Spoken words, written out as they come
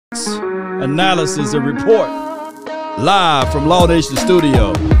analysis and report live from Law Nation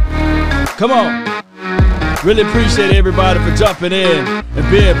Studio. Come on. Really appreciate everybody for jumping in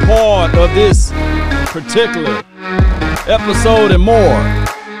and being part of this particular episode and more.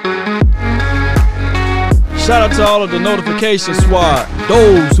 Shout out to all of the notification squad,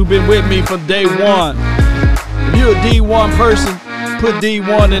 those who've been with me from day one. If you're a D1 person, put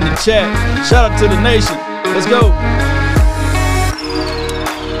D1 in the chat. Shout out to the nation. Let's go.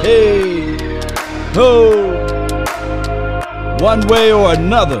 Hey, ho. One way or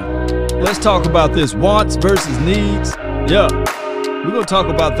another. Let's talk about this. Wants versus needs. Yeah, we're going to talk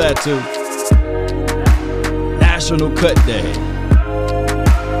about that too. National Cut Day.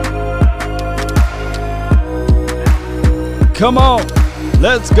 Come on.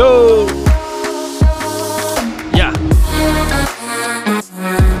 Let's go. Yeah.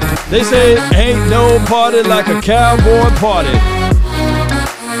 They say ain't no party like a cowboy party.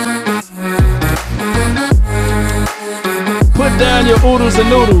 Put down your oodles and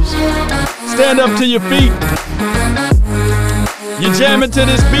noodles. Stand up to your feet. You jamming to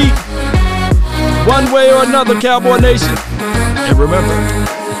this beat. One way or another, Cowboy Nation. And remember,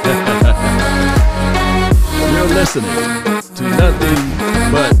 you're listening to nothing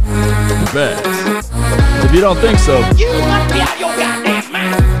but the best. If you don't think so, you must be out your goddamn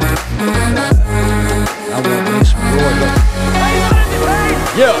mind. I want me some Royal.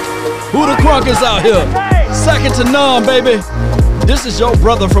 Yeah, who the crunk is out here? Second to none, baby. This is your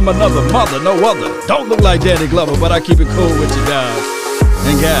brother from another mother, no other. Don't look like Danny Glover, but I keep it cool with you guys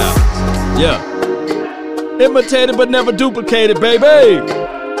and gals. Yeah. Imitated but never duplicated, baby.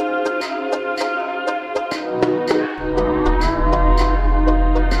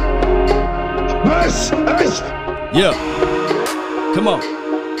 Yeah. Come on.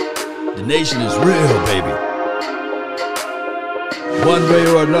 The nation is real, baby. One way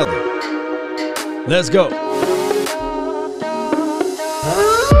or another. Let's go.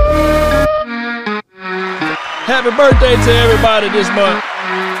 Happy birthday to everybody this month.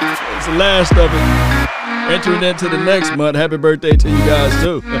 It's the last of it. Entering into the next month. Happy birthday to you guys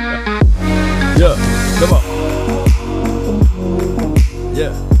too. Yeah, come on.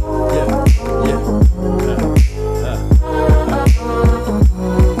 Yeah, yeah, yeah.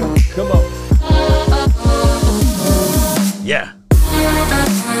 Come on. Yeah.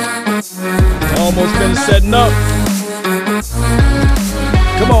 Almost finished setting up.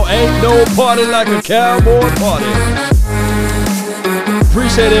 Come on, ain't no party like a cowboy party.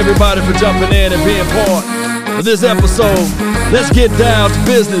 Appreciate everybody for jumping in and being part of this episode. Let's get down to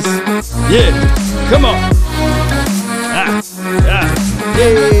business. Yeah, come on.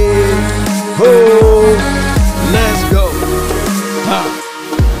 Hey, ho, let's go.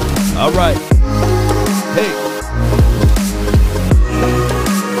 All right. Hey.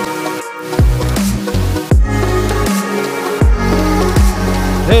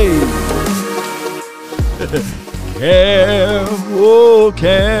 Hey, Cam, oh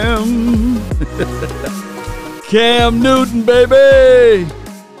Cam, Cam Newton, baby.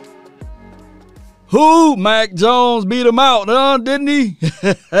 Who? Mac Jones beat him out, didn't he?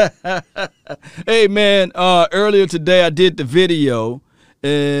 Hey, man, earlier today I did the video,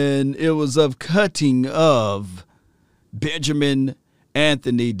 and it was of cutting of Benjamin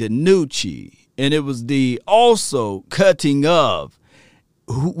Anthony DiNucci, and it was the also cutting of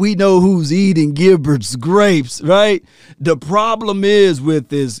we know who's eating Gilbert's grapes, right? The problem is with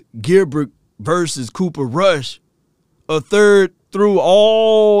this Gilbert versus Cooper Rush, a third through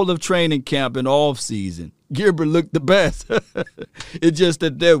all of training camp and off season. Gilbert looked the best. It's just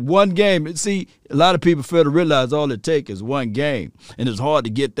that one game. See, a lot of people fail to realize all it takes is one game. And it's hard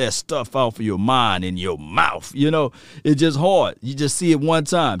to get that stuff off of your mind and your mouth. You know, it's just hard. You just see it one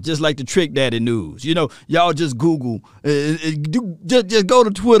time, just like the Trick Daddy news. You know, y'all just Google, just go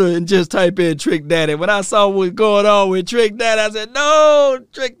to Twitter and just type in Trick Daddy. When I saw what was going on with Trick Daddy, I said, no,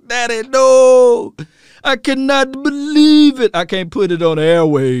 Trick Daddy, no. I cannot believe it. I can't put it on the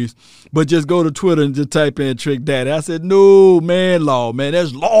airwaves, but just go to Twitter and just type in Trick Daddy. I said, no, man law, man.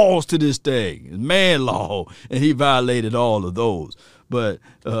 There's laws to this thing. It's man law. And he violated all of those. But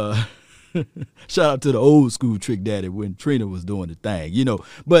shout out to the old school Trick Daddy when Trina was doing the thing, you know.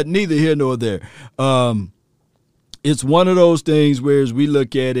 But neither here nor there. It's one of those things where as we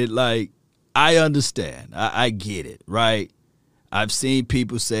look at it like, I understand. I get it, right? I've seen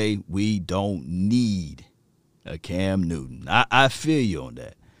people say we don't need a Cam Newton. I feel you on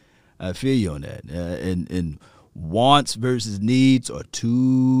that. I feel you on that. And wants versus needs are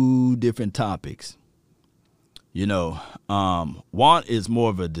two different topics. You know, want is more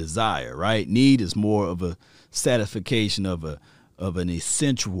of a desire, right? Need is more of a satisfaction of of an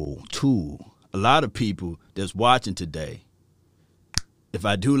essential tool. A lot of people that's watching today, if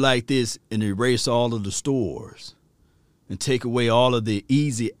I do like this and erase all of the stores and take away all of the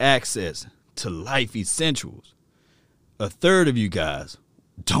easy access to life essentials, a third of you guys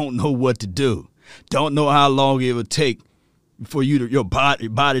don't know what to do. Don't know how long it would take for your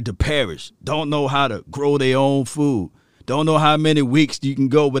body to perish. Don't know how to grow their own food. Don't know how many weeks you can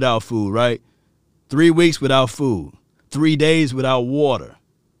go without food, right? 3 weeks without food. 3 days without water.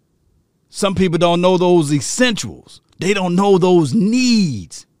 Some people don't know those essentials. They don't know those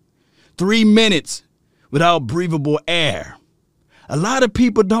needs. 3 minutes without breathable air. A lot of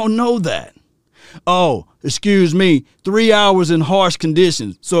people don't know that. Oh, excuse me, 3 hours in harsh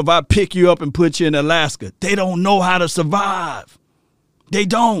conditions. So if I pick you up and put you in Alaska, they don't know how to survive. They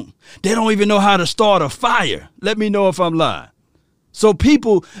don't. They don't even know how to start a fire. Let me know if I'm lying. So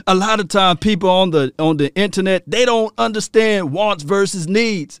people, a lot of times people on the internet, they don't understand wants versus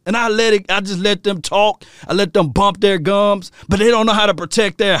needs. And I just let them talk. I let them bump their gums, but they don't know how to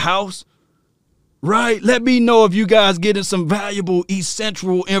protect their house. Right? Let me know if you guys getting some valuable,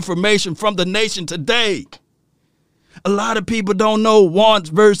 essential information from the nation today. A lot of people don't know wants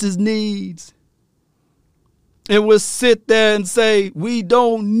versus needs. And we'll sit there and say, we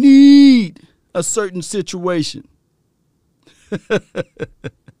don't need a certain situation.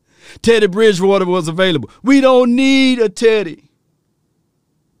 Teddy Bridgewater was available. We don't need a Teddy.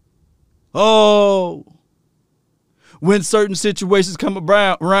 Oh, when certain situations come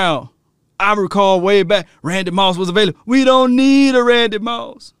around, I recall way back, Randy Moss was available. We don't need a Randy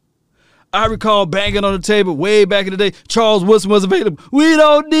Moss. I recall banging on the table way back in the day, Charles Woodson was available. We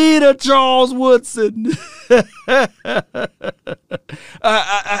don't need a Charles Woodson.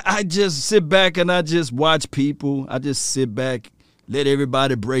 I just sit back and I just watch people. I just sit back, let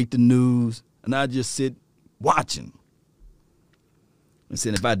everybody break the news, and I just sit watching. And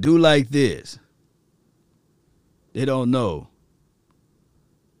saying, if I do like this, they don't know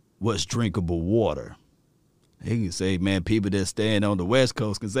what's drinkable water. They can say, man, people that stand on the West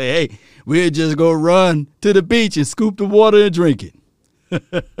Coast can say, hey, we'll just go run to the beach and scoop the water and drink it.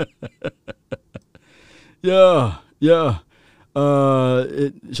 Yeah. Shout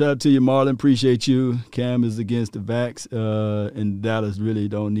out to you, Marlon. Appreciate you. Cam is against the vax, and Dallas really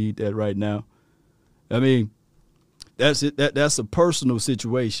don't need that right now. I mean, that's it. That's a personal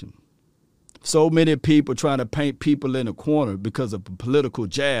situation. So many people trying to paint people in a corner because of a political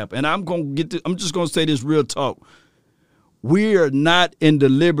jab. And I'm just going to say this real talk. We are not in the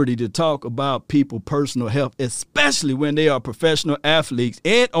liberty to talk about people's personal health, especially when they are professional athletes.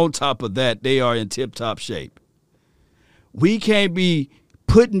 And on top of that, they are in tip-top shape. We can't be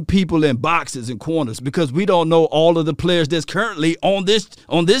putting people in boxes and corners because we don't know all of the players that's currently on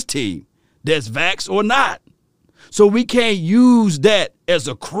this team that's vaxxed or not. So we can't use that as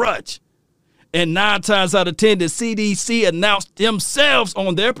a crutch. And 9 times out of 10, the CDC announced themselves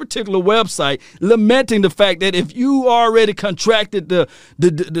on their particular website, lamenting the fact that if you already contracted the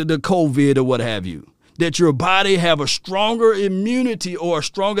COVID or what have you, that your body have a stronger immunity or a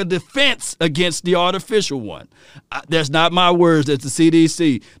stronger defense against the artificial one. That's not my words. That's the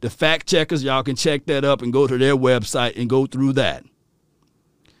CDC. The fact checkers, y'all can check that up and go to their website and go through that.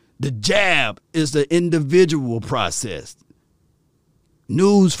 The jab is the individual process.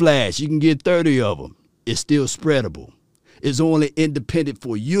 Newsflash, you can get 30 of them. It's still spreadable. It's only independent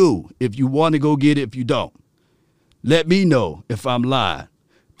for you if you want to go get it, if you don't. Let me know if I'm lying.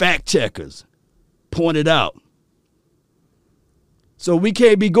 Fact checkers, point it out. So we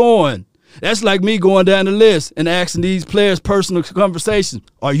can't be going. That's like me going down the list and asking these players personal conversations.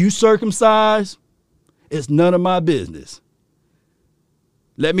 Are you circumcised? It's none of my business.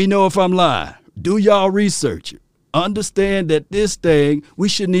 Let me know if I'm lying. Do y'all research it. Understand that this thing, we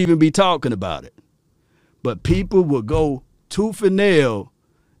shouldn't even be talking about it. But people will go tooth and nail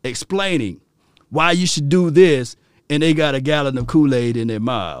explaining why you should do this, and they got a gallon of Kool-Aid in their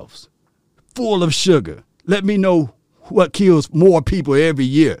mouths, full of sugar. Let me know what kills more people every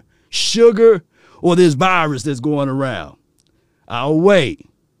year, sugar or this virus that's going around. I'll wait.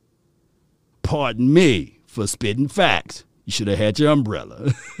 Pardon me for spitting facts. You should have had your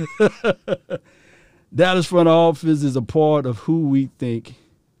umbrella. Dallas front office is a part of who we think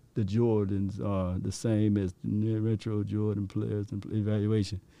the Jordans are, the same as the retro Jordan players and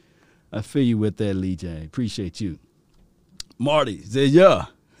evaluation. I feel you with that, Lee Jane. Appreciate you. Marty says, yeah.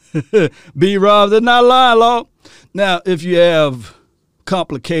 B-Rob, they're not lying, Law. Now, if you have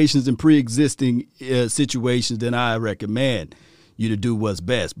complications and pre-existing situations, then I recommend you to do what's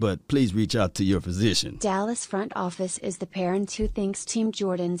best, but please reach out to your physician. Dallas front office is the parent who thinks Team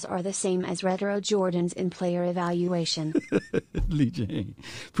Jordans are the same as retro Jordans in player evaluation. Lee Jane.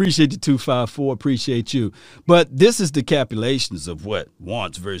 Appreciate you, 254. Appreciate you. But this is the calculations of what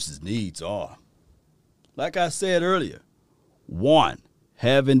wants versus needs are. Like I said earlier, want,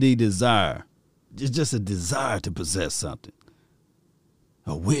 having the desire, it's just a desire to possess something.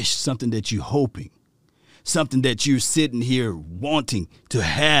 A wish, something that you're hoping. Something that you're sitting here wanting to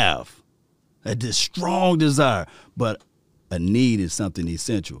have, this strong desire, but a need is something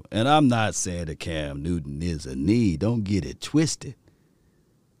essential. And I'm not saying that Cam Newton is a need. Don't get it twisted.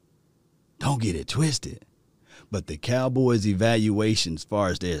 Don't get it twisted. But the Cowboys' evaluation as far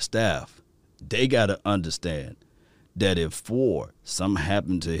as their staff, they got to understand that if something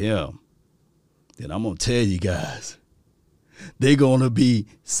happened to him, then I'm going to tell you guys, they're going to be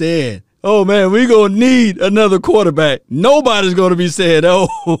saying, oh, man, we're going to need another quarterback. Nobody's going to be saying,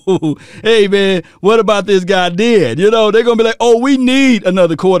 oh, hey, man, what about this guy did? They're going to be like, oh, we need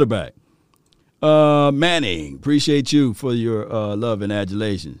another quarterback. Manning, appreciate you for your love and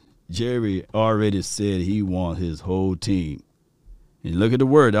adulation. Jerry already said he wants his whole team. And look at the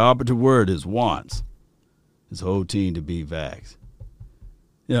word. The operative word is wants. His whole team to be vaxxed.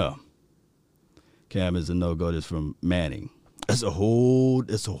 Yeah. Cam is a no-go. This from Manning. It's a whole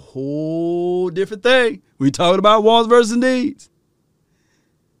different thing. We talking about wants versus needs.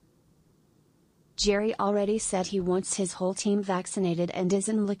 Jerry already said he wants his whole team vaccinated and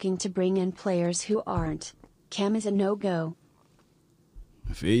isn't looking to bring in players who aren't. Cam is a no-go.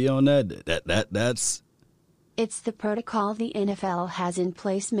 I feel you on that. That's... It's the protocol the NFL has in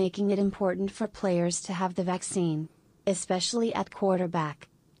place, making it important for players to have the vaccine, especially at quarterback.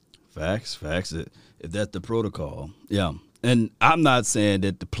 Facts. If that's the protocol, yeah. And I'm not saying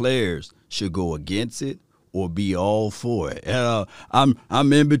that the players should go against it or be all for it.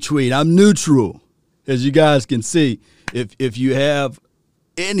 I'm in between. I'm neutral, as you guys can see. If you have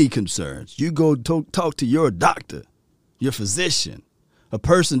any concerns, you go talk to your doctor, your physician, a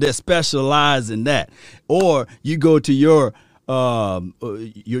person that specializes in that, or you go to your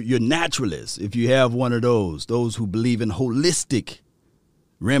naturalist if you have one of those who believe in holistic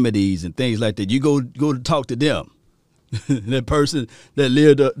remedies and things like that. You go to talk to them. That person that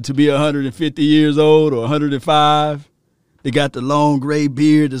lived to be 150 years old or 105, they got the long gray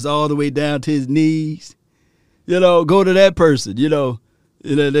beard that's all the way down to his knees. Go to that person.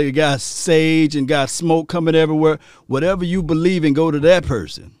 They got sage and got smoke coming everywhere. Whatever you believe in, go to that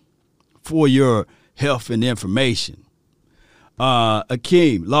person for your health and information.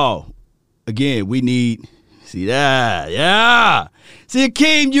 Akeem, Law, again, we need... See that? Yeah. See,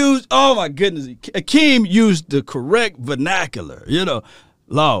 Akeem used, oh my goodness, Akeem used the correct vernacular.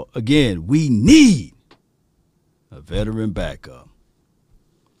 Law, again, we need a veteran backup.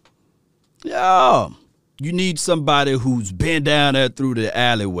 Yeah. You need somebody who's been down there through the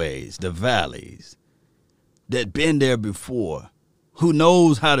alleyways, the valleys, that been there before, who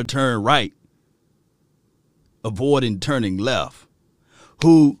knows how to turn right, avoiding turning left,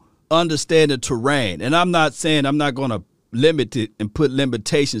 who understand the terrain. And I'm not saying I'm not going to limit it and put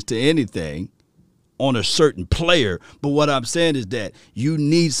limitations to anything on a certain player, but what I'm saying is that you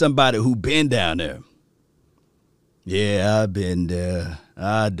need somebody who been down there. Yeah, I've been there.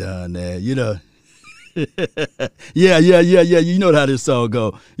 I done that. Yeah. You know how this song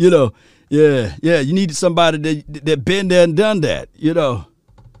go. Yeah. You need somebody that been there and done that. I'm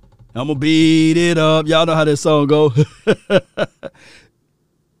gonna beat it up. Y'all know how this song go.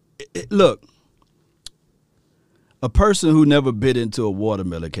 Look, a person who never bit into a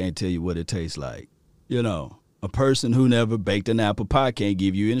watermelon can't tell you what it tastes like. A person who never baked an apple pie can't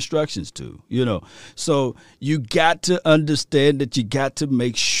give you instructions to. So you got to understand that you got to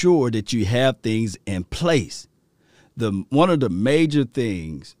make sure that you have things in place. One of the major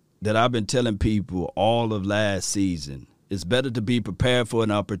things that I've been telling people all of last season, it's better to be prepared for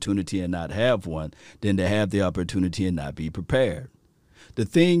an opportunity and not have one than to have the opportunity and not be prepared. The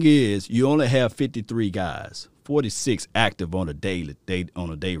thing is, you only have 53 guys, 46 active on a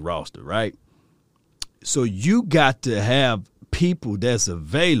day roster, right? So you got to have people that's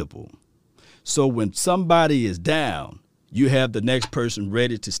available. So when somebody is down, you have the next person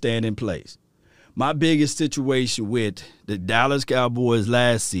ready to stand in place. My biggest situation with the Dallas Cowboys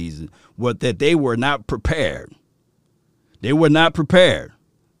last season was that they were not prepared. They were not prepared.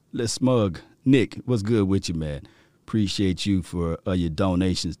 Let's smug. Nick, what's good with you, man? Appreciate you for your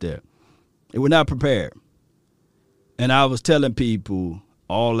donations there. They were not prepared. And I was telling people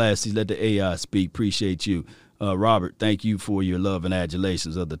all last season, let the AI speak. Appreciate you. Robert, thank you for your love and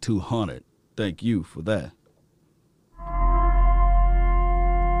adulations of the 200. Thank you for that.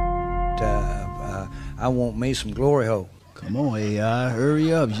 I want me some glory hole. Come on, AI,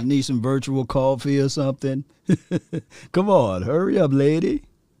 hurry up. You need some virtual coffee or something? Come on, hurry up, lady.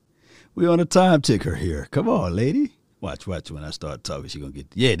 We on a time ticker here. Come on, lady. Watch when I start talking, she gonna get,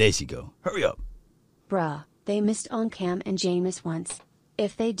 yeah, there she go. Hurry up. Bruh, they missed on Cam and Jameis once.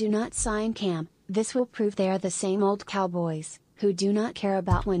 If they do not sign Cam, this will prove they are the same old Cowboys, who do not care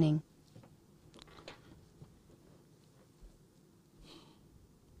about winning.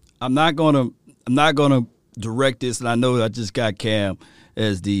 I'm not gonna direct this, and I know I just got Cam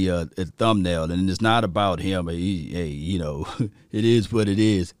as the thumbnail, and it's not about him. Hey, you know, it is what it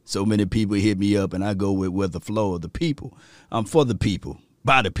is. So many people hit me up, and I go with the flow of the people. I'm for the people,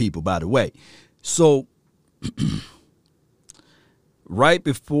 by the way. So right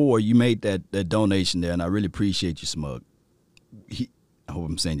before you made that donation there, and I really appreciate you, Smug. I hope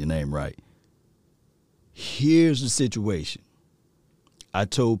I'm saying your name right. Here's the situation. I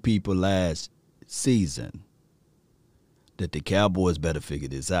told people last season that the Cowboys better figure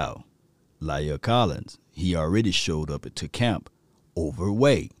this out. La'el Collins, he already showed up to camp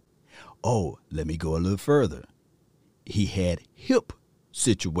overweight. Oh, let me go a little further. He had hip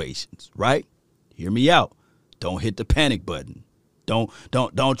situations, right? Hear me out. Don't hit the panic button.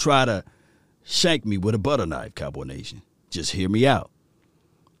 Don't try to shank me with a butter knife, Cowboy Nation. Just hear me out.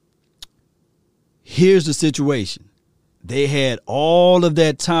 Here's the situation. They had all of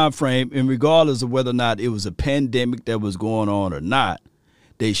that time frame, and regardless of whether or not it was a pandemic that was going on or not,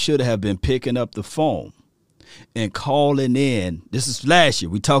 they should have been picking up the phone and calling in. This is last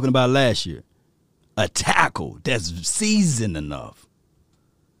year. We're talking about last year. A tackle that's seasoned enough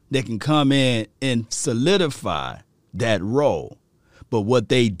that can come in and solidify that role. But what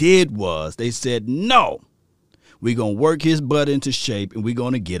they did was they said, no, we're going to work his butt into shape, and we're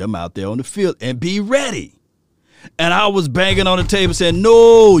going to get him out there on the field and be ready. And I was banging on the table saying,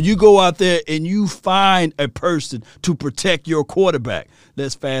 no, you go out there and you find a person to protect your quarterback.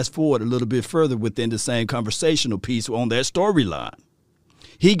 Let's fast forward a little bit further within the same conversational piece on that storyline.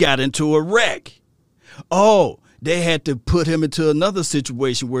 He got into a wreck. Oh, they had to put him into another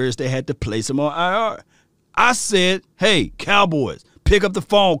situation where they had to place him on IR. I said, hey, Cowboys, pick up the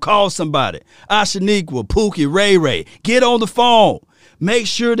phone, call somebody. Ashaniqua, Pookie, Ray, get on the phone. Make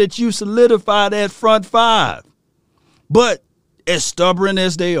sure that you solidify that front five. But as stubborn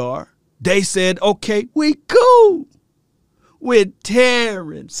as they are, they said, okay, we cool with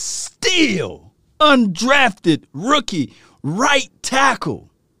Terrence Steele, undrafted rookie right tackle,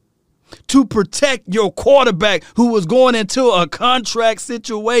 to protect your quarterback who was going into a contract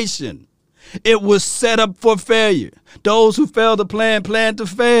situation. It was set up for failure. Those who failed to plan to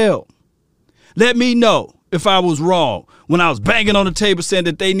fail. Let me know if I was wrong when I was banging on the table saying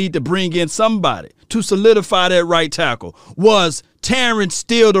that they need to bring in somebody to solidify that right tackle. Was Terrence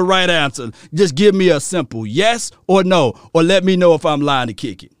Steele the right answer? Just give me a simple yes or no, or let me know if I'm lying to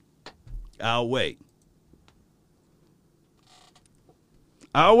kick it. I'll wait.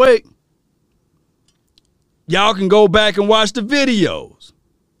 Y'all can go back and watch the videos.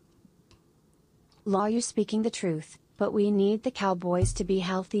 Law, you're speaking the truth, but we need the Cowboys to be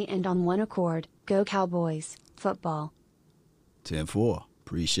healthy and on one accord. Go Cowboys, football. 10-4.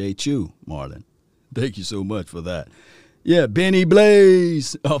 Appreciate you, Marlon. Thank you so much for that. Yeah, Benny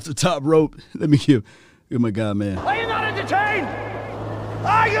Blaze off the top rope. Let me give my guy, man. Are you not entertained?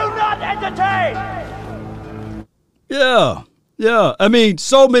 Are you not entertained? Yeah. I mean,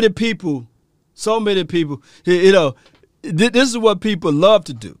 so many people, you know, this is what people love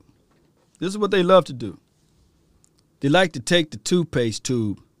to do. This is what they love to do. They like to take the toothpaste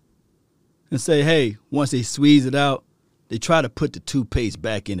tube and say, hey, once they squeeze it out, they try to put the toothpaste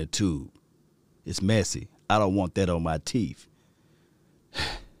back in the tube. It's messy. I don't want that on my teeth.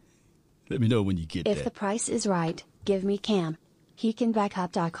 Let me know when you get that. If the price is right, give me Cam. He can back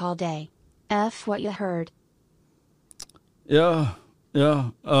up Doc all day. F what you heard. Yeah.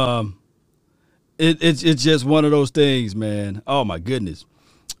 It's just one of those things, man. Oh, my goodness.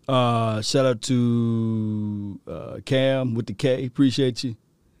 Shout out to Cam with the K. Appreciate you.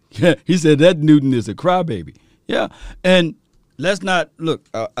 He said that Newton is a crybaby. Yeah, and let's not look.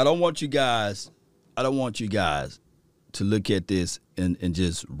 I don't want you guys to look at this and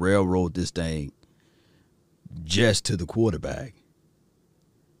just railroad this thing just to the quarterback.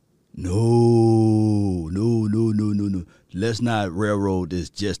 No. Let's not railroad this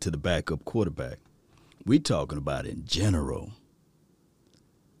just to the backup quarterback. We talking about in general,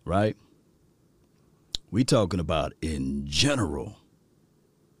 right? We talking about in general,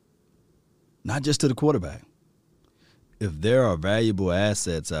 not just to the quarterback. If there are valuable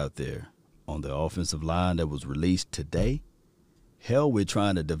assets out there on the offensive line that was released today, Hell, we're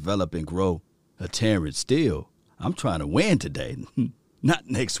trying to develop and grow a Terrence Steele. I'm trying to win today. Not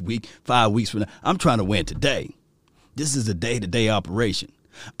next week, 5 weeks from now. I'm trying to win today. This is a day-to-day operation.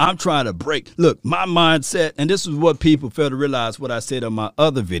 I'm trying to break. Look, my mindset, and this is what people fail to realize what I said on my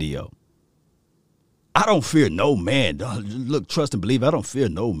other video. I don't fear no man. Look, trust and believe, I don't fear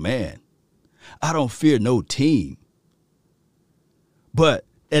no man. I don't fear no team. But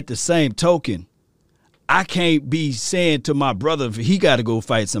at the same token, I can't be saying to my brother if he got to go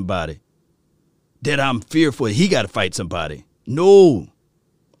fight somebody that I'm fearful he got to fight somebody. No,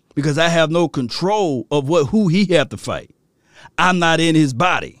 because I have no control of who he have to fight. I'm not in his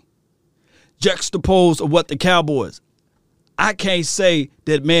body. Juxtaposed of what the Cowboys. I can't say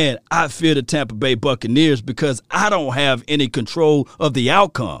that, man, I fear the Tampa Bay Buccaneers because I don't have any control of the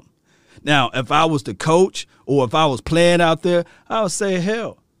outcome. Now, if I was the coach or if I was playing out there, I would say,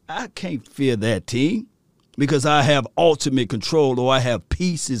 hell, I can't fear that team because I have ultimate control, or I have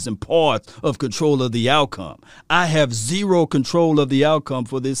pieces and parts of control of the outcome. I have zero control of the outcome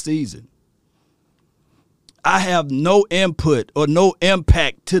for this season. I have no input or no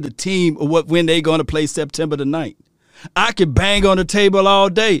impact to the team or when they're going to play September the 9th. I can bang on the table all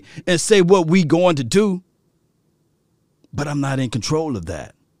day and say what we going to do, but I'm not in control of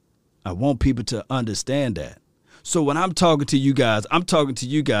that. I want people to understand that. So when I'm talking to you guys,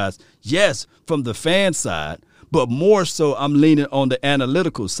 yes, from the fan side, but more so I'm leaning on the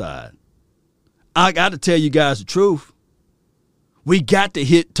analytical side. I got to tell you guys the truth. We got to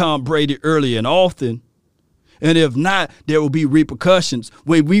hit Tom Brady early and often. And if not, there will be repercussions.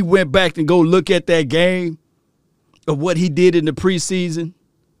 When we went back and go look at that game of what he did in the preseason,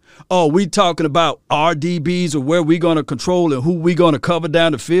 we talking about our DBs or where we going to control and who we going to cover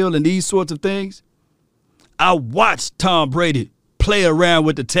down the field and these sorts of things. I watched Tom Brady play around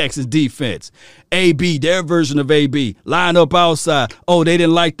with the Texans defense. AB, their version of AB, line up outside. Oh, they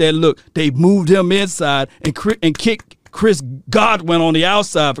didn't like that look. They moved him inside and kicked Chris Godwin on the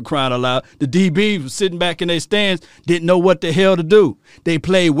outside, for crying out loud. The DBs were sitting back in their stands, didn't know what the hell to do. They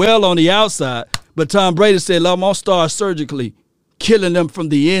played well on the outside, but Tom Brady said, I'm going to start surgically killing them from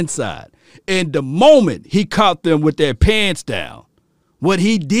the inside. And the moment he caught them with their pants down, what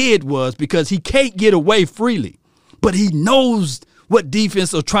he did was, because he can't get away freely, but he knows what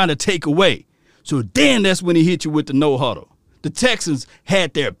defense are trying to take away. So then that's when he hit you with the no huddle. The Texans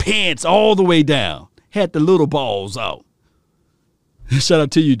had their pants all the way down, had the little balls out. Shout out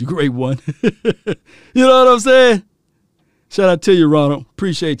to you, the great one. You know what I'm saying? Shout out to you, Ronald.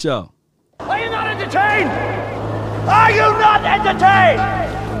 Appreciate y'all. Are you not entertained? Are you not entertained?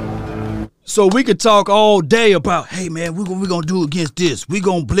 So we could talk all day about, hey, man, we're going to do against this. We're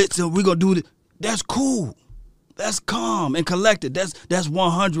going to blitz and we're going to do this. That's cool. That's calm and collected. That's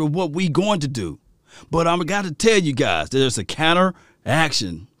 100 of what we going to do. But I'm got to tell you guys, there's a counter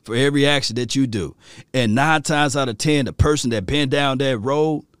action for every action that you do. And 9 times out of 10, the person that been down that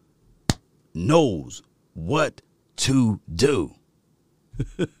road knows what to do.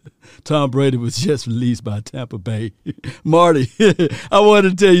 Tom Brady was just released by Tampa Bay. Marty, I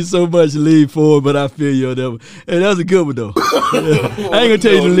wanted to tell you so much to leave forward, but I feel you on that one. Hey, that was a good one, though. I ain't going to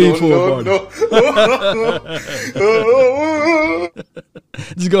tell you to leave forward, Marty.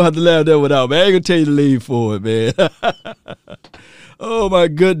 Just going to have to laugh that one out, man. I ain't going to tell you to leave forward, man. Oh, my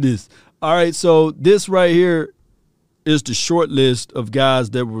goodness. All right, so this right here is the short list of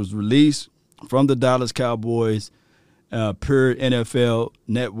guys that was released from the Dallas Cowboys per NFL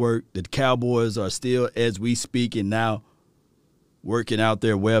Network. The Cowboys are still, as we speak, and now working out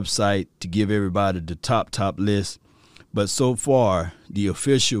their website to give everybody the top list. But so far, the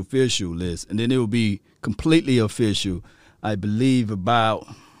official list, and then it will be completely official, I believe about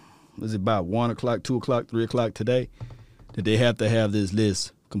 1 o'clock, 2 o'clock, 3 o'clock today, that they have to have this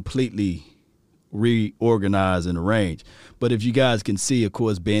list completely reorganized and arranged. But if you guys can see, of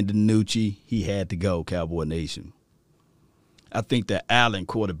course, Ben DiNucci, he had to go, Cowboy Nation. I think the Allen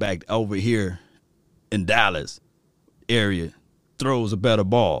quarterback over here in Dallas area throws a better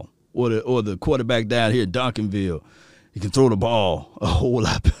ball. Or the quarterback down here in Duncanville, he can throw the ball a whole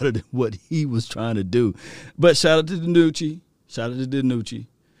lot better than what he was trying to do. But shout out to DiNucci.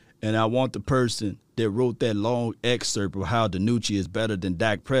 And I want the person that wrote that long excerpt of how DiNucci is better than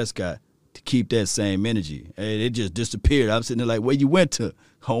Dak Prescott to keep that same energy. And it just disappeared. I'm sitting there like, where you went to,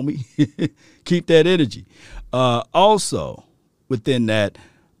 homie? Keep that energy. Also, within that,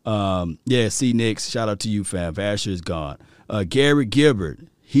 C. Nix, shout out to you, fam. Vasher is gone. Gary Gilbert,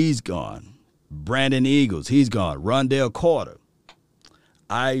 he's gone. Brandon Eagles, he's gone. Rondell Carter.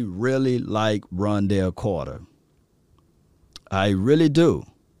 I really like Rondell Carter. I really do.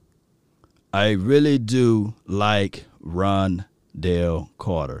 I really do like Rondell Dale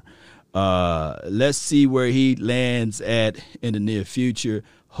Carter. Let's see where he lands at in the near future.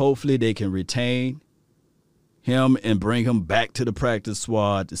 Hopefully they can retain him and bring him back to the practice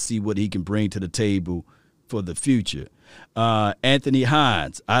squad to see what he can bring to the table for the future. Anthony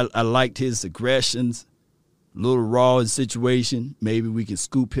Hines, I liked his aggressions, a little raw in situation. Maybe we can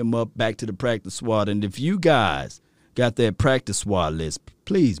scoop him up back to the practice squad. And if you guys got that practice squad list,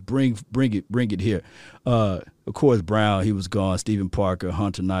 please bring it here. Of course, Brown, he was gone. Stephen Parker,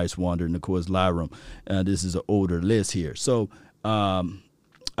 Hunter Nice Wonder, and of course Lyram. This is an older list here. So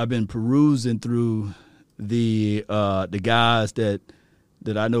I've been perusing through the guys that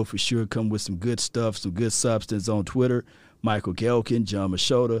I know for sure come with some good stuff, some good substance on Twitter. Michael Gelkin, John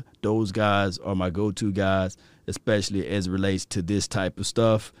Machota, those guys are my go-to guys, especially as it relates to this type of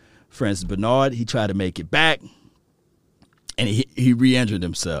stuff. Francis Bernard, he tried to make it back, and he re-injured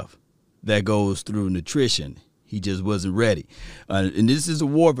himself. That goes through nutrition. He just wasn't ready. And this is a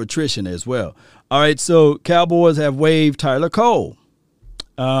war of attrition as well. All right, so Cowboys have waived Tyler Cole.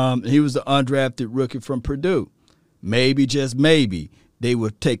 He was the undrafted rookie from Purdue. Maybe, just maybe, they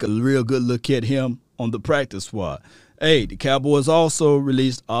would take a real good look at him on the practice squad. Hey, the Cowboys also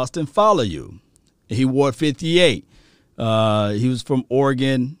released Austin Faoliu. He wore 58. He was from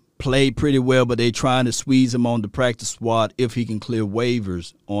Oregon, played pretty well, but they're trying to squeeze him on the practice squad if he can clear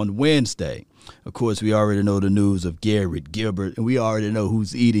waivers on Wednesday. Of course, we already know the news of Garrett Gilbert, and we already know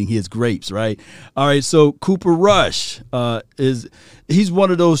who's eating his grapes, right? All right, so Cooper Rush he's one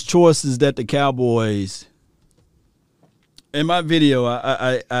of those choices that the Cowboys. In my video,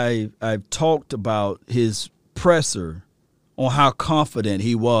 I've talked about his presser on how confident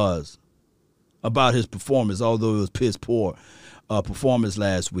he was about his performance, although it was piss poor performance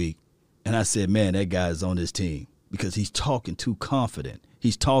last week. And I said, man, that guy's on this team because he's talking too confident.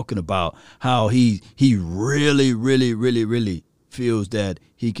 He's talking about how he really, really, really, really feels that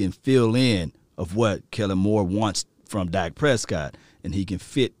he can fill in of what Kellen Moore wants from Dak Prescott, and he can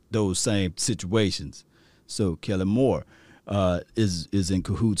fit those same situations. So Kellen Moore is in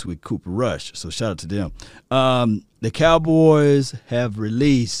cahoots with Cooper Rush. So shout out to them. The Cowboys have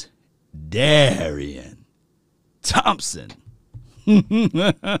released Darian Thompson.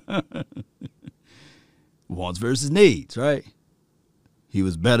 Wants versus needs, right? He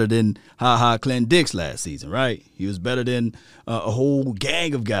was better than Clinton Dix last season, right? He was better than a whole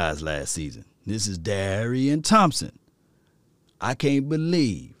gang of guys last season. This is Darian Thompson. I can't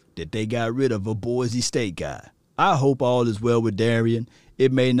believe that they got rid of a Boise State guy. I hope all is well with Darian.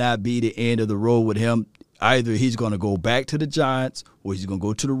 It may not be the end of the road with him. Either he's going to go back to the Giants, or he's going to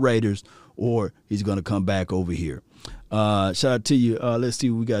go to the Raiders, or he's going to come back over here. Shout out to you. Let's see,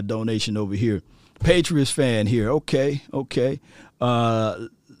 we got a donation over here. Patriots fan here. Okay.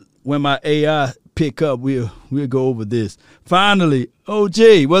 When my AI pick up, we'll go over this. Finally,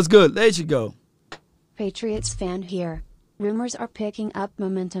 OG, what's good? There you go. Patriots fan here. Rumors are picking up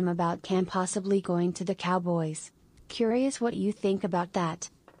momentum about Cam possibly going to the Cowboys. Curious what you think about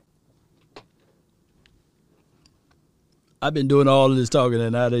that. I've been doing all of this talking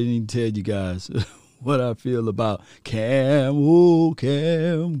and I didn't even tell you guys what I feel about Cam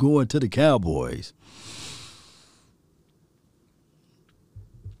going to the Cowboys.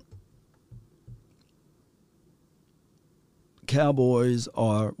 Cowboys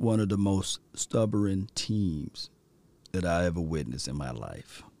are one of the most stubborn teams that I ever witnessed in my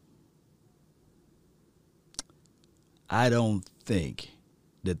life. I don't think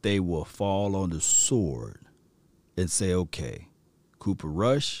that they will fall on the sword and say, okay, Cooper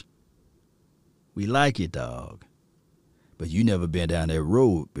Rush, we like it, dog, but you never been down that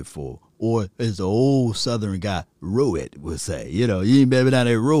road before. Or as the old Southern guy, Roed, would say, you ain't been down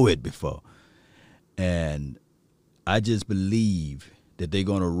that road before. And I just believe that they're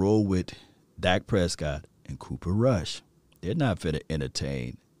going to roll with Dak Prescott and Cooper Rush. They're not fit to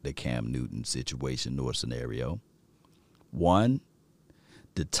entertain the Cam Newton situation or scenario. One,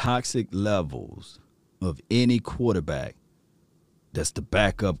 the toxic levels of any quarterback that's the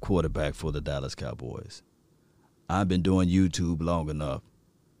backup quarterback for the Dallas Cowboys. I've been doing YouTube long enough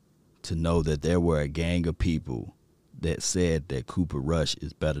to know that there were a gang of people that said that Cooper Rush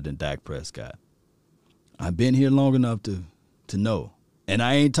is better than Dak Prescott. I've been here long enough to know. And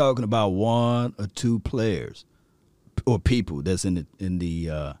I ain't talking about one or two players or people that's in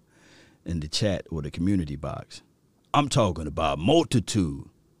the chat or the community box. I'm talking about multitude,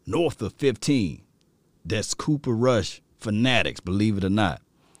 north of 15. That's Cooper Rush fanatics, believe it or not.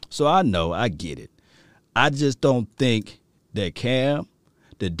 So I know, I get it. I just don't think that Cam,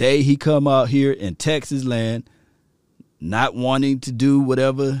 the day he come out here in Texas land, not wanting to do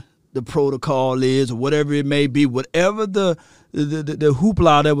whatever the protocol is or whatever it may be, whatever the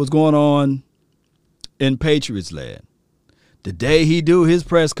hoopla that was going on in Patriots land, the day he do his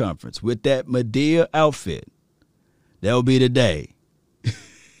press conference with that Madea outfit, that will be the day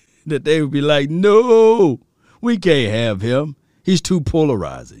that they would be like, no, we can't have him. He's too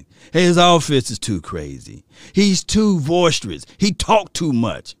polarizing. His outfits is too crazy. He's too boisterous. He talked too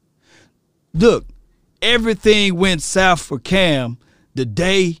much. Look, everything went south for Cam the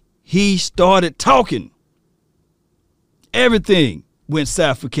day he started talking. Everything went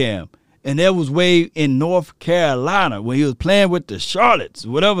south for Cam. And that was way in North Carolina when he was playing with the Charlottes,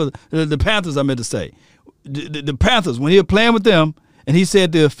 whatever, the Panthers I meant to say. The Panthers, when he was playing with them, and he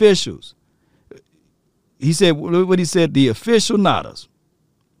said the officials. He said, what he said, the official nodders.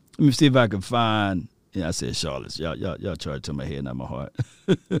 Let me see if I can find, yeah, I said Charlottes. Y'all try to my head, not my heart.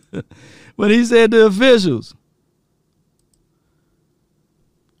 When he said the officials,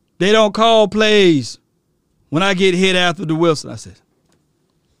 they don't call plays when I get hit after the Wilson. I said,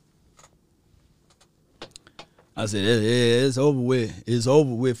 it's over with. It's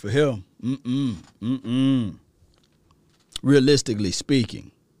over with for him. Realistically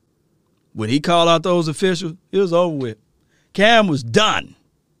speaking, when he called out those officials, it was over with. Cam was done.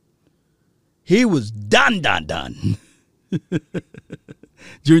 He was done.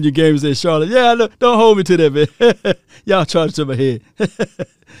 Junior Games in Charlotte. Yeah, don't hold me to that, man. Y'all charge to my head.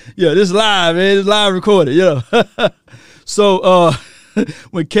 Yeah, this live, man. It's live recorded, So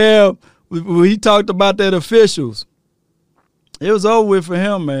when Cam, when he talked about that officials, it was over with for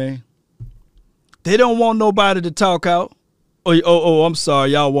him, man. They don't want nobody to talk out. Oh, I'm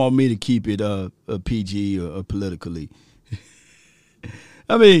sorry. Y'all want me to keep it PG or politically.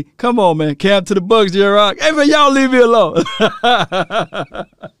 I mean, come on, man. Cam to the Bucks, J-Rock. Hey, man, y'all leave me alone.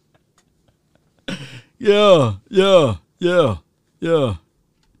 Yeah.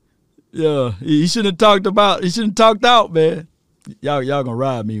 He shouldn't have talked out, man. Y'all gonna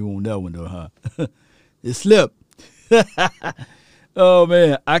ride me on that one, though, huh? It slipped. Oh,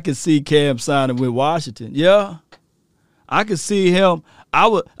 man. I can see Cam signing with Washington. Yeah. I could see him. I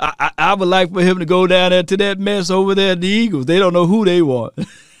would like for him to go down there to that mess over there at the Eagles. They don't know who they want.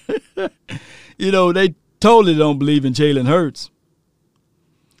 They totally don't believe in Jalen Hurts.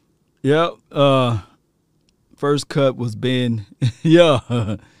 Yep. First cut was Ben.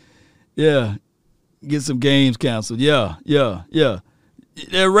 Yeah. Get some games canceled. Yeah.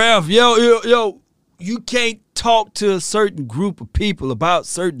 That ref, yo, you can't talk to a certain group of people about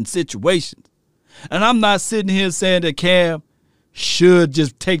certain situations. And I'm not sitting here saying that Cam should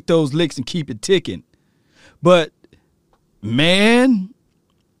just take those licks and keep it ticking. But, man,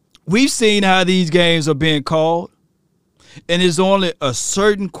 we've seen how these games are being called. And it's only a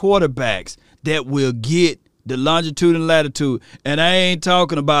certain quarterbacks that will get the longitude and latitude. And I ain't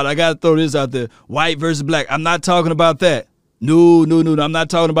talking about, I got to throw this out there, white versus black. I'm not talking about that. No, I'm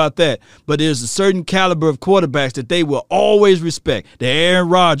not talking about that. But there's a certain caliber of quarterbacks that they will always respect. The Aaron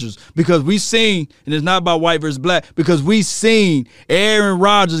Rodgers, because we've seen, and it's not about white versus black, because we've seen Aaron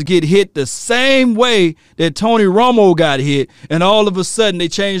Rodgers get hit the same way that Tony Romo got hit, and all of a sudden they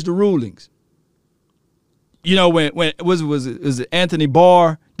changed the rulings. When was it Anthony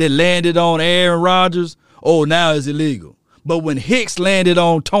Barr that landed on Aaron Rodgers? Oh, now it's illegal. But when Hicks landed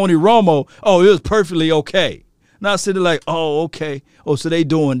on Tony Romo, oh, it was perfectly okay. Not sitting like, oh, okay. Oh, so they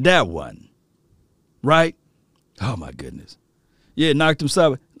doing that one. Right? Oh, my goodness. Yeah, knocked him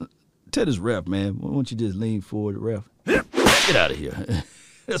sideways. Tell this ref, man, why don't you just lean forward, ref? Get out of here.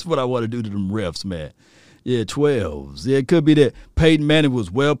 That's what I want to do to them refs, man. Yeah, 12s. Yeah, it could be that Peyton Manning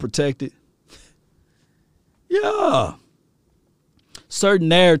was well protected. Yeah. Certain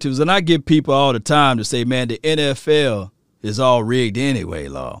narratives, and I get people all the time to say, man, the NFL is all rigged anyway,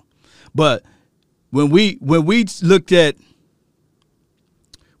 Law. But when we looked at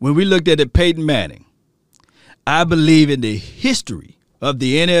it, Peyton Manning, I believe in the history of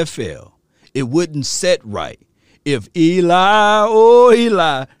the NFL, it wouldn't set right if Eli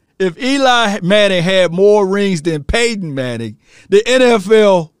Manning had more rings than Peyton Manning. The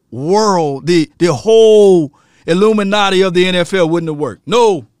NFL world, the whole Illuminati of the NFL wouldn't have worked.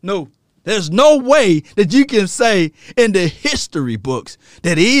 No. There's no way that you can say in the history books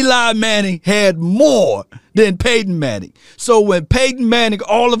that Eli Manning had more than Peyton Manning. So when Peyton Manning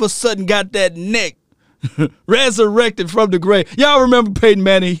all of a sudden got that neck resurrected from the grave, y'all remember Peyton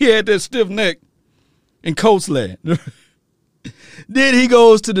Manning? He had that stiff neck in Coastland. Then he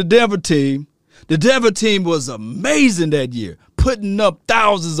goes to the Denver team. The Denver team was amazing that year, putting up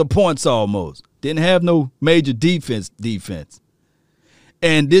thousands of points almost. Didn't have no major defense.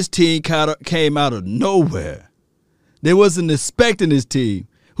 And this team came out of nowhere. They wasn't expecting this team,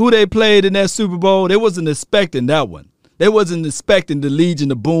 who they played in that Super Bowl, they wasn't expecting that one. They wasn't expecting the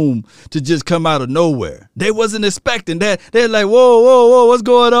Legion of Boom to just come out of nowhere. They wasn't expecting that. They're like, whoa, what's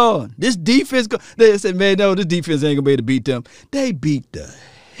going on? This defense, they said, man, no, this defense ain't going to be able to beat them. They beat the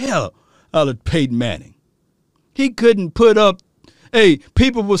hell out of Peyton Manning. He couldn't put up. Hey,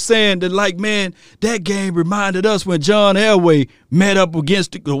 people were saying that, like, man, that game reminded us when John Elway met up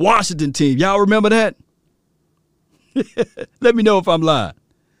against the Washington team. Y'all remember that? Let me know if I'm lying.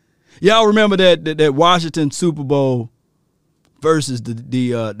 Y'all remember that Washington Super Bowl versus the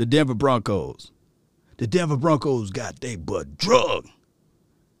Denver Broncos? The Denver Broncos got their butt drugged.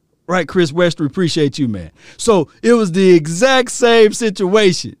 Right, Chris Wester, appreciate you, man. So it was the exact same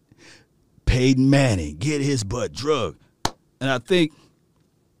situation. Peyton Manning get his butt drugged. And I think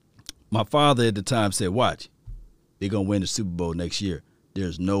my father at the time said, watch, they're going to win the Super Bowl next year.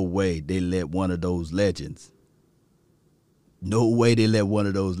 There's no way they let one of those legends. No way they let one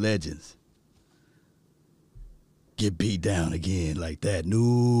of those legends get beat down again like that.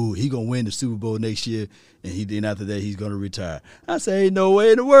 No, he going to win the Super Bowl next year, and then after that, he's going to retire. I say, ain't no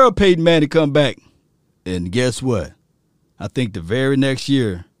way in the world Peyton Manning come back. And guess what? I think the very next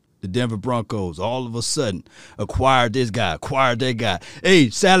year, the Denver Broncos all of a sudden acquired this guy, acquired that guy.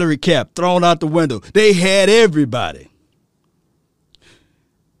 Hey, salary cap thrown out the window. They had everybody.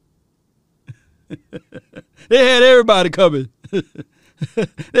 They had everybody coming. They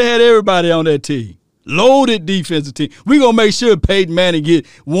had everybody on that team. Loaded defensive team. We're going to make sure Peyton Manning get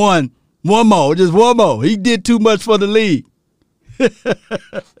one more, just one more. He did too much for the league.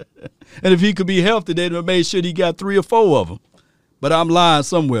 And if he could be healthy, they'd have made sure he got 3 or 4 of them. But I'm lying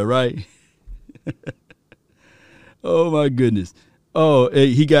somewhere, right? Oh, my goodness. Oh,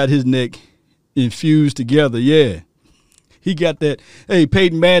 hey, he got his neck infused together, yeah. He got that. Hey,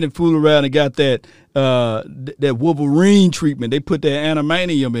 Peyton Manning fooled around and got that Wolverine treatment. They put that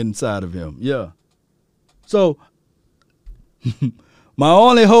animanium inside of him, yeah. So my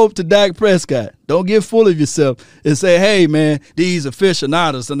only hope to Dak Prescott, don't get full of yourself and say, hey, man, these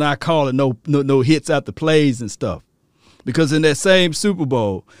aficionados are not calling no hits out the plays and stuff. Because in that same Super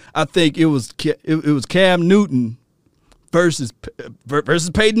Bowl, I think it was Cam Newton versus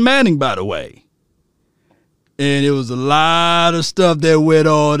Peyton Manning, by the way. And it was a lot of stuff that went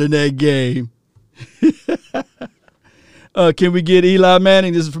on in that game. Can we get Eli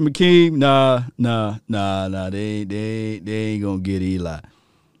Manning? This is from Akeem. Nah. They ain't gonna get Eli.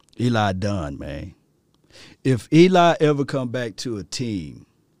 Eli done, man. If Eli ever come back to a team,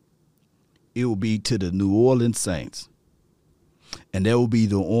 it will be to the New Orleans Saints. And that will be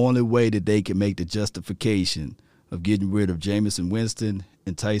the only way that they can make the justification of getting rid of Jameson Winston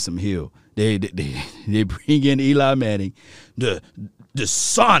and Taysom Hill. They bring in Eli Manning, the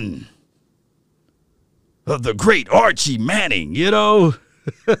son of the great Archie Manning, you know,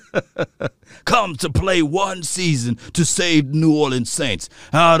 comes to play one season to save the New Orleans Saints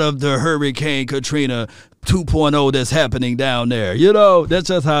out of the Hurricane Katrina 2.0 that's happening down there. You know, that's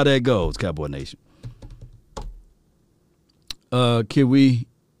just how that goes, Cowboy Nation.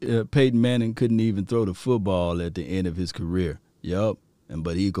 Peyton Manning couldn't even throw the football at the end of his career. Yup.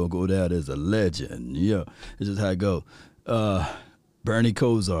 But he gonna go down as a legend. Yeah. It's just how it goes. Bernie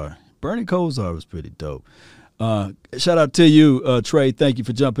Kosar. Bernie Kosar was pretty dope. Shout out to you, Trey. Thank you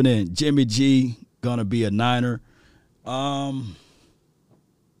for jumping in. Jimmy G gonna be a Niner.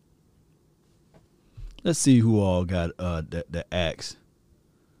 Let's see who all got the axe.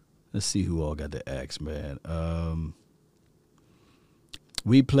 Let's see who all got the axe, man.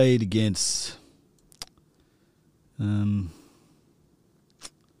 We played against they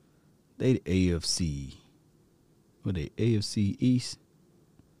the AFC. What they, AFC East?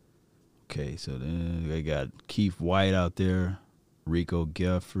 Okay, so then they got Keith White out there, Rico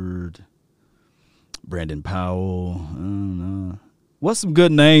Gifford, Brandon Powell. I don't know. What's some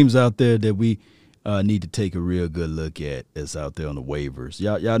good names out there that we need to take a real good look at that's out there on the waivers?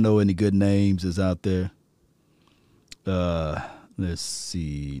 Y'all know any good names that's out there? Let's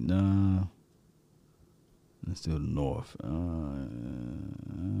see. No. Let's do the North.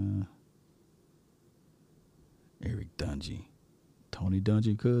 Eric Dungy. Tony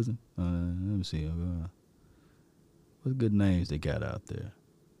Dungy cousin? Let me see. What good names they got out there?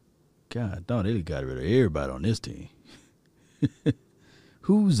 God, they got rid of everybody on this team.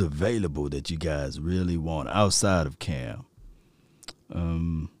 Who's available that you guys really want outside of Cam?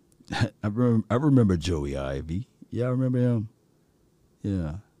 I remember Joey Ivy. Y'all remember him?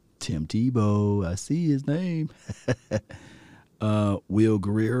 Yeah. Tim Tebow. I see his name. Will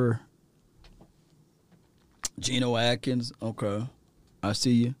Greer. Geno Atkins. Okay. I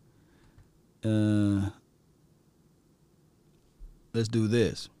see you. let's do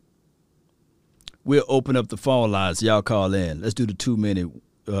this. We'll open up the phone lines. Y'all call in. Let's do the 2-minute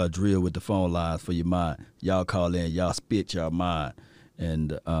drill with the phone lines for your mind. Y'all call in. Y'all spit your mind.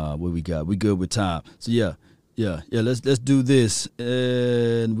 And what we got? We good with time. So yeah. Let's do this,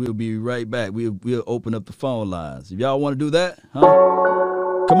 and we'll be right back. We'll open up the phone lines. If y'all want to do that,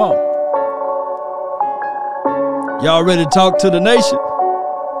 huh? Come on. Y'all ready to talk to the nation?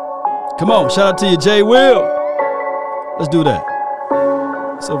 Come on. Shout out to you, Jay Will. Let's do that.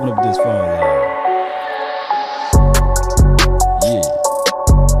 Let's open up this phone line. Yeah.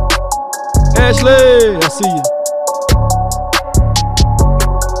 Ashley, I see you.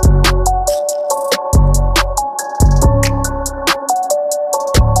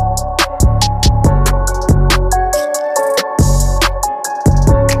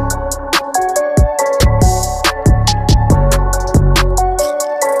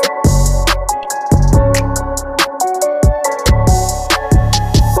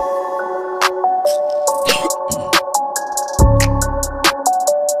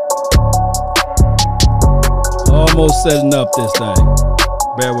 Almost setting up this thing.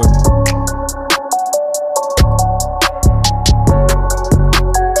 Bear with me.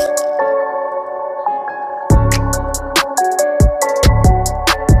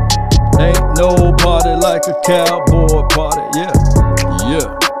 Ain't no party like a cowboy party. Yeah.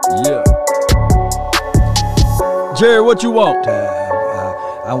 Jerry, what you want?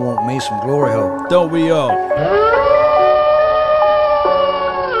 I want me some glory hole. Don't we all?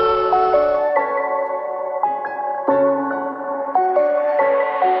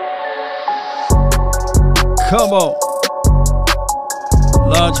 Come on.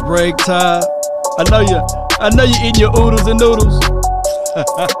 Lunch break time. I know you eating your oodles and noodles.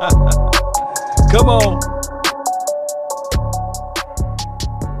 Come on.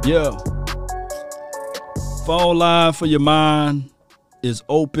 Yeah. Phone line for your mind is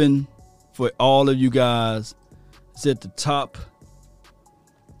open for all of you guys. It's at the top.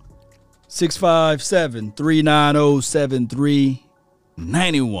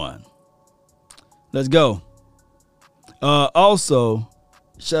 657-390-7391. Let's go. Also,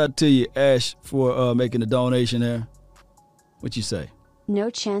 shout out to you, Ash, for making a donation there. What you say? No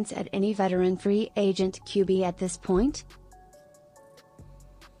chance at any veteran free agent QB at this point?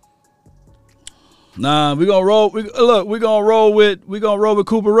 Nah, we're gonna roll. We're gonna roll with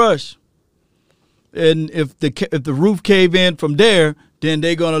Cooper Rush. And if the roof cave in from there, then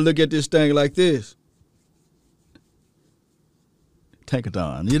they're gonna look at this thing like this.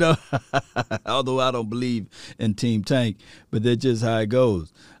 Tankathon, you know. Although I don't believe in Team Tank, but that's just how it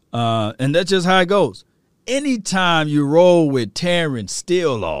goes. And that's just how it goes. Anytime you roll with Terrence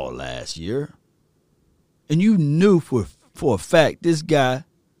Steele all last year, and you knew for a fact this guy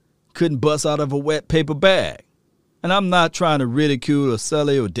couldn't bust out of a wet paper bag. And I'm not trying to ridicule or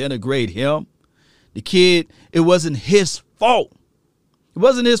sully or denigrate him. The kid, it wasn't his fault. It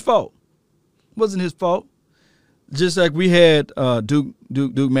wasn't his fault. Just like we had Duke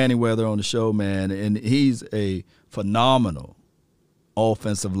Manyweather on the show, man, and he's a phenomenal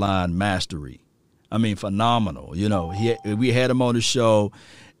offensive line mastery. I mean, phenomenal. You know, we had him on the show,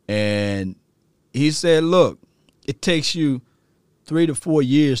 and he said, look, it takes you 3 to 4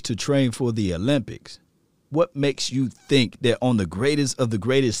 years to train for the Olympics. What makes you think that on the greatest of the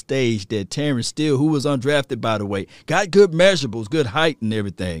greatest stage that Terrence Steele, who was undrafted, by the way, got good measurables, good height and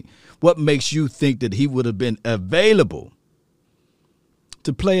everything, what makes you think that he would have been available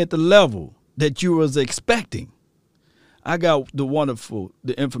to play at the level that you was expecting? I got the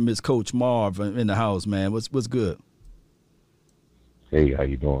infamous Coach Marv in the house, man. What's good? Hey, how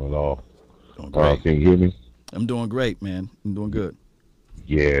you doing, Law? Doing great. Can you hear me? I'm doing great, man. I'm doing good.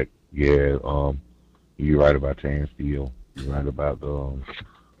 Yeah. You're right about Terrence Steele. You're right about how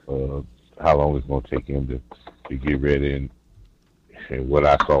long it's going to take him to get ready. And what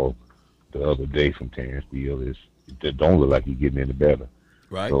I saw the other day from Terrence Steele is it don't look like he's getting any better.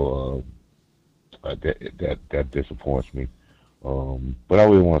 Right. So that disappoints me. But I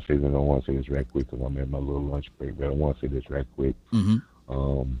really want to say this. I don't want to say this right quick because I'm at my little lunch break. But I want to say this right quick. Mm-hmm.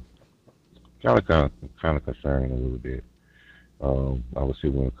 Kind of concerned a little bit. I was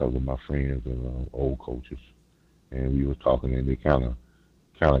sitting with a couple of my friends and old coaches, and we was talking, and they kind of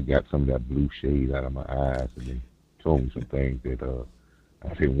got some of that blue shade out of my eyes, and they told me some things that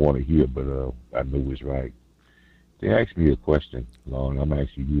I didn't want to hear, but I knew was right. They asked me a question, Lon. I'm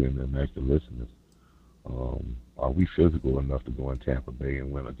asking you and I'm asking the listeners. Are we physical enough to go in Tampa Bay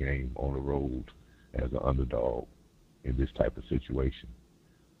and win a game on the road as an underdog in this type of situation?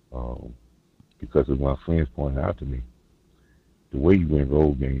 Because as my friends pointed out to me, the way you win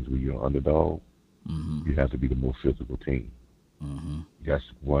road games when you're an underdog, mm-hmm. you have to be the more physical team. That's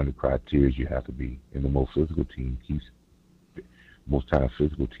one of the criteria you have to be. And the most physical team most times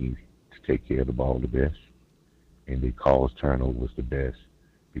physical teams take care of the ball the best, and they cause turnovers the best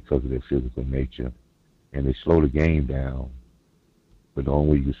because of their physical nature. And they slow the game down. But the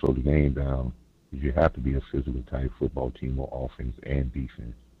only way you slow the game down is you have to be a physical type football team on offense and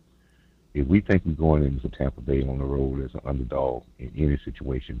defense. If we think we're going into Tampa Bay on the road as an underdog in any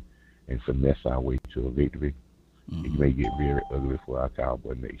situation and finesse our way to a victory, it may get very ugly for our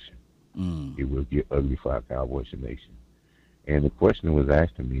Cowboy Nation. It will get ugly for our Cowboy Nation. And the question was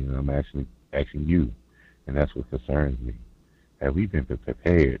asked to me, and I'm asking you, and that's what concerns me. Have we been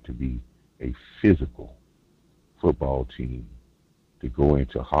prepared to be a physical football team to go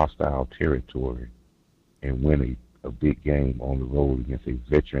into hostile territory and win a big game on the road against a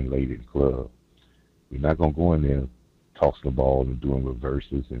veteran-laden club? We're not going to go in there tossing the ball and doing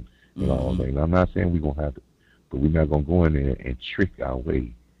reverses and all that. And I'm not saying we're going to have to, but we're not going to go in there and trick our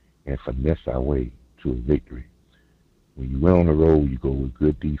way and finesse our way to a victory. When you win on the road, you go with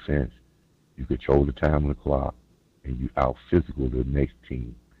good defense, you control the time on the clock, and you out-physical the next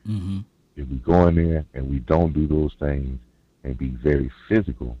team. If we go in there and we don't do those things and be very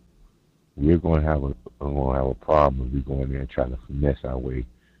physical, we're going to have a problem if we go in there and try to finesse our way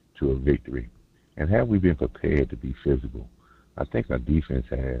to a victory. And have we been prepared to be physical? I think our defense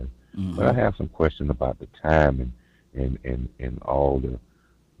has. But I have some questions about the time and all the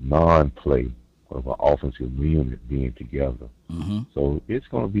non-play of an offensive unit being together. So it's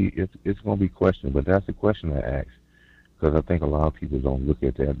going to be questioned. But that's the question I ask, because I think a lot of people don't look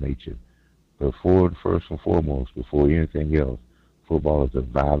at that nature. First and foremost, before anything else, football is a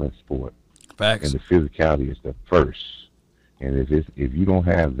violent sport. Facts. And the physicality is the first. And if you don't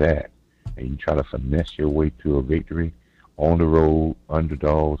have that, and you try to finesse your way to a victory on the road,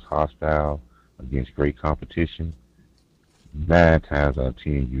 underdogs, hostile, against great competition, 9 times out of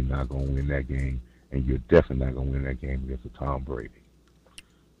 10 you're not going to win that game, and you're definitely not going to win that game against a Tom Brady.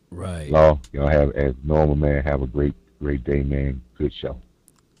 Right. Law, y'all have, as normal man, have a great day, man. Good show.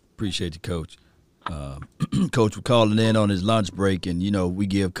 Appreciate you, Coach. Coach was calling in on his lunch break, and, we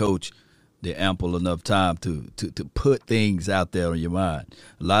give Coach the ample enough time to put things out there on your mind.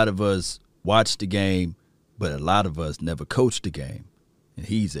 A lot of us watch the game, but a lot of us never coach the game. And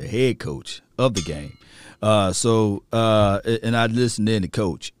he's a head coach of the game. And I listened in to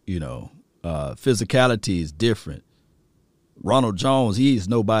Coach, physicality is different. Ronald Jones, he is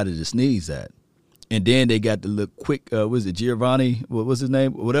nobody to sneeze at. And then they got to look quick. Was it Giovanni? What was his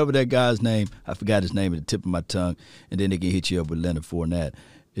name? Whatever that guy's name. I forgot his name at the tip of my tongue. And then they can hit you up with Leonard Fournette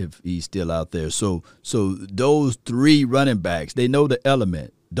if he's still out there. So those 3 running backs, they know the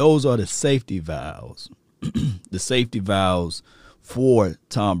element. Those are the safety valves. The safety valves for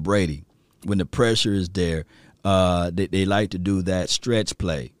Tom Brady. When the pressure is there, they like to do that stretch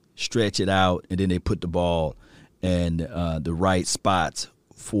play. Stretch it out, and then they put the ball in the right spots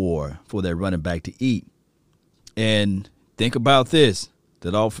for their running back to eat. And think about this.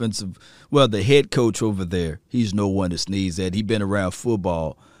 The head coach over there, he's no one to sneeze at. He's been around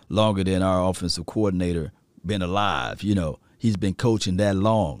football longer than our offensive coordinator been alive. He's been coaching that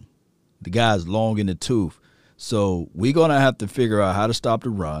long. The guy's long in the tooth. So we're going to have to figure out how to stop the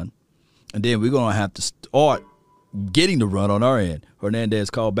run. And then we're going to have to start getting the run on our end.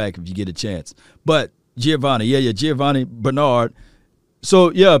 Hernandez, call back if you get a chance. But Giovanni, Giovanni Bernard. So,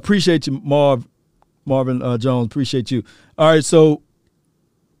 appreciate you, Marvin Jones. Appreciate you. All right, so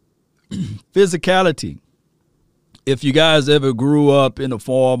physicality. If you guys ever grew up in a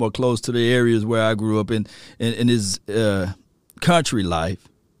farm or close to the areas where I grew up in his country life,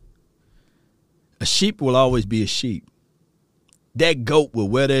 a sheep will always be a sheep. That goat will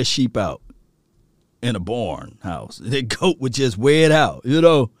wear that sheep out in a barn house. That goat would just wear it out,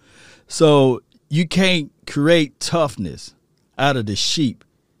 So you can't create toughness out of the sheep.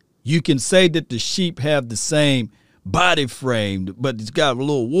 You can say that the sheep have the same body frame, but it's got a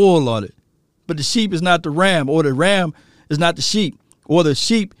little wool on it. But the sheep is not the ram, or the ram is not the sheep, or the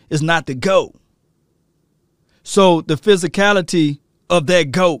sheep is not the goat. So the physicality of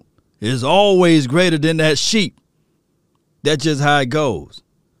that goat is always greater than that sheep. That's just how it goes.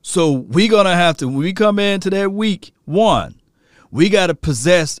 So we're going to have to, when we come into that week 1, we got to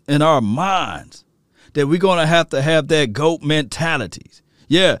possess in our minds that we're going to have that GOAT mentalities.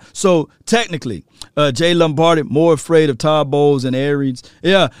 Yeah, so technically, Jay Lombardi, more afraid of Todd Bowles and Arians.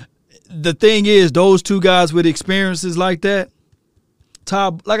 Yeah, the thing is, those 2 guys with experiences like that,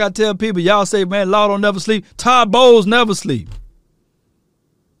 Todd, like I tell people, y'all say, man, Law don't never sleep. Todd Bowles never sleep.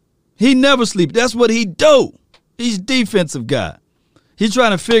 He never sleep. That's what he do. He's a defensive guy. He's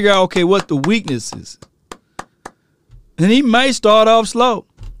trying to figure out, okay, what the weakness is. And he might start off slow.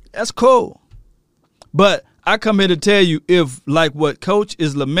 That's cool. But I come here to tell you, if, like what Coach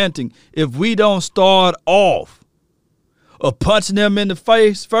is lamenting, if we don't start off of punching them in the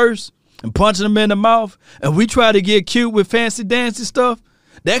face first and punching them in the mouth, and we try to get cute with fancy dancy stuff,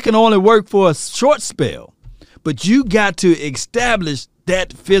 that can only work for a short spell. But you got to establish that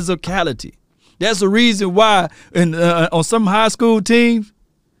physicality. That's the reason why on some high school teams,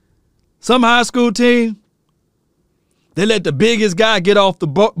 they let the biggest guy get off the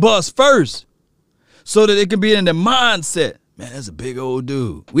bus first so that it can be in the mindset. Man, that's a big old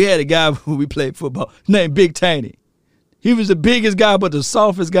dude. We had a guy who we played football named Big Taney. He was the biggest guy but the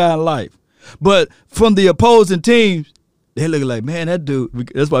softest guy in life. But from the opposing teams, they look like, man, that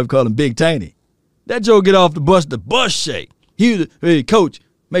dude, that's why we call him Big Taney. That Joe get off the bus shake. Hey, coach,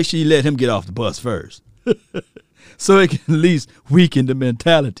 make sure you let him get off the bus first. So it can at least weaken the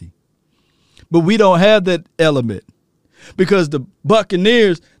mentality. But we don't have that element because the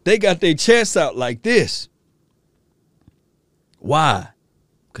Buccaneers, they got their chests out like this. Why?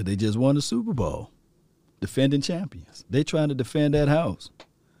 Because they just won the Super Bowl. Defending champions. They trying to defend that house.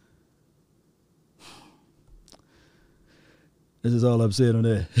 This is all I'm saying on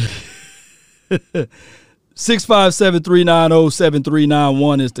that.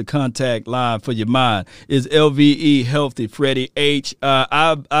 657-390-7391 is the contact line for your mind. Is LVE healthy? Freddie H.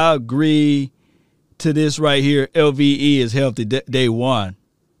 I agree to this right here. LVE is healthy day one,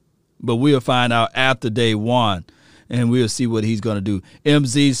 but we'll find out after day one, and we'll see what he's going to do.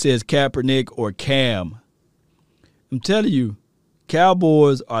 MZ says Kaepernick or Cam. I'm telling you,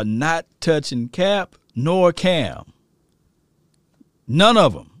 Cowboys are not touching Cap nor Cam. None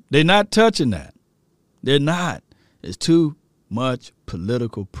of them. They're not touching that. They're not. It's too much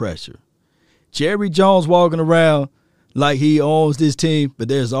political pressure. Jerry Jones walking around like he owns this team, but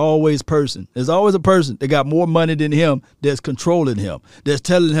there's always a person that got more money than him that's controlling him, that's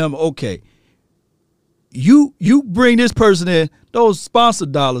telling him, okay, you bring this person in, those sponsor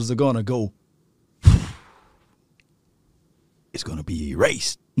dollars are going to go. It's going to be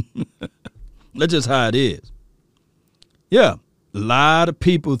erased. That's just how it is. Yeah. A lot of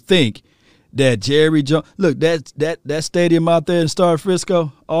people think that Jerry Jones, look, that stadium out there in Star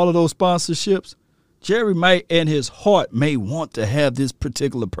Frisco, all of those sponsorships, Jerry might in his heart may want to have this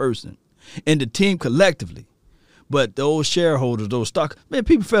particular person and the team collectively. But those shareholders, those stock, man,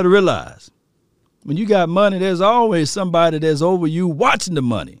 people fail to realize when you got money, there's always somebody that's over you watching the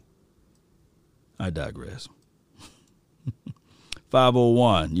money. I digress.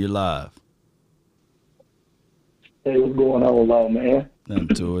 501, you're live. Hey, what's going on, Law, man? Nothing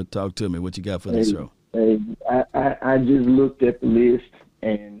to it. Talk to me. What you got for this show? Hey, I just looked at the list,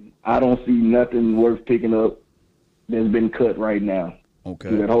 and I don't see nothing worth picking up that's been cut right now.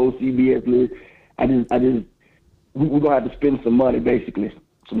 Okay. That whole CBS list, we're going to have to spend some money, basically,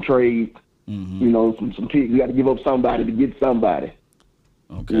 some trades. Mm-hmm. You know, some picks. We got to give up somebody to get somebody.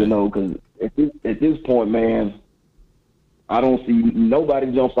 Okay. You know, because at this point, man, I don't see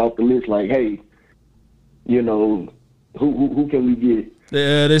nobody jumps off the list like, hey, you know, who can we get?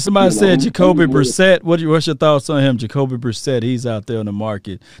 Yeah, there's somebody said Jacoby Brissett. What's your thoughts on him? Jacoby Brissett, he's out there on the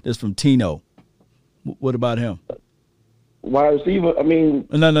market. That's from Tino. What about him? Wide receiver, I mean.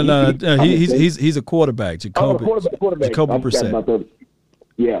 No. He's a quarterback. Jacoby quarterback. Jacoby Brissett.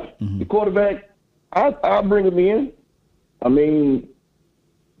 Yeah. Mm-hmm. The quarterback, I'll bring him in. I mean,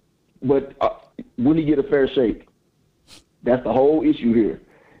 but will he get a fair shake? That's the whole issue here,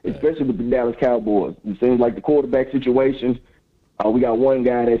 especially with the Dallas Cowboys. It seems like the quarterback situation, we got one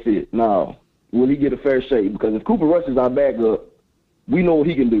guy, that's it. No. Will he get a fair shake? Because if Cooper Rush is our backup, we know what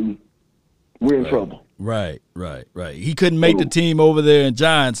he can do. We're in trouble. Right. He couldn't make the team over there in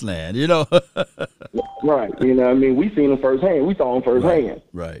Giants land, you know. Right. You know what I mean? We seen him firsthand. We saw him firsthand.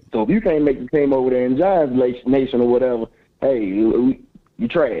 Right. So if you can't make the team over there in Giants Nation or whatever, hey, you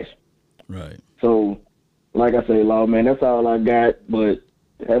trash. Right. So, like I say, Law, man, that's all I got. But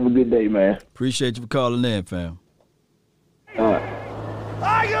have a good day, man. Appreciate you for calling in, fam. All right.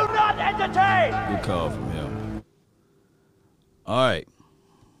 Are you not entertained? Good call from him. All right.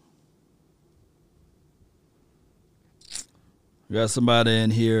 We got somebody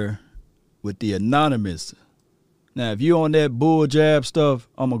in here with the anonymous. Now, if you on that bull jab stuff,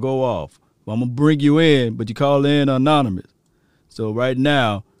 I'm going to go off. I'm going to bring you in, but you call in anonymous. So right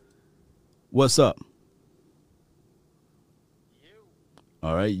now, what's up?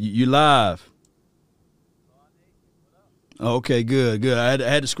 All right, you live. Okay, good. I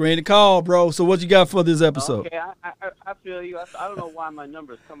had to screen the call, bro. So what you got for this episode? Okay, I feel you. I don't know why my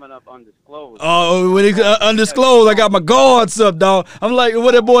number is coming up undisclosed. Oh, when it's undisclosed, I got my guards up, dog. I'm like,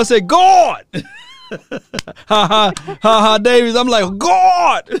 what that boy say? Guard! ha, Davies. I'm like,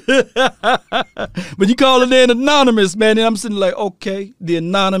 God. But you call it in anonymous, man. And I'm sitting like, okay, the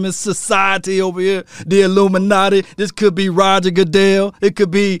anonymous society over here, the Illuminati. This could be Roger Goodell. It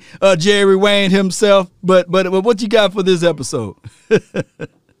could be Jerry Wayne himself. But what you got for this episode?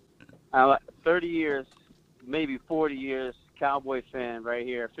 30 years, maybe 40 years, Cowboy fan right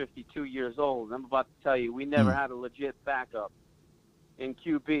here, 52 years old. I'm about to tell you, we never had a legit backup in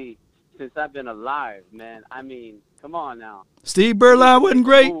QB since I've been alive, man. I mean, come on now. Steve Berline wasn't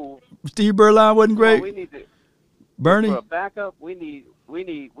great. Steve Berline wasn't great. We need to, Bernie? For a backup, we need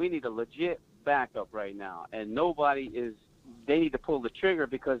a legit backup right now. And they need to pull the trigger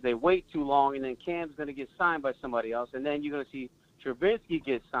because they wait too long, and then Cam's going to get signed by somebody else, and then you're going to see Trubisky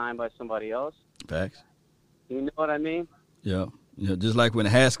get signed by somebody else. Facts. You know what I mean? Yeah. Just like when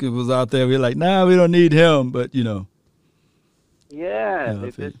Haskins was out there, we we're like, nah, we don't need him, but, Yeah,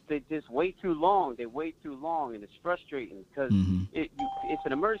 they just wait too long. They wait too long, and it's frustrating because it's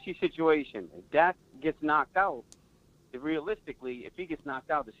an emergency situation. If Dak gets knocked out, realistically, if he gets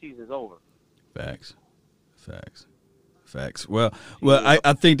knocked out, the season's over. Facts. Well,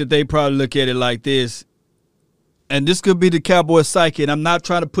 I think that they probably look at it like this, and this could be the Cowboy psyche, and I'm not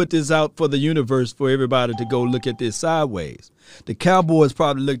trying to put this out for the universe for everybody to go look at this sideways. The Cowboys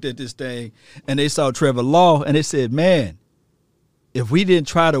probably looked at this thing, and they saw Trevor Law, and they said, man, if we didn't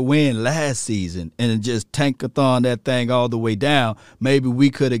try to win last season and just tankathon that thing all the way down, maybe we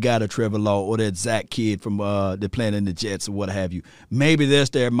could have got a Trevor Law or that Zach kid from the playing in the Jets or what have you. Maybe that's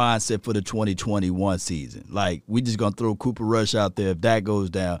their mindset for the 2021 season. Like, we just going to throw Cooper Rush out there. If that goes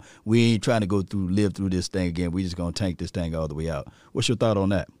down, we ain't trying to live through this thing again. We just going to tank this thing all the way out. What's your thought on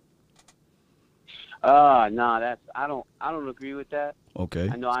that? No, I don't agree with that. Okay.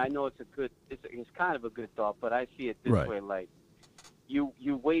 I know it's kind of a good thought, but I see it this way, like, You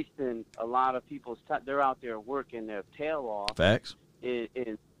wasting a lot of people's time. They're out there working their tail off. Facts. In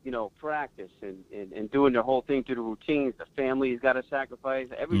practice and doing their whole thing through the routines. The family's got to sacrifice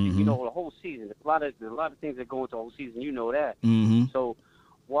everything. The whole season. There's a lot of things that go into the whole season. You know that. So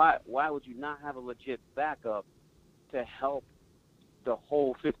why would you not have a legit backup to help the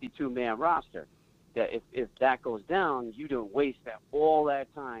whole 52-man roster? That if that goes down, you don't waste all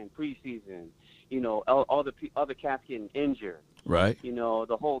that time preseason. All the other cats getting injured. Right.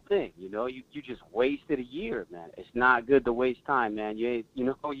 The whole thing. You just wasted a year, man. It's not good to waste time, man. You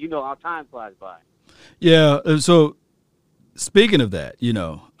how time flies by. Yeah. So speaking of that,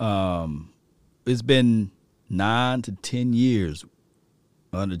 it's been 9 to 10 years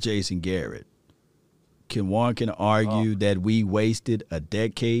under Jason Garrett. One can argue that we wasted a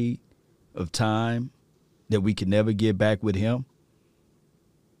decade of time that we could never get back with him.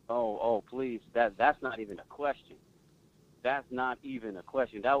 Oh, please. That's not even a question. That's not even a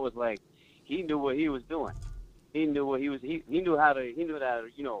question. That was like, he knew what he was doing. He knew what he knew how to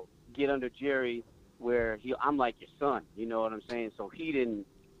get under Jerry where I'm like your son. You know what I'm saying? So he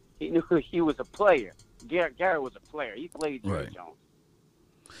knew he was a player. Garrett was a player. He played Jerry Jones.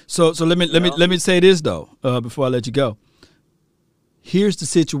 So let me say this though, before I let you go. Here's the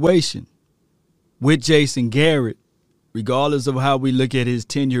situation with Jason Garrett. Regardless of how we look at his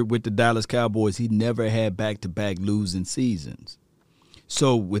tenure with the Dallas Cowboys, he never had back-to-back losing seasons.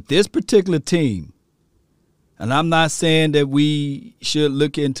 So with this particular team, and I'm not saying that we should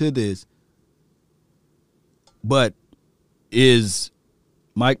look into this, but is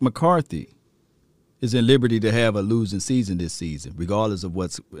Mike McCarthy is in liberty to have a losing season this season, regardless of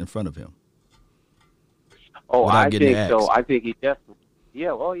what's in front of him? Oh, I think so. I think he definitely.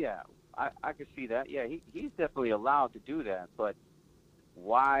 Yeah, well, yeah. I could see that. Yeah, he's definitely allowed to do that. But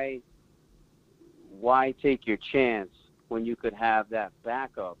why take your chance when you could have that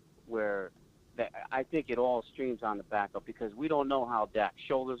backup where I think it all streams on the backup because we don't know how Dak's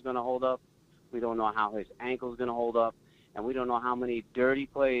shoulder's going to hold up. We don't know how his ankle's going to hold up. And we don't know how many dirty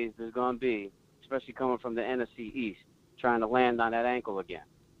plays there's going to be, especially coming from the NFC East, trying to land on that ankle again.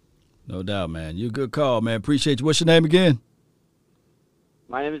 No doubt, man. You're a good call, man. Appreciate you. What's your name again?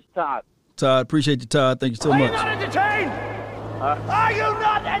 My name is Todd. Todd, appreciate you, Todd. Thank you so much. Are you not entertained? Are you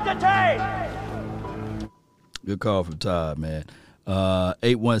not entertained? Good call from Todd, man.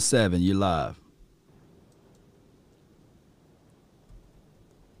 817, you're live.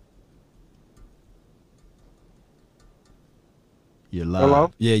 You're live.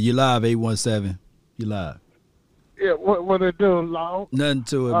 Hello? Yeah, you're live, 817. You're live. Yeah, what it do, Long? Nothing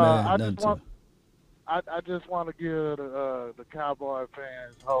to it, man. Nothing to it. I just want to give the Cowboy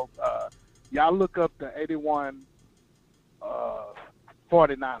fans hope. Y'all look up the 81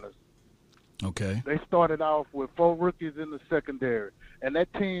 49ers. Okay. They started off with 4 rookies in the secondary. And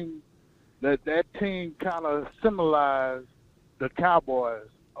that team that team kind of symbolized the Cowboys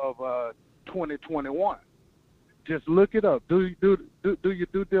of 2021. Just look it up. Do your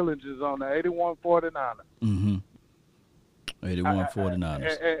due diligence on the 81 49ers. Mm-hmm. 81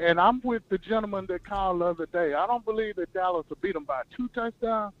 49ers. And I'm with the gentleman that called the other day. I don't believe that Dallas will beat them by 2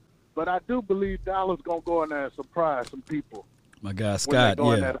 touchdowns, but I do believe Dallas going to go in there and surprise some people. My guy Scott, when they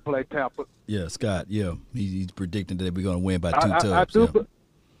go in there to play Tampa. Yeah, Scott, yeah. He's predicting that we're going to win by 2 touchdowns.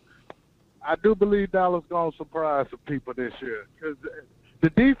 I do believe Dallas going to surprise some people this year because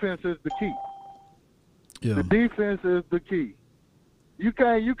the defense is the key. Yeah. The defense is the key. You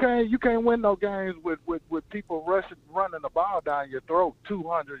can't win no games with people running the ball down your throat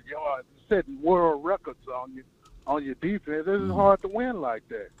 200 yards, setting world records on your defense. It's hard to win like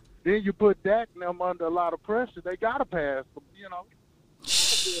that. Then you put Dak and them under a lot of pressure. They gotta pass. A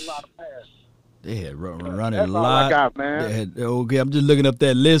lot of pass. They had running a lot. All I got, man. Okay, I'm just looking up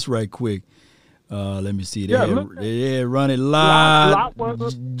that list right quick. Let me see. They had running lot.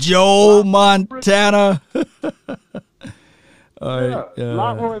 Joe Montana. All right.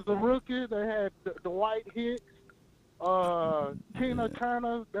 Lott was a rookie. They had Dwight Hicks, Tina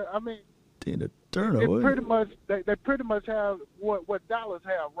Turner. Tina Turner. They pretty much have what Dallas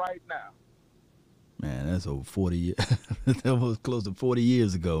have right now. Man, that's over 40 years. That was close to 40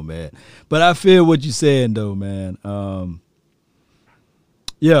 years ago, man. But I feel what you're saying, though, man.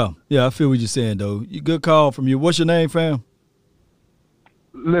 Yeah, I feel what you're saying, though. Good call from you. What's your name, fam?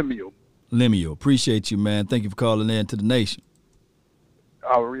 Lemuel. Appreciate you, man. Thank you for calling in to the nation.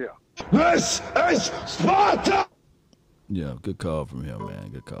 Oh, yeah. This is Sparta! Yeah, good call from him,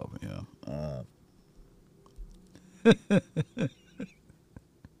 man. Good call from him.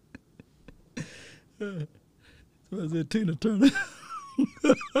 Was it Tina Turner?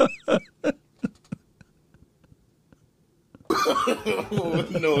 No.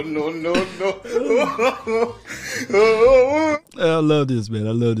 I love this, man.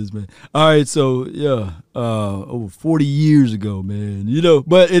 All right, so, yeah, over 40 years ago, man.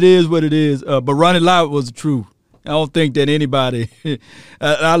 But it is what it is. But Ronnie Lott was the truth. I don't think that anybody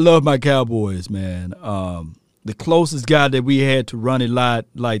I love my Cowboys, man. The closest guy that we had to Ronnie Lott,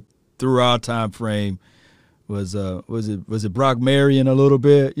 like, through our time frame was it Brock Marion a little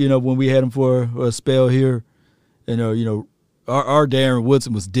bit, when we had him for a spell here. Our Darren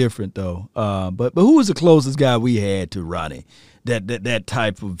Woodson was different though. But who was the closest guy we had to Ronnie? That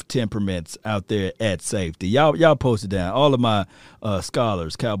type of temperaments out there at safety. Y'all posted down all of my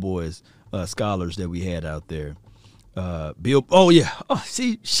Cowboys scholars that we had out there. Bill. Oh yeah. Oh,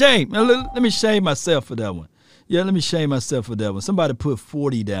 see, shame. Let me shame myself for that one. Yeah, let me shame myself for that one. Somebody put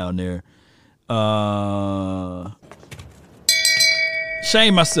 40 down there.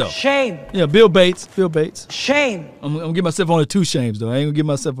 Shame myself. Shame. Yeah, Bill Bates. Shame. I'm gonna give myself only 2 shames though. I ain't gonna give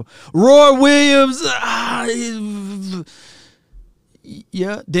myself Roy Williams.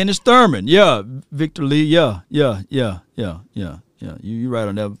 Yeah, Dennis Thurman. Yeah, Victor Lee. Yeah. You right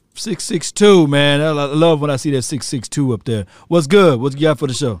on that. 662, man. I love when I see that 662 up there. What's good? What you got for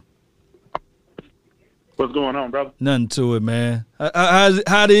the show? What's going on, brother? Nothing to it, man.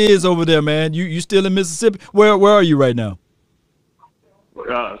 How it is over there, man? You still in Mississippi? Where are you right now?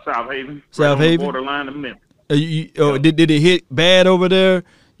 South Haven. South right Haven. On the borderline of Memphis. Did it hit bad over there?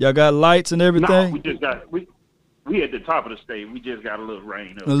 Y'all got lights and everything? No, we just got we at the top of the state. We just got a little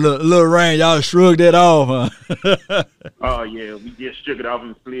rain. A little rain. Y'all shrugged that off, huh? Oh yeah, we just shook it off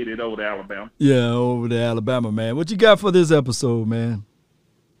and slid it over to Alabama. Yeah, over to Alabama, man. What you got for this episode, man?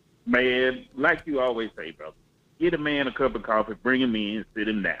 Man, like you always say, brother, get a man a cup of coffee, bring him in, sit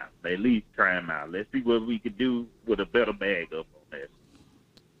him down. At least try him out. Let's see what we could do with a better bag up on that.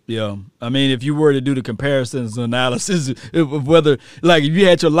 Yeah, I mean, if you were to do the comparisons analysis of whether, like, if you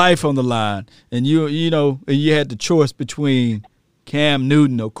had your life on the line and you had the choice between Cam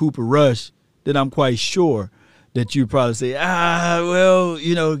Newton or Cooper Rush, then I'm quite sure that you'd probably say,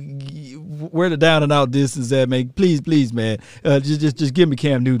 where the down and out distance at, man. Please, man, just give me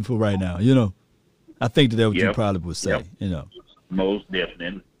Cam Newton for right now. I think that's what you probably would say. Yep. Most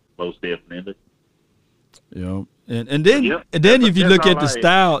definitely. And then if you look at the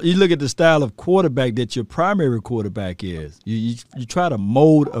style, of quarterback that your primary quarterback is. You try to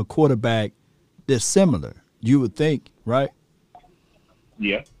mold a quarterback that's similar. You would think, right?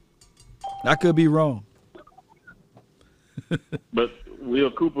 Yeah. I could be wrong. But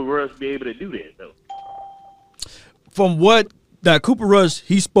will Cooper Rush be able to do that though? From what Cooper Rush,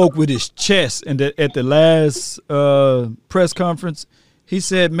 he spoke with his chest and at the last press conference. He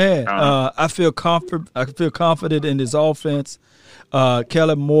said, "Man, I feel confident in his offense.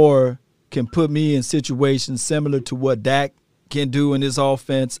 Kellen Moore can put me in situations similar to what Dak can do in this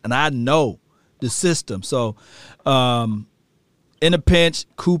offense, and I know the system. So in a pinch,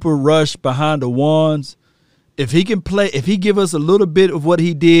 Cooper Rush behind the ones. If he can play, if he give us a little bit of what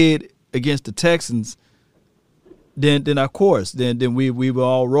he did against the Texans, then of course, then we will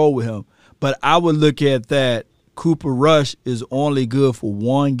all roll with him. But I would look at that. Cooper Rush is only good for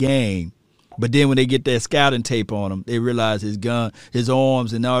one game, but then when they get that scouting tape on him, they realize his gun, his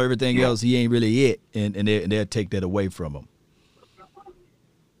arms, and everything else, he ain't really it, and they'll take that away from him.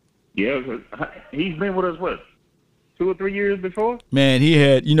 Yeah, he's been with us, what, 2 or 3 years before? Man, he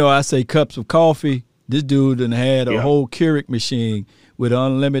had, I say cups of coffee. This dude done had a whole Keurig machine with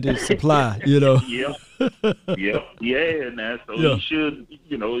unlimited supply, Yeah. Now, so he should,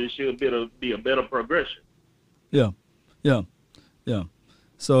 it should be a better progression. Yeah.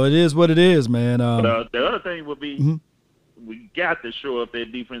 So it is what it is, man. But the other thing would be we got to show up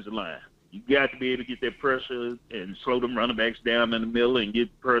that defensive line. You got to be able to get that pressure and slow them running backs down in the middle and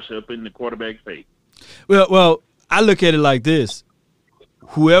get pressure up in the quarterback's face. Well, I look at it like this.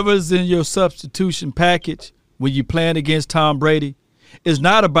 Whoever's in your substitution package when you're playing against Tom Brady, it's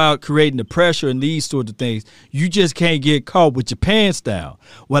not about creating the pressure and these sorts of things. You just can't get caught with your pants down.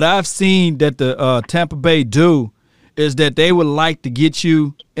 What I've seen that the Tampa Bay do is that they would like to get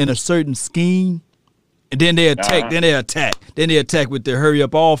you in a certain scheme, and then they attack. Then they attack with their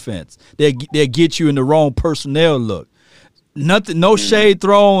hurry-up offense. They get you in the wrong personnel look. No shade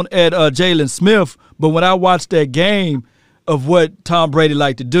thrown at Jalen Smith, but when I watched that game of what Tom Brady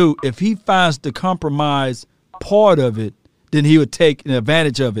liked to do, if he finds the compromise part of it, then he would take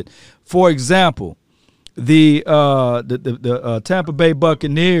advantage of it. For example, the Tampa Bay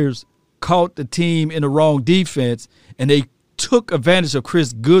Buccaneers caught the team in the wrong defense, and they took advantage of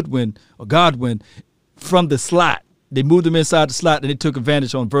Chris Godwin from the slot. They moved him inside the slot, and they took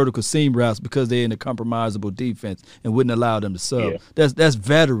advantage on vertical seam routes because they're in a compromisable defense and wouldn't allow them to sub. Yeah. That's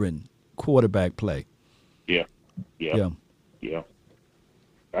veteran quarterback play. Yeah.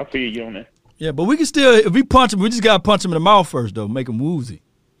 I feel you on that. Yeah, but we can still, if we punch him, we just got to punch him in the mouth first, though, make him woozy.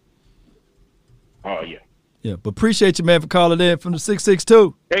 Oh, yeah. Yeah, but appreciate you, man, for calling in from the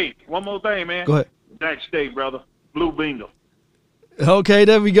 662. Hey, one more thing, man. Go ahead. Jackson State, brother. Blue Bingo. Okay,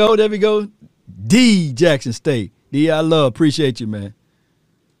 there we go. D Jackson State. D, I appreciate you, man.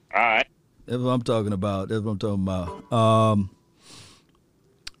 All right. That's what I'm talking about.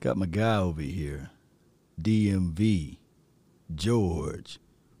 Got my guy over here, DMV, George.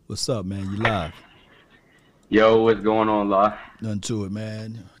 What's up, man? You live? Yo, what's going on, Law? Nothing to it,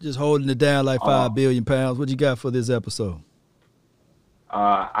 man. Just holding it down like 5 billion pounds. What you got for this episode?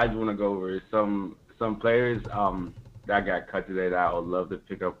 I just want to go over some players that got cut today that I would love to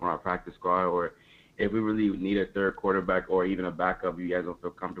pick up on our practice squad, or if we really need a third quarterback or even a backup, you guys don't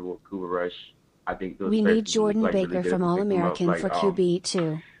feel comfortable with Cooper Rush. I think those we need Jordan Baker really from All-American for QB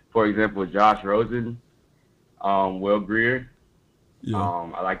too. For example, Josh Rosen, Will Grier. Yeah.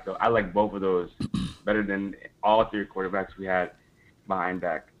 I like both of those better than all 3 quarterbacks we had behind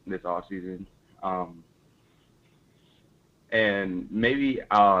Dak this offseason. And maybe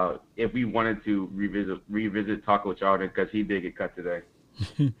if we wanted to revisit Taco Charlton, because he did get cut today,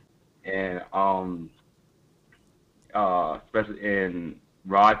 and especially in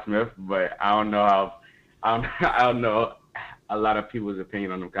Rod Smith, but I don't know a lot of people's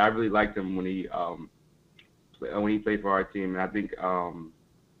opinion on him. I really liked him when he played for our team, and I think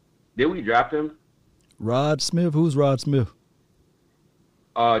did we draft him? Rod Smith? Who's Rod Smith?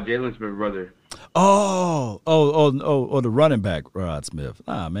 Jalen Smith's brother. The running back, Rod Smith.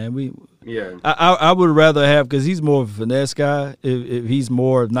 Man, I would rather have, because he's more of a finesse guy. If he's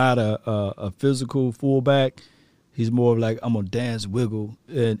more not a physical fullback, he's more of like, I'm gonna dance, wiggle,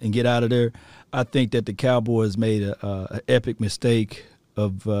 and get out of there. I think that the Cowboys made an epic mistake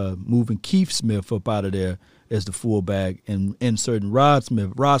of moving Keith Smith up out of there as the fullback and inserting Rod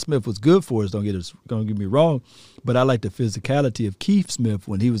Smith. Rod Smith was good for us, don't get me wrong, but I like the physicality of Keith Smith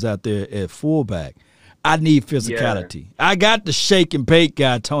when he was out there at fullback. I need physicality. Yeah. I got the shake and bake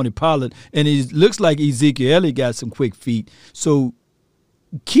guy, Tony Pollard, and he looks like Ezekiel Elliott got some quick feet. So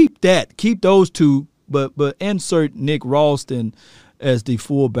keep those two, but insert Nick Ralston as the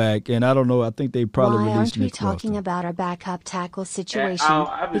fullback, and I don't know. I think they probably released Nick Ralston. Why aren't we talking about our backup tackle situation?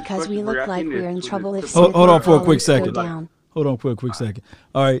 Because we look like we're in trouble if Hold on for a quick second. Hold on for a quick second.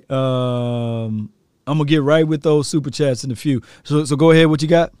 All right, I'm gonna get right with those super chats in a few. So go ahead. What you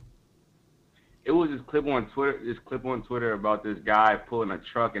got? It was this clip on Twitter about this guy pulling a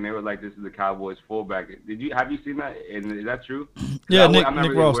truck, and they were like, "This is the Cowboys fullback." Have you seen that? And is that true? Yeah, I'm not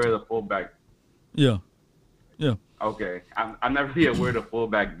really aware of the fullback. Yeah. Okay, I'm not really aware of the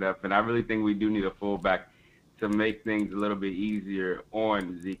fullback depth, and I really think we do need a fullback to make things a little bit easier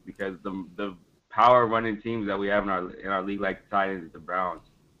on Zeke because the power running teams that we have in our league, like the Titans, the Browns,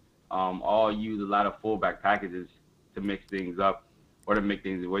 all use a lot of fullback packages to mix things up or to make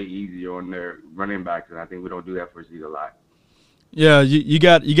things way easier on their running backs, and I think we don't do that for Zeke a lot. Yeah, you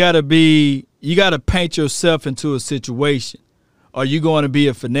got to paint yourself into a situation. Are you going to be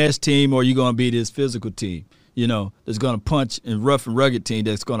a finesse team or are you going to be this physical team? You know, that's going to punch and rough and rugged team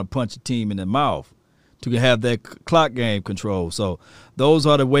that's going to punch a team in the mouth to have that clock game control. So those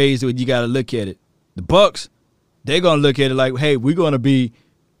are the ways that you got to look at it. The Bucs, they're going to look at it like, hey, we're going to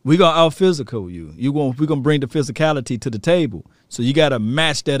out physical you. We're going to bring the physicality to the table. So you got to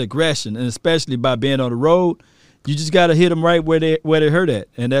match that aggression, and especially by being on the road, you just got to hit them right where they hurt at,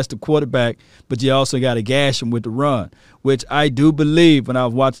 and that's the quarterback. But you also got to gash them with the run, which I do believe when I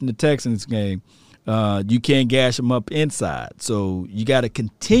was watching the Texans game, you can't gash them up inside. So you got to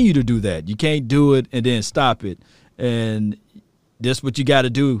continue to do that. You can't do it and then stop it. And that's what you got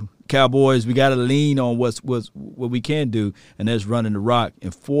to do. Cowboys, we got to lean on what we can do, and that's running the rock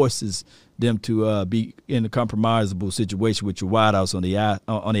and forces them to be in a compromisable situation with your wideouts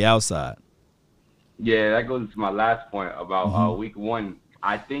on the outside. Yeah, that goes to my last point about week one.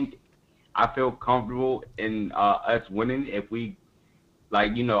 I think I feel comfortable in us winning if we,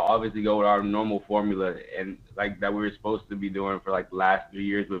 obviously go with our normal formula and that we were supposed to be doing for the last 3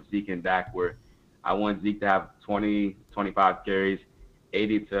 years with Zeke and Dak, where I want Zeke to have 20, 25 carries,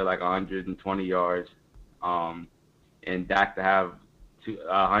 80 to 120 yards, and Dak to have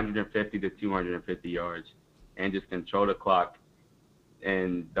 150 to 250 yards, and just control the clock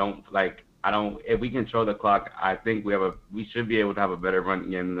and if we control the clock, I think we should be able to have a better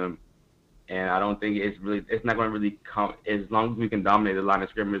run game than them. And I don't think it's not going to really come as long as we can dominate the line of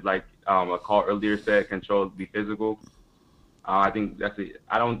scrimmage, like a call earlier said, control, be physical. I think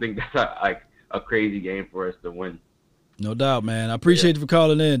I don't think that's a crazy game for us to win. No doubt, man. I appreciate you for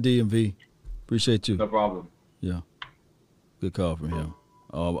calling in, DMV. Appreciate you. No problem. Yeah. Good call from him.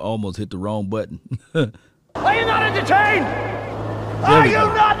 Almost hit the wrong button. Are you not entertained? Are you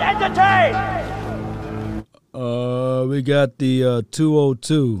not entertained? We got the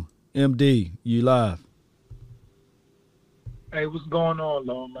 202 MD. You live? Hey, what's going on,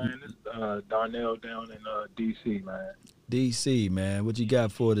 Lo, man? It's Darnell down in D.C., man. D.C., man. What you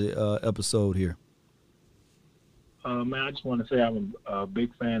got for the episode here? Man, I just want to say I'm a big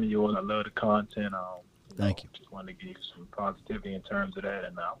fan of yours. I love the content. Thank you. Just wanted to give you some positivity in terms of that,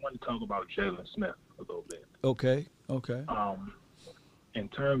 and I want to talk about Jaylon Smith a little bit. Okay. In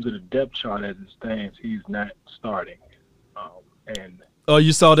terms of the depth chart as it stands, he's not starting. Oh,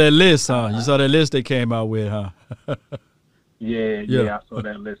 you saw that list, huh? You saw that list they came out with, huh? Yeah, I saw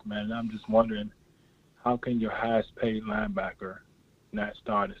that list, man. And I'm just wondering, how can your highest paid linebacker not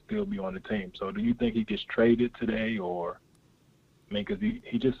start and still be on the team? So do you think he gets traded today, or, because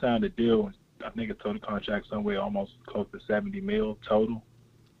he just signed a deal, I think a total contract somewhere almost close to $70 million total.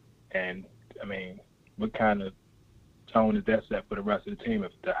 And, what kind of tone is that set for the rest of the team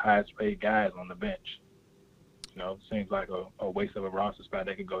if the highest paid guy is on the bench? It seems like a waste of a roster spot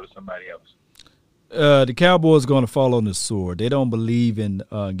that could go to somebody else. The Cowboys are going to fall on the sword. They don't believe in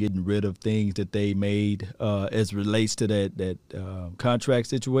getting rid of things that they made as it relates to that contract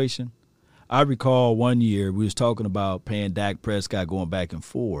situation. I recall one year we was talking about paying Dak Prescott going back and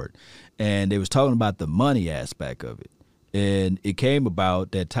forward, and they was talking about the money aspect of it. And it came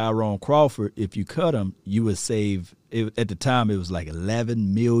about that Tyrone Crawford, if you cut him, you would save, at the time it was like $11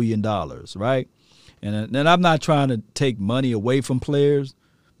 million, right? And I'm not trying to take money away from players,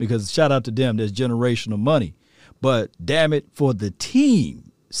 because shout out to them, there's generational money. But damn it, for the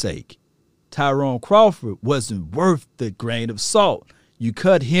team's sake, Tyrone Crawford wasn't worth the grain of salt. You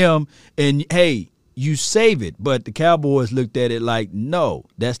cut him and, hey, you save it. But the Cowboys looked at it like, no,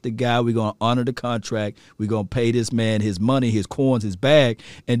 that's the guy. We're going to honor the contract. We're going to pay this man his money, his coins, his bag.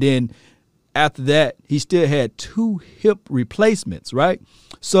 And then after that, he still had 2 hip replacements, right?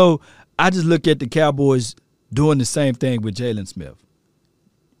 So I just look at the Cowboys doing the same thing with Jaylon Smith.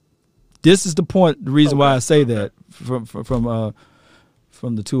 This is the point, the reason why I say that from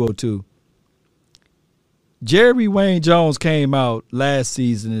the 202. Jerry Wayne Jones came out last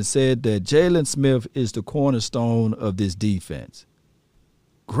season and said that Jaylon Smith is the cornerstone of this defense.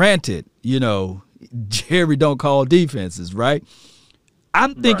 Granted, Jerry don't call defenses, right?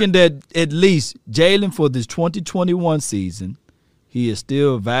 I'm thinking that at least Jaylon for this 2021 season, he is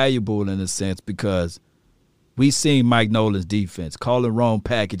still valuable in a sense because we seen Mike Nolan's defense, calling wrong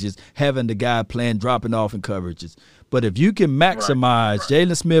packages, having the guy playing, dropping off in coverages. But if you can maximize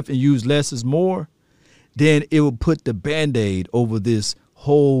Jaylon Smith and use less is more, then it will put the Band-Aid over this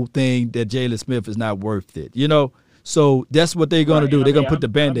whole thing that Jalen Smith is not worth it, you know? So that's what they're going to do. They're going to put the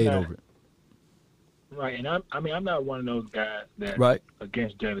Band-Aid over it. Right, and I'm not one of those guys that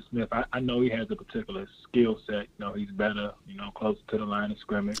against Jalen Smith. I know he has a particular skill set. You know, he's better, you know, closer to the line of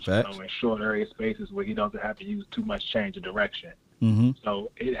scrimmage, you know, in short area spaces where he doesn't have to use too much change of direction. Mm-hmm. So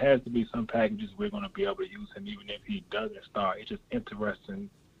it has to be some packages we're going to be able to use him even if he doesn't start. It's just interesting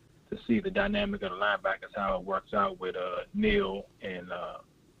to see the dynamic of the linebackers, how it works out with Neal and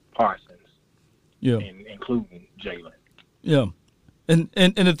Parsons, including Jalen. Yeah. And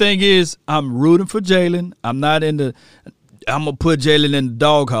the thing is, I'm rooting for Jalen. I'm going to put Jalen in the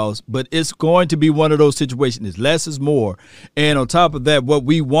doghouse, but it's going to be one of those situations. It's less is more. And on top of that, what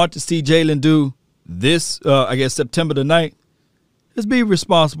we want to see Jalen do this, September the 9th, is be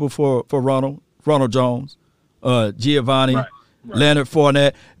responsible for Ronald Jones, Giovanni, Leonard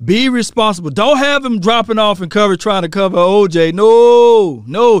Fournette. Be responsible. Don't have him dropping off in cover trying to cover OJ. No.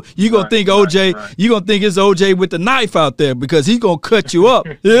 You're going to think OJ, you're going to think it's OJ with the knife out there because he's going to cut you up.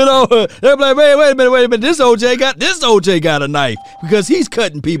 You know, they're like, wait a minute. This OJ got a knife because he's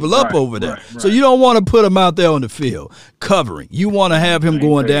cutting people up over there. So you don't want to put him out there on the field covering. You want to have him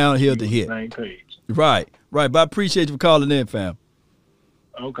going downhill to hit. Right. But I appreciate you for calling in, fam.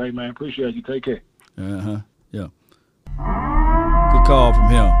 Okay, man. Appreciate you. Take care. Yeah. Good call from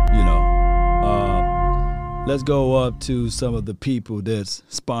him, you know. Let's go up to some of the people that's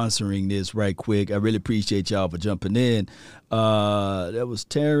sponsoring this right quick. I really appreciate y'all for jumping in. That was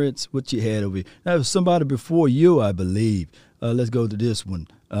Terrence. What you had over here? That was somebody before you, I believe. Let's go to this one.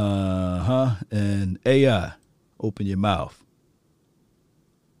 And AI, open your mouth.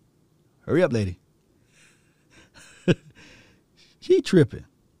 Hurry up, lady. She tripping.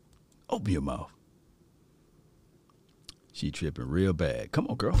 Open your mouth. She tripping real bad. Come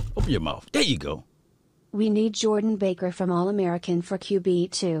on, girl. Open your mouth. There you go. We need Jordan Baker from All-American for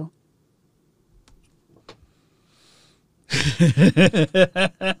QB2.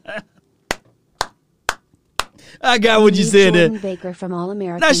 I got what you said there. Jordan Baker from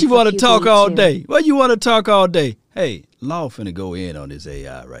All-American. Now she want to talk all day. Well, you want to talk all day. Hey, Law finna go in on this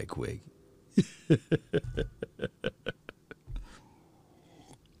AI right quick.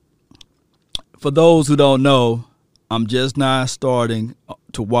 For those who don't know, I'm just now starting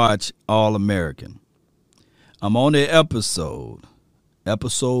to watch All-American. I'm on the episode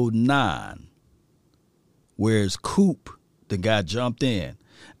 9, where it's Coop, the guy jumped in.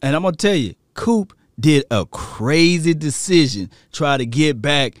 And I'm going to tell you, Coop did a crazy decision, try to get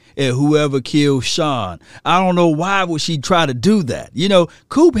back at whoever killed Sean. I don't know why would she try to do that. You know,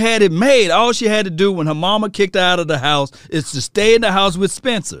 Coop had it made. All she had to do when her mama kicked her out of the house is to stay in the house with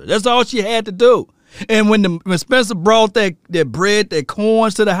Spencer. That's all she had to do. And when Spencer brought that bread, that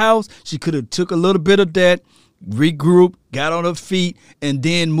corns to the house, she could have took a little bit of that, regrouped, got on her feet, and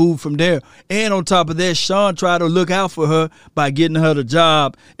then moved from there. And on top of that, Sean tried to look out for her by getting her the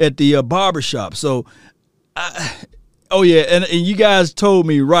job at the barbershop. So, and you guys told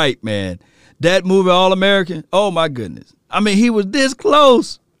me right, man. That movie, All-American, oh, my goodness. I mean, he was this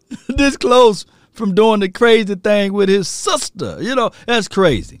close from doing the crazy thing with his sister. You know, that's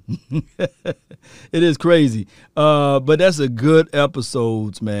crazy. It is crazy. But that's a good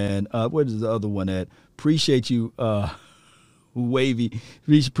episodes, man. Where is the other one at? Appreciate you, Wavy.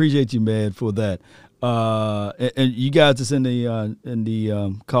 Appreciate you, man, for that. And you guys that's in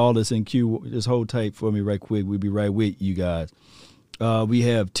the call that's in queue, just hold tight for me right quick. We'll be right with you guys. We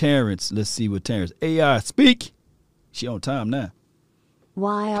have Terrence. Let's see what Terrence. AI, speak. She on time now.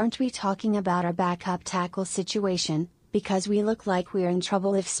 Why aren't we talking about our backup tackle situation? Because we look like we're in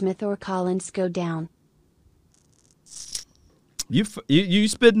trouble if Smith or Collins go down. You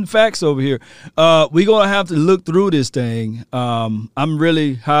spitting facts over here. We're gonna have to look through this thing. I'm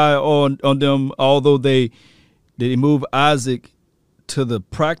really high on them, although they move Isaac to the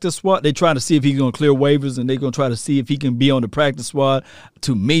practice squad. They're trying to see if he's gonna clear waivers, and they're gonna try to see if he can be on the practice squad.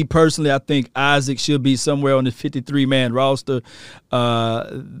 To me personally, I think Isaac should be somewhere on the 53-man roster.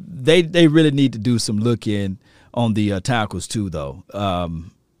 They really need to do some looking on the tackles too, though.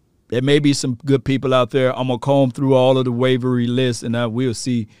 There may be some good people out there. I'm going to comb through all of the waiver lists, and we'll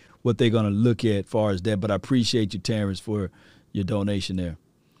see what they're going to look at as far as that. But I appreciate you, Terrence, for your donation there.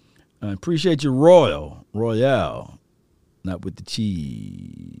 I appreciate you, Royale, not with the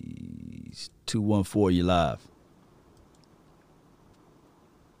cheese. 214, you live.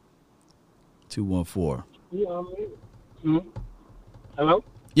 214. Yeah, hello?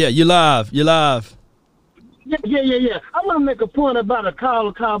 Yeah, you're live. Yeah. I want to make a point about a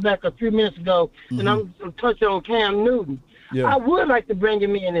call back a few minutes ago, and I'm going to touch on Cam Newton. Yeah. I would like to bring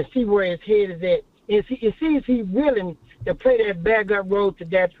him in and see where his head is at, and see if he's willing to play that backup role to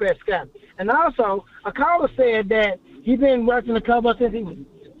Dak Prescott. And also, a caller said that he's been watching the Cowboys since he was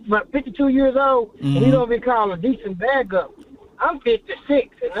about 52 years old, and he don't even call a decent backup. I'm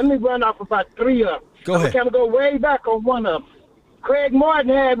 56, and let me run off about 3 of them. Go ahead. I'm going to go way back on one of them. Craig Martin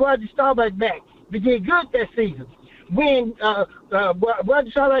had Roger Staubach back. We did good that season. When Roger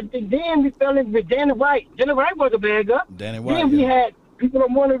Staubach, then we fell in with Danny White. Danny White was a backup. Danny White, then we had, people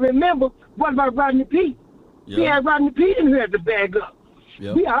don't want to remember, what about Rodney Peete? Yep. We had Rodney Peete in here as the backup.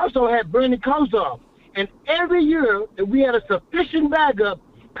 Yep. We also had Bernie Kosar. And every year that we had a sufficient backup,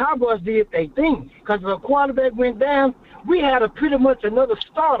 Cowboys did a thing. Because if a quarterback went down, we had pretty much another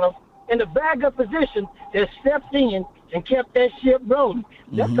starter in the backup position that stepped in and kept that ship rolling.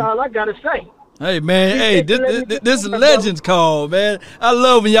 That's all I got to say. Hey, man, this is Legends Call, man. I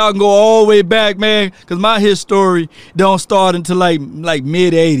love when y'all can go all the way back, man, because my history don't start until like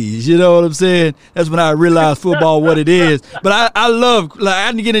mid-'80s, you know what I'm saying? That's when I realized football what it is. But I love,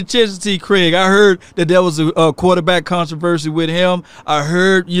 I didn't get a chance to see Craig. I heard that there was a quarterback controversy with him. I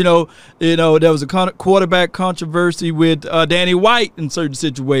heard, there was a quarterback controversy with Danny White in certain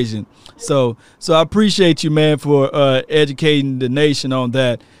situations. So I appreciate you, man, for educating the nation on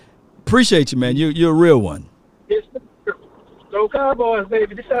that. Appreciate you, man. You're a real one. Yes, go Cowboys,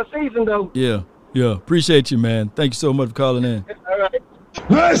 baby. This our season, though. Yeah. Appreciate you, man. Thank you so much for calling in. All right.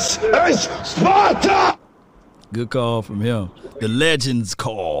 This is Sparta! Good call from him. The Legends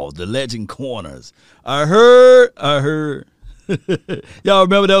Call. The Legend Corners. I heard. Y'all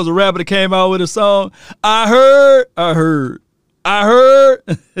remember there was a rapper that came out with a song? I heard. I heard.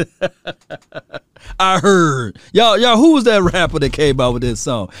 Y'all, who was that rapper that came out with this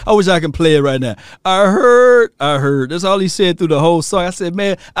song? I wish I could play it right now. I heard. That's all he said through the whole song. I said,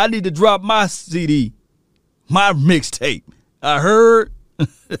 man, I need to drop my CD, my mixtape. I heard.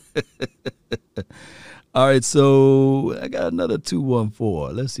 All right, so I got another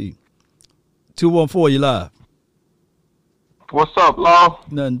 214. Let's see. 214, you live. What's up, Law?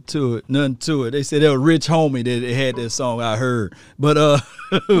 Nothing to it. They said they were rich homie that had that song, I heard. But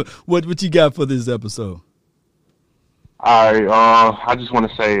what you got for this episode? All right, I just want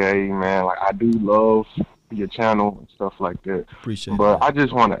to say, hey, man, like I do love your channel and stuff like that. Appreciate it. But I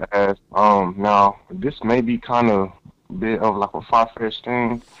just want to ask, now, this may be kind of a bit of like a far-fetched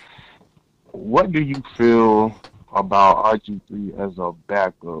thing. What do you feel about RG3 as a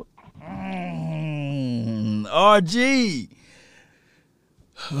backup? RG.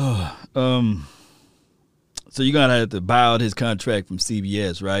 So you're gonna have to buy out his contract from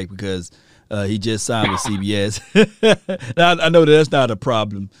CBS, right? Because he just signed with CBS. Now, I know that's not a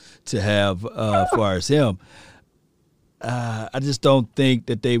problem to have as far as him. I just don't think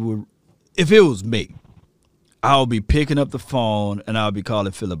that they would. If it was me, I'll be picking up the phone and I'll be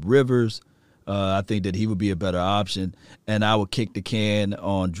calling Phillip Rivers. I think that he would be a better option, and I would kick the can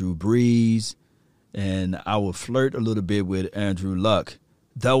on Drew Brees, and I would flirt a little bit with Andrew Luck.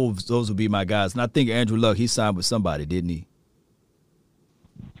 Those would be my guys. And I think Andrew Luck, he signed with somebody, didn't he?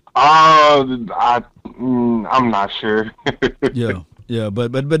 I'm not sure. yeah,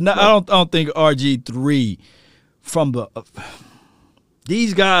 but no, I don't think RG3 from the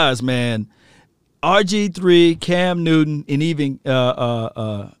these guys, man. RG3, Cam Newton, and even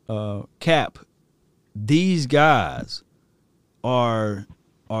Cap. These guys are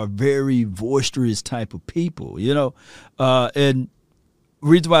very boisterous type of people, and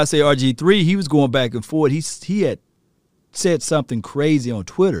reason why I say RG3, he was going back and forth. He had said something crazy on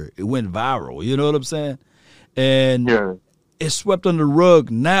Twitter. It went viral. You know what I'm saying? And it's swept under the rug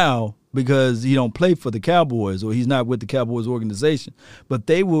now because he don't play for the Cowboys or he's not with the Cowboys organization. But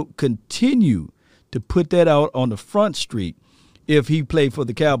they will continue to put that out on the front street if he played for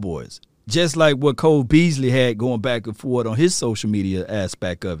the Cowboys. Just like what Cole Beasley had going back and forth on his social media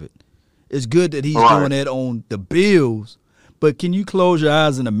aspect of it. It's good that he's doing that on the Bills. But can you close your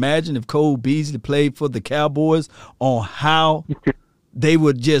eyes and imagine if Cole Beasley played for the Cowboys on how they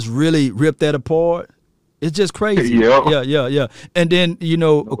would just really rip that apart? It's just crazy. Yeah. And then,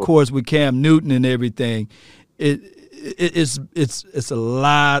 of course, with Cam Newton and everything, it's a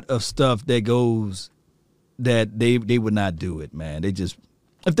lot of stuff that goes that they would not do it, man. They just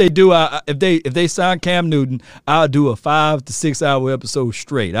if they do, if they sign Cam Newton, I'll do a 5 to 6 hour episode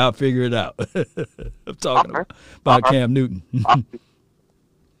straight. I'll figure it out. I'm talking about Cam Newton.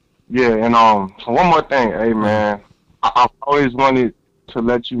 Yeah, and so one more thing, hey man, I've always wanted to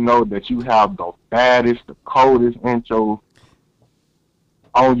let you know that you have the baddest, the coldest intro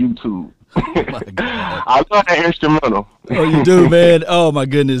on YouTube. I love that instrumental. Oh, you do, man. Oh my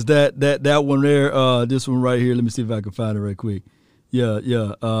goodness, that one there. This one right here. Let me see if I can find it right quick. Yeah.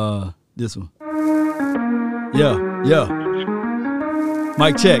 This one. Yeah.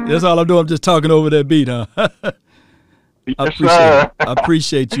 Mic check. That's all I'm doing. I'm just talking over that beat, huh? I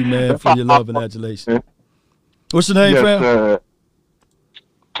appreciate you, man, for your love and adulation. What's your name, fam?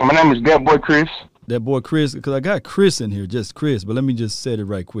 My name is That Boy Chris. That Boy Chris, because I got Chris in here, just Chris, but let me just say it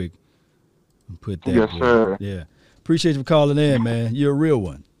right quick. And put that. Yes, sir. Yeah. Appreciate you for calling in, man. You're a real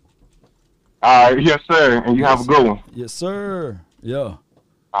one. Yes, sir. And you have a good one. Yes, sir. Yeah.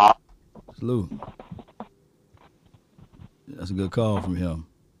 Salute. That's a good call from him.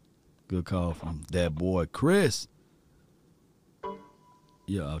 Good call from that boy, Chris.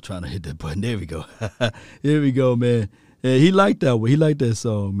 Yeah, I'm trying to hit that button. There we go. Here we go, man. Yeah, he liked that one. He liked that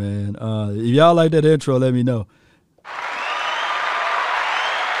song, man. If y'all like that intro, let me know.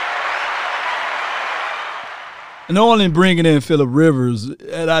 And only bringing in Phillip Rivers,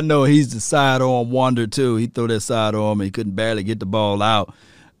 and I know he's the sidearm wonder too. He threw that sidearm and he couldn't barely get the ball out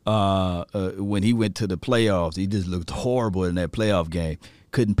when he went to the playoffs. He just looked horrible in that playoff game.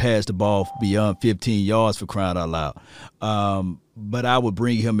 Couldn't pass the ball beyond 15 yards for crying out loud. But I would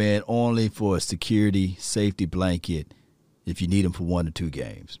bring him in only for a security, safety blanket if you need him for 1 or 2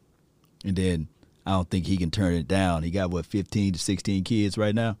 games. And then I don't think he can turn it down. He got, 15 to 16 kids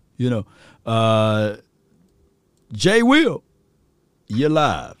right now? Jay Will, you're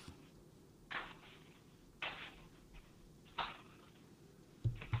live.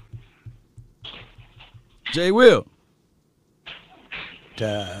 Jay Will.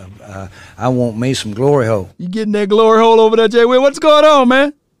 I want me some glory hole. You getting that glory hole over there, Jay Will? What's going on,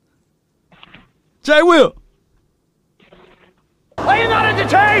 man? Jay Will. Are you not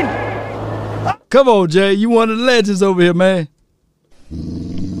entertained? Come on, Jay. You one of the legends over here, man.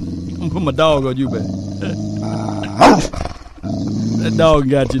 I'm gonna put my dog on you, man. That dog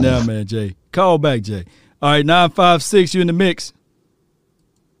got you now, man, Jay. Call back, Jay. All right, 956, you in the mix.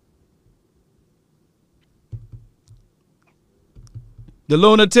 The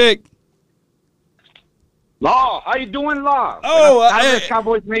Lunatic. Law, how you doing, Law? Oh,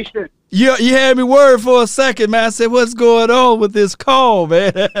 Cowboys Nation. You had me worried for a second, man. I said, what's going on with this call,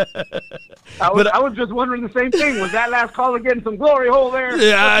 man? I was just wondering the same thing. Was that last caller getting some glory hole there?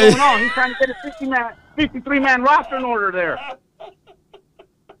 Yeah. What's going on? He's trying to get a 53-man roster in order there.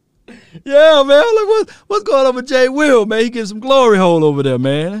 Yeah, man. Look, what's going on with Jay Will, man? He getting some glory hole over there,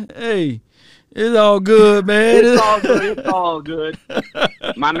 man. Hey, it's all good, man. It's all good. It's all good.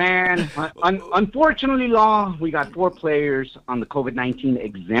 My man, unfortunately, Law, we got 4 players on the COVID-19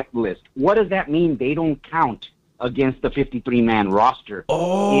 exempt list. What does that mean? They don't count against the 53-man roster.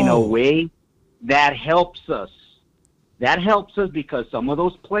 Oh. In a way, that helps us. That helps us because some of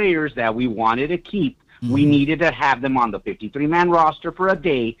those players that we wanted to keep, we needed to have them on the 53-man roster for a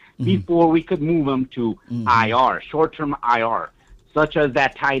day before we could move them to IR, short-term IR, such as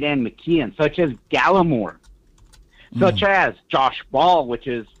that tight end McKeon, such as Gallimore, such as Josh Ball, which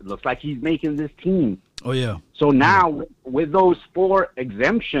looks like he's making this team. Oh, yeah. So now with those 4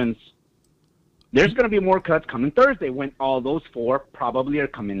 exemptions, there's going to be more cuts coming Thursday when all those 4 probably are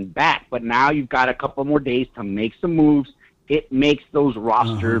coming back. But now you've got a couple more days to make some moves. It makes those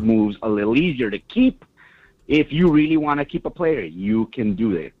roster moves a little easier to keep. If you really want to keep a player, you can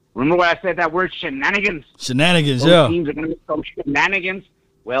do it. Remember when I said that word, shenanigans? Shenanigans, Those teams are going to be some shenanigans.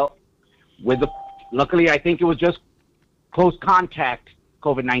 Well, luckily, I think it was just close contact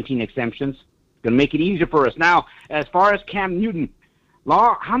COVID-19 exemptions. Going to make it easier for us. Now, as far as Cam Newton,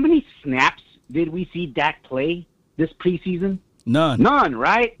 Law, how many snaps did we see Dak play this preseason? None. None,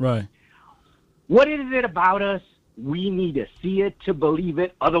 right? Right. What is it about us? We need to see it to believe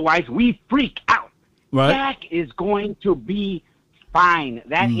it. Otherwise, we freak out. Right. Dak is going to be fine.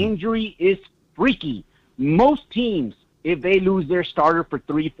 That injury is freaky. Most teams, if they lose their starter for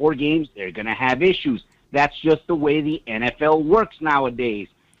 3-4 games, they're going to have issues. That's just the way the NFL works nowadays.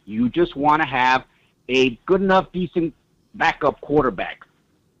 You just want to have a good enough, decent backup quarterback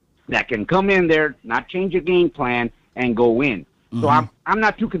that can come in there, not change your game plan, and go in. So I'm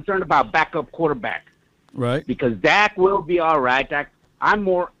not too concerned about backup quarterback. Right. Because Dak will be all right. I'm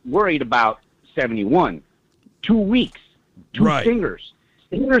more worried about 71. 2 weeks. 2 stingers.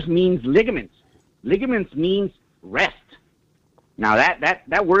 Stingers means ligaments. Ligaments means rest. Now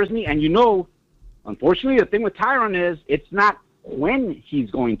that worries me. And unfortunately, the thing with Tyron is it's not when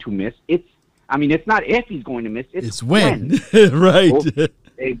he's going to miss. It's not if he's going to miss. It's when. Right. So,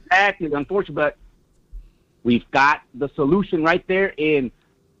 exactly. Unfortunately, but we've got the solution right there in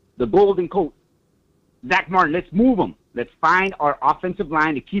the golden coat. Zach Martin, let's move him. Let's find our offensive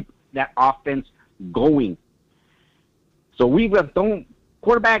line to keep that offense going. So we've got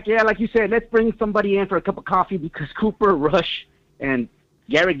quarterback, like you said, let's bring somebody in for a cup of coffee because Cooper Rush and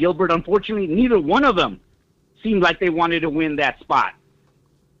Garrett Gilbert, unfortunately, neither one of them seemed like they wanted to win that spot.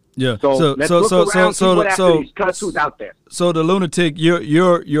 Yeah. So let's look around, see what after these cuts who's out there. So the Lunatic,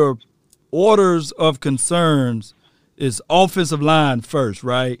 your orders of concerns is offensive line first,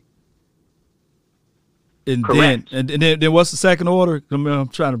 right? And correct. Then what's the second order? I'm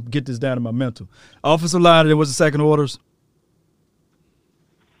trying to get this down in my mental. Offensive line, and then what's the second orders?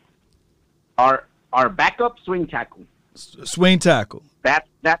 Our backup swing tackle. Swing tackle. That's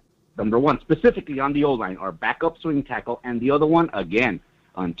number one, specifically on the O-line, our backup swing tackle. And the other one, again,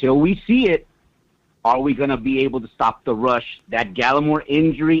 until we see it, are we going to be able to stop the rush? That Gallimore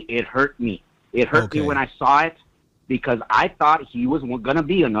injury, it hurt me. It hurt me when I saw it because I thought he was going to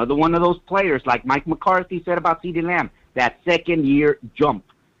be another one of those players like Mike McCarthy said about CeeDee Lamb, that second-year jump.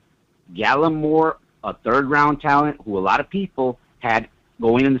 Gallimore, a third-round talent who a lot of people had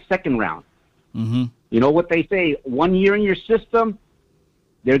going in the second round. Mm-hmm. You know what they say, 1 year in your system,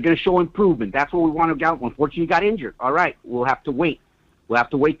 they're going to show improvement. That's what we want to get. Unfortunately, he got injured. All right, we'll have to wait. We'll have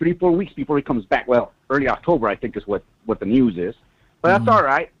to wait 3-4 weeks before he comes back. Well, early October, I think, is what the news is. But that's all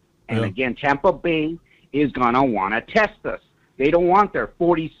right. And again, Tampa Bay is going to want to test us. They don't want their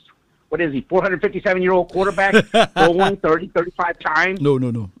 457-year-old quarterback throwing 30, 35 times. No. They're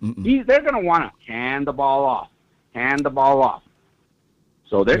going to want to hand the ball off.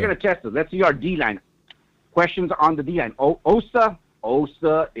 So they're going to test us. Let's see our D-line. Questions on the D-line. Osa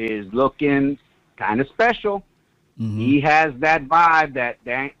is looking kind of special. Mm-hmm. He has that vibe that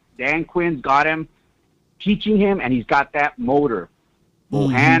Dan Quinn's got him, teaching him, and he's got that motor.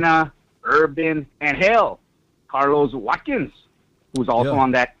 Bohanna, Urban, and hell, Carlos Watkins, who's also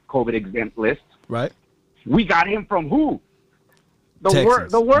on that COVID-exempt list. Right. We got him from who?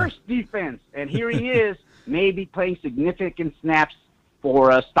 The worst defense. And here he is, maybe playing significant snaps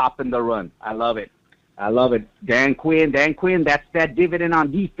for stopping the run. I love it. Dan Quinn, that's that dividend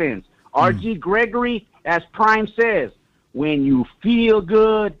on defense. R.G. Gregory, as Prime says, when you feel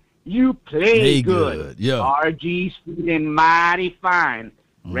good, you play good. Yeah. R.G.'s feeling mighty fine.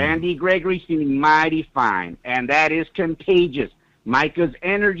 Randy Gregory's feeling mighty fine. And that is contagious. Micah's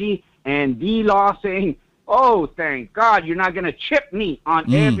energy and D-Law saying, oh, thank God you're not going to chip me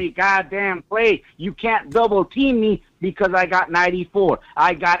on every goddamn play. You can't double team me because I got 94.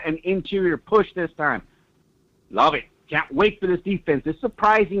 I got an interior push this time. Love it. Can't wait for this defense. This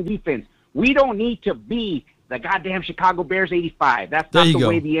surprising defense. We don't need to be the goddamn Chicago Bears 85. That's not the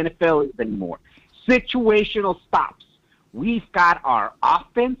way the NFL is anymore. Situational stops. We've got our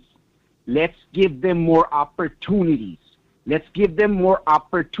offense. Let's give them more opportunities. Can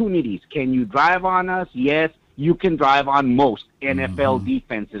you drive on us? Yes, you can drive on most NFL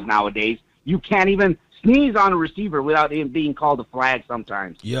defenses nowadays. You can't even sneeze on a receiver without him being called a flag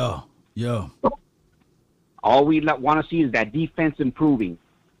sometimes. Yeah. All we want to see is that defense improving.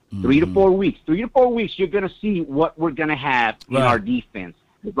 3 to 4 weeks. 3 to 4 weeks, you're going to see what we're going to have in our defense.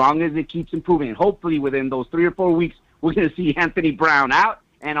 As long as it keeps improving. And hopefully within those 3 or 4 weeks, we're going to see Anthony Brown out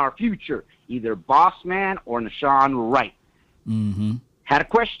and our future, either Bossman or Nashawn Wright. Mm-hmm. Had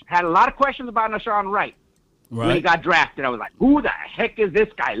a lot of questions about Nashawn Wright. When he got drafted, I was like, who the heck is this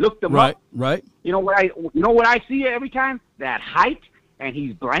guy? Looked him up. Right. You know what I see every time? That height, and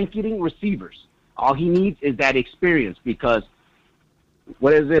he's blanketing receivers. All he needs is that experience because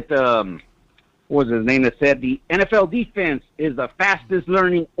what is it? What was his name that said the NFL defense is the fastest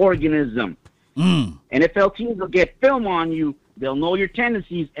learning organism. NFL teams will get film on you. They'll know your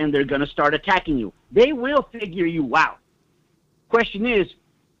tendencies, and they're going to start attacking you. They will figure you out. Question is,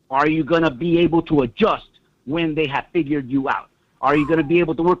 are you going to be able to adjust when they have figured you out? Are you going to be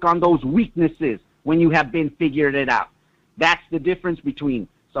able to work on those weaknesses when you have been figured it out? That's the difference between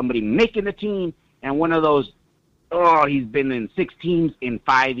somebody making the team and one of those, he's been in 6 teams in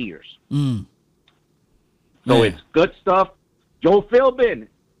 5 years. So it's good stuff. Joe Philbin,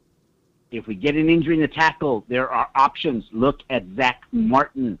 if we get an injury in the tackle, there are options. Look at Zach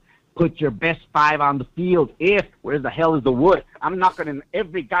Martin. Put your best 5 on the field. Where the hell is the wood? I'm knocking in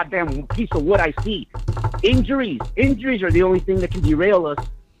every goddamn piece of wood I see. Injuries are the only thing that can derail us,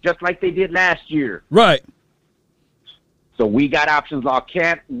 just like they did last year. Right. So we got options, Law.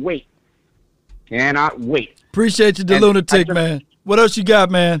 Can't wait. Cannot wait. Appreciate you, the Lunatic, man. What else you got,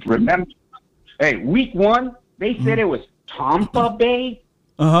 man? Remember, week 1, they said it was Tampa Bay.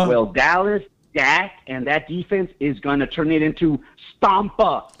 Well, Dallas, Dak, and that defense is going to turn it into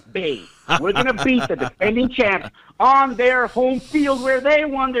Stampa Bay. We're going to beat the defending champs on their home field where they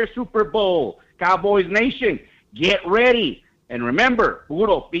won their Super Bowl. Cowboys Nation, get ready. And remember,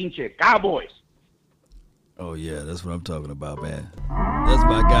 puro pinche Cowboys. Oh, yeah, that's what I'm talking about, man. That's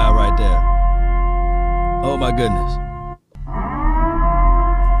my guy right there. Oh, my goodness.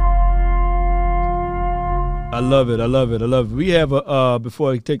 I love it. I love it. I love it. We have a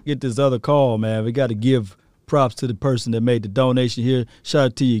before I get this other call, man. We got to give props to the person that made the donation here. Shout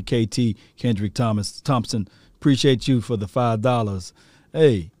out to you, KT Kendrick Thompson. Appreciate you for the $5.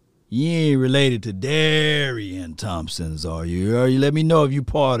 Hey, you ain't related to Darian Thompsons, are you? Let me know if you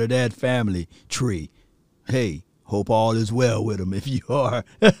part of that family tree. Hey, hope all is well with him if you are.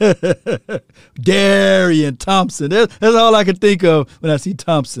 Darian Thompson. That's all I can think of when I see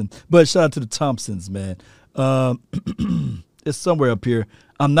Thompson. But shout out to the Thompsons, man. It's somewhere up here.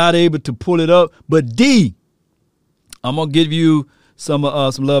 I'm not able to pull it up. But D, I'm going to give you some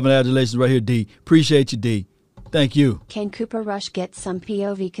love and adulation right here, D. Appreciate you, D. Thank you. Can Cooper Rush get some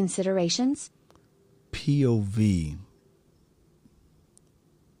POV considerations? POV.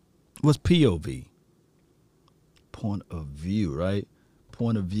 What's POV? Point of view, right?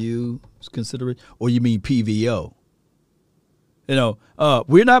 Point of view is considered. Or you mean PVO? You know,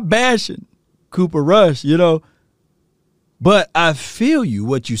 we're not bashing Cooper Rush, you know. But I feel you,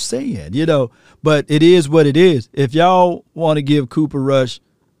 what you're saying, you know. But it is what it is. If y'all want to give Cooper Rush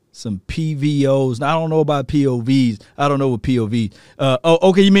some PVOs. Now, I don't know about POVs. I don't know what POV.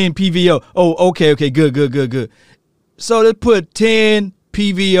 Okay, you mean PVO. Oh, okay, good. So let's put 10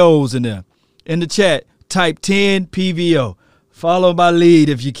 PVOs in there. In the chat, type 10 PVO. Follow my lead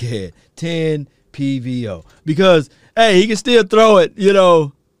if you can. 10 PVO. Because, hey, he can still throw it,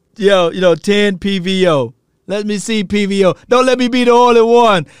 10 PVO. Let me see PVO. Don't let me be the only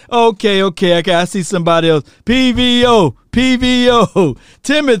one. Okay. I see somebody else. PVO.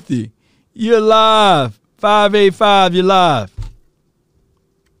 Timothy, you're live. 585, you're live.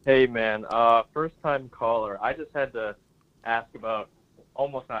 Hey, man. First-time caller. I just had to ask about,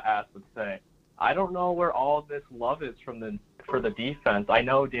 almost not ask, but say, I don't know where all this love is for the defense. I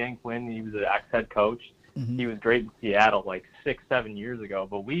know Dan Quinn, he was an ex-head coach. Mm-hmm. He was great in Seattle like 6-7 years ago,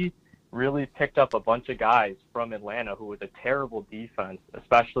 but we really picked up a bunch of guys from Atlanta who was a terrible defense,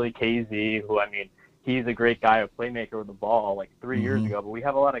 especially KZ, who, I mean, he's a great guy, a playmaker with the ball like 3 years ago. But we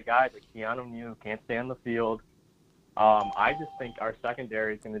have a lot of guys like Keanu New, can't stay on the field. I just think our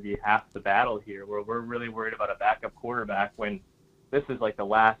secondary is going to be half the battle here, where we're really worried about a backup quarterback when this is like the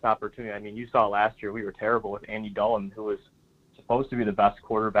last opportunity. I mean, you saw last year we were terrible with Andy Dalton, who was supposed to be the best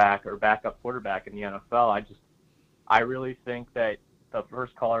quarterback or backup quarterback in the NFL. I really think that the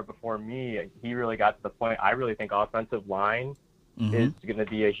first caller before me, he really got to the point. I really think offensive line is going to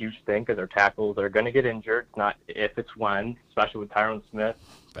be a huge thing because their tackles are going to get injured. It's not if, it's when, especially with Tyron Smith.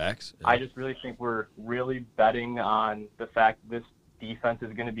 Facts. Yeah. I just really think we're really betting on the fact this defense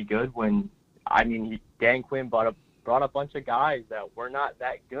is going to be good when, I mean, Dan Quinn brought a bunch of guys that were not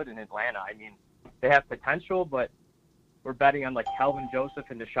that good in Atlanta. I mean, they have potential, but we're betting on like Calvin Joseph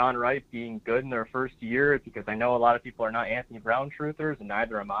and Deshaun Wright being good in their first year because I know a lot of people are not Anthony Brown truthers, and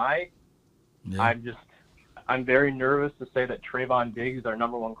neither am I. Yeah. I'm very nervous to say that Trayvon Diggs is our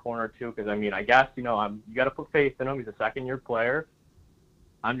number one corner too, because I mean, I guess you got to put faith in him. He's a second-year player.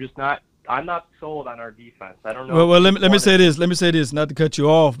 I'm not sold on our defense. I don't know. Well, let me say this. Let me say this. Not to cut you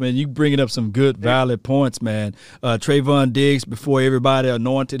off, man. You bringing up some good, valid points, man. Trayvon Diggs, before everybody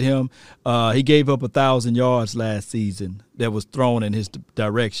anointed him, he gave up 1,000 yards last season that was thrown in his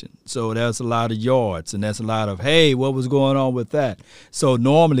direction. So that's a lot of yards, and that's a lot of, hey, what was going on with that? So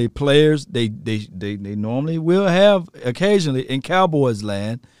normally players, they normally will have occasionally in Cowboys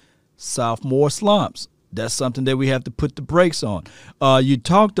land sophomore slumps. That's something that we have to put the brakes on. You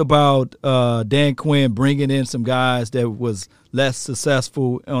talked about Dan Quinn bringing in some guys that was less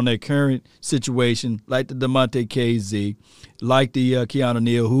successful on their current situation, like the DeMonte KZ, like the Keanu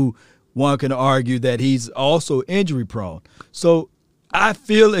Neal, who one can argue that he's also injury prone. So I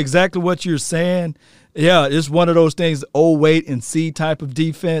feel exactly what you're saying. Yeah, it's one of those things, wait and see type of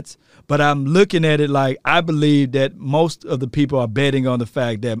defense. But I'm looking at it like I believe that most of the people are betting on the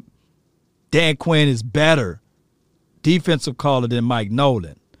fact that Dan Quinn is better defensive caller than Mike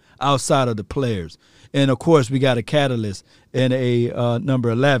Nolan outside of the players. And, of course, we got a catalyst and a number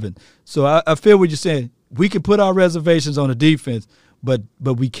 11. So I feel what you're saying. We can put our reservations on the defense, but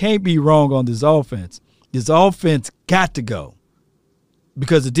we can't be wrong on this offense. This offense got to go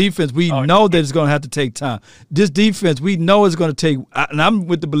because the defense, we know that it's going to have to take time. This defense, we know it's going to take – and I'm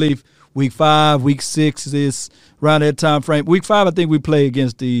with the belief week 5, week 6 is around that time frame. Week 5, I think we play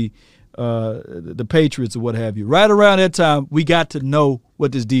against the Patriots or what have you. Right around that time, we got to know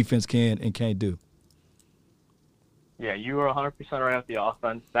what this defense can and can't do. Yeah, you are 100% right with the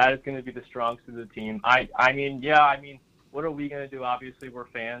offense. That is going to be the strong suit of the team. I mean, what are we going to do? Obviously, we're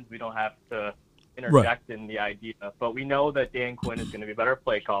fans. We don't have to interject in the idea. But we know that Dan Quinn is going to be a better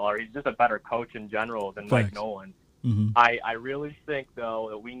play caller. He's just a better coach in general than Mike Nolan. Mm-hmm. I really think, though,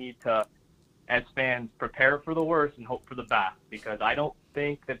 that we need to as fans, prepare for the worst and hope for the best, because I don't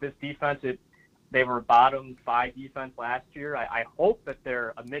think that this defense, they were bottom 5 defense last year. I hope that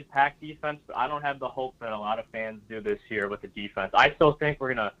they're a mid-pack defense, but I don't have the hope that a lot of fans do this year with the defense. I still think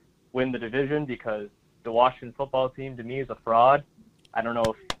we're going to win the division because the Washington football team, to me, is a fraud. I don't know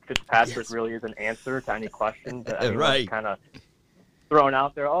if Fitzpatrick really is an answer to any questions. I mean, right. Kind of thrown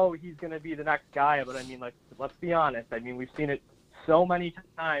out there, oh, he's going to be the next guy. But, I mean, like, let's be honest. I mean, we've seen it so many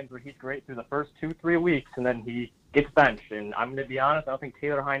times where he's great through the first 2-3 weeks, and then he gets benched. And I'm going to be honest, I don't think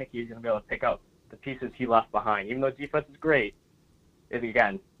Taylor Heineke is going to be able to pick up the pieces he left behind. Even though defense is great,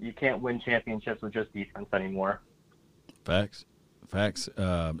 again, you can't win championships with just defense anymore. Facts.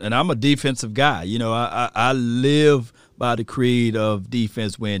 And I'm a defensive guy. You know, I live by the creed of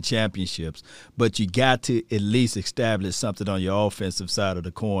defense win championships, but you got to at least establish something on your offensive side of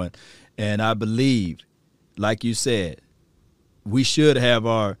the coin. And I believe, like you said, we should have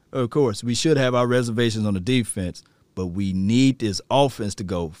our reservations on the defense, but we need this offense to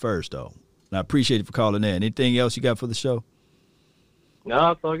go first, though. And I appreciate you for calling in. Anything else you got for the show?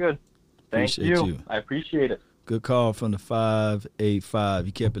 No, it's all good. Thank you. I appreciate it. Good call from the 585.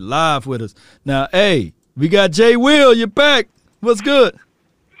 You kept it live with us. Now, hey, we got Jay Will. You're back. What's good?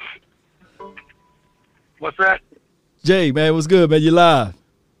 What's that? Jay, man, what's good, man? You live.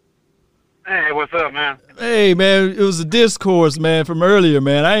 Hey, what's up, man? Hey, man, it was a discourse, man, from earlier,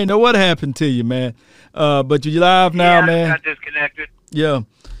 man. I didn't know what happened to you, man. But you live now, man. Yeah, got disconnected. Yeah.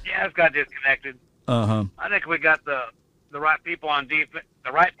 Yeah, it's got disconnected. Uh-huh. I think we got the right people on defense,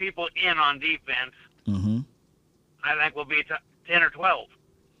 the right people in on defense. Mm-hmm. I think we'll be 10 or 12.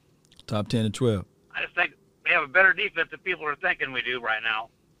 Top 10 and 12. I just think we have a better defense than people are thinking we do right now.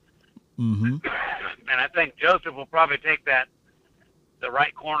 Mm-hmm. And I think Joseph will probably take the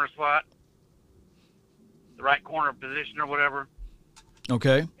right corner slot, the right corner position or whatever.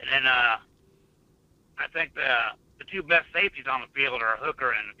 Okay. And then I think the two best safeties on the field are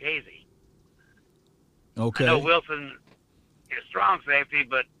Hooker and Casey. Okay. I know Wilson is strong safety,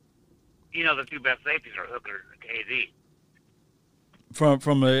 but you know the two best safeties are Hooker and Casey.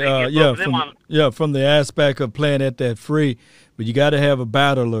 From the aspect of playing at that free, but you got to have a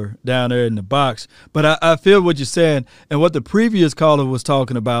battler down there in the box. But I feel what you're saying, and what the previous caller was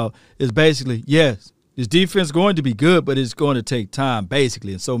talking about is basically, yes, this defense is going to be good, but it's going to take time,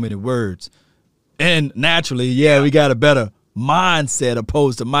 basically, in so many words. And naturally, we got a better mindset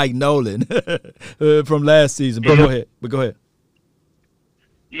opposed to Mike Nolan from last season. But go ahead.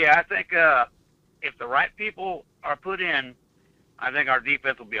 Yeah, I think if the right people are put in, I think our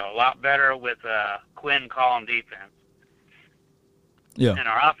defense will be a lot better with Quinn calling defense. Yeah. And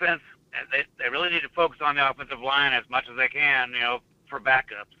our offense, they really need to focus on the offensive line as much as they can, for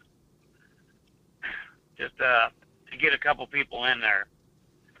backups. Just to get a couple people in there,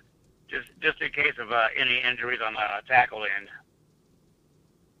 just in case of any injuries on the tackle end,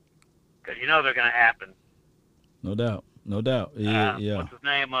 because they're going to happen. No doubt. Yeah. What's his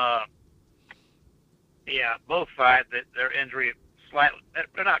name? Both sides, their injury slightly.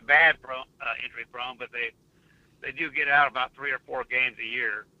 They're not bad injury prone, but they do get out about 3 or 4 games a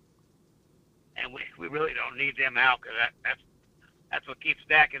year, and we really don't need them out because that's what keeps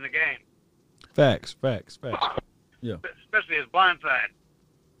Dak in the game. Facts. Yeah. Especially his blind side.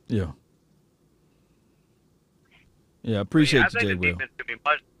 Yeah. Yeah, I appreciate you, Jay Will. I think the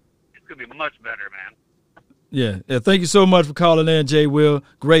defense could be much better, man. Yeah. Thank you so much for calling in, Jay Will.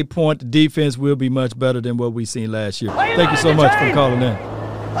 Great point. The defense will be much better than what we seen last year. Thank you so much for calling in.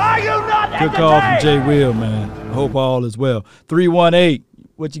 Are you not Good call from Jay Will, man. I hope all is well. 318,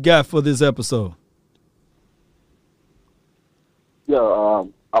 what you got for this episode? Yeah,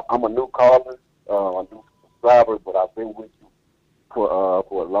 I'm a new caller, a new subscriber, but I've been with you for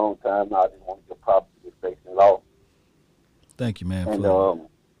a long time now. I just want to give props to the station law. Thank you, man. I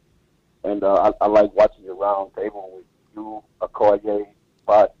like watching your round table with you, Okoye,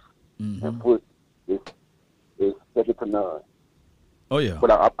 Potts, and Push. It's second to none. Oh yeah.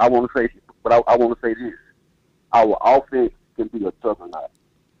 But I want to say this: our offense can be a juggernaut.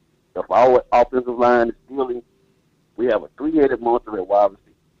 If our offensive line is stealing, we have a 3-headed monster at wide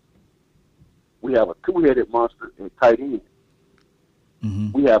receiver. We have a 2-headed monster in tight end.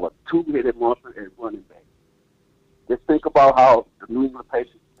 Mm-hmm. We have a 2-headed monster at running back. Just think about how the New England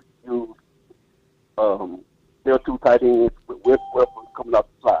Patriots use their 2 tight ends with Wes Welker coming out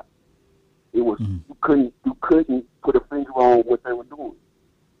the slot. It was you couldn't put a finger on what they were doing.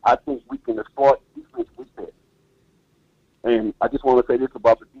 I think we can start defense with that. And I just want to say this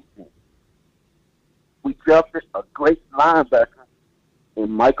about the defense. We drafted a great linebacker in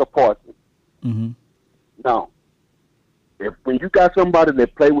Micah Parsons. Mm-hmm. Now, when you got somebody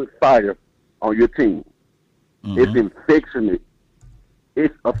that play with fire on your team. Mm-hmm. It's infectionate.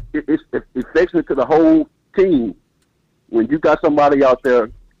 It's infectionate to the whole team when you got somebody out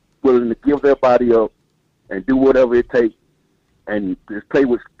there willing to give their body up and do whatever it takes and just play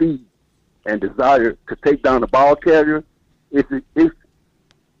with speed and desire to take down the ball carrier. It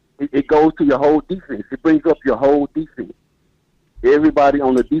goes to your whole defense. It brings up your whole defense. Everybody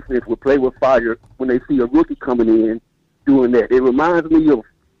on the defense will play with fire when they see a rookie coming in doing that. It reminds me of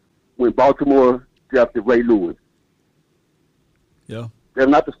when Baltimore drafted Ray Lewis. Yeah. They're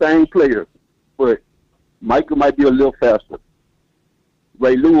not the same player, but Michael might be a little faster.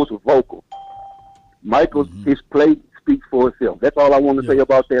 Ray Lewis was vocal. Michael's his play speaks for itself. That's all I want to say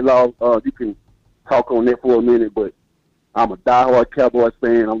about that, Law. You can talk on that for a minute, but I'm a diehard Cowboys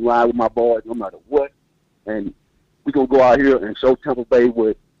fan. I'm riding with my boys no matter what. And we're going to go out here and show Tampa Bay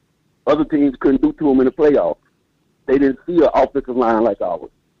what other teams couldn't do to them in the playoffs. They didn't see an offensive line like ours.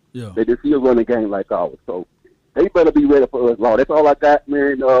 Yeah. They didn't see a running game like ours. So they better be ready for us, Law. That's all I got,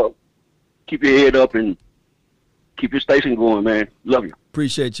 man. Keep your head up and keep your station going, man. Love you.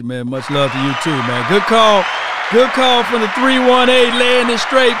 Appreciate you, man. Much love to you, too, man. Good call. Good call from the 318, laying it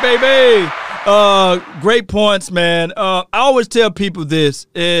straight, baby. Great points, man. I always tell people this,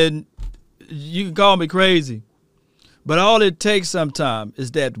 and you can call me crazy, but all it takes sometimes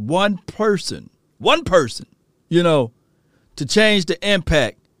is that one person, you know, to change the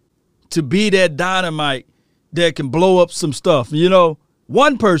impact, to be that dynamite that can blow up some stuff. You know,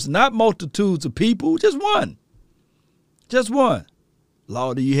 one person, not multitudes of people, just one. Just one.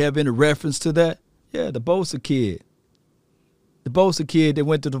 Law, do you have any reference to that? Yeah, the Bosa kid. The Bosa kid that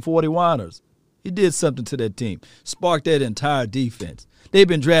went to the 49ers. He did something to that team. Sparked that entire defense. They've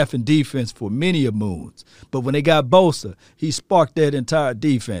been drafting defense for many a moons. But when they got Bosa, he sparked that entire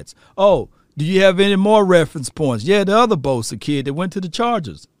defense. Oh, do you have any more reference points? Yeah, the other Bosa kid that went to the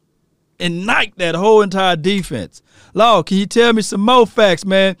Chargers. And knifed that whole entire defense. Law, can you tell me some more facts,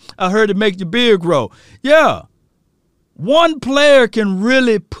 man? I heard it make your beard grow. Yeah. One player can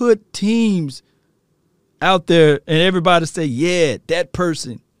really put teams out there and everybody say, yeah, that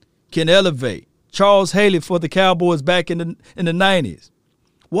person can elevate. Charles Haley for the Cowboys back in the 90s.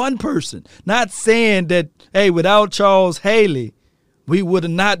 One person. Not saying that, hey, without Charles Haley, we would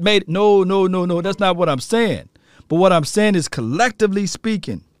have not made it. No. That's not what I'm saying. But what I'm saying is collectively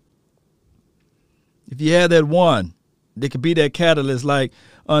speaking, if you have that one, there could be that catalyst like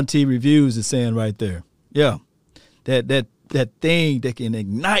Auntie Reviews is saying right there. Yeah. That thing that can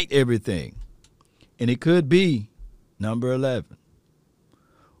ignite everything. And it could be number 11.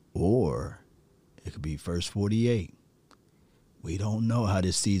 Or it could be first 48. We don't know how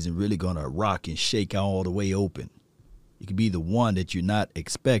this season really going to rock and shake all the way open. It could be the one that you're not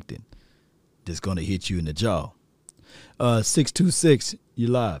expecting that's going to hit you in the jaw. 626, you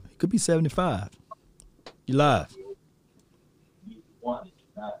live. It could be 75. You live.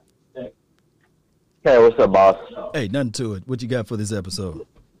 Hey, what's up, boss? Hey, nothing to it. What you got for this episode?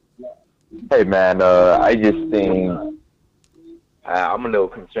 Hey, man, I just think I'm a little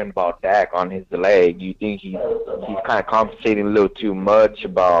concerned about Dak on his leg. Do you think he's kind of compensating a little too much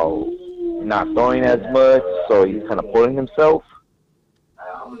about not throwing as much, so he's kind of pulling himself?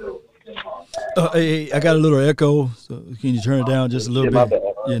 Hey, I got a little echo, so can you turn it down just a little bit?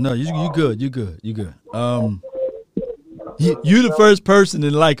 Yeah, no, you good. You good. You're the first person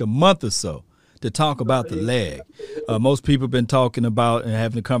in like a month or so to talk about the leg. Most people have been talking about and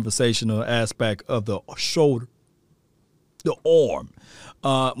having a conversational aspect of the shoulder, the arm.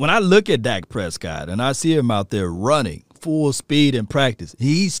 When I look at Dak Prescott and I see him out there running full speed in practice,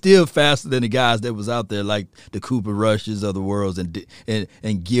 he's still faster than the guys that was out there like the Cooper Rushes of the world and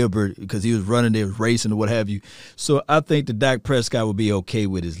Gilbert, because he was running there, racing or what have you. So I think that Dak Prescott will be okay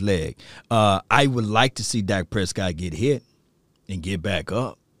with his leg. I would like to see Dak Prescott get hit and get back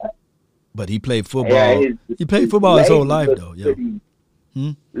up. But he played football. He played football his whole life, though. Yeah.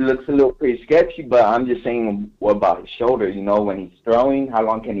 Looks a little pretty sketchy, but I'm just saying, what about his shoulder? You know, when he's throwing, how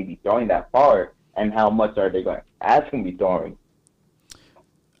long can he be throwing that far? And how much are they going to ask him to be throwing?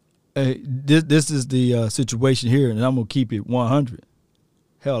 This is the situation here, and I'm going to keep it 100.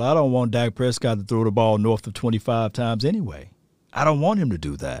 Hell, I don't want Dak Prescott to throw the ball north of 25 times anyway. I don't want him to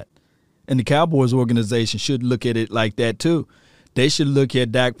do that. And the Cowboys organization should look at it like that, too. They should look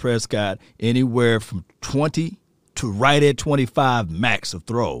at Dak Prescott anywhere from 20 to right at 25 max of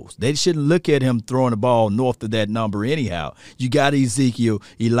throws. They shouldn't look at him throwing the ball north of that number anyhow. You got Ezekiel,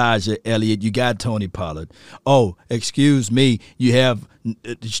 Elijah Elliott, you got Tony Pollard. Oh, excuse me,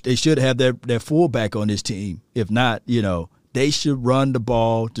 they should have their fullback on this team. If not, they should run the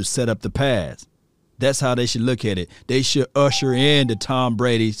ball to set up the pass. That's how they should look at it. They should usher in the Tom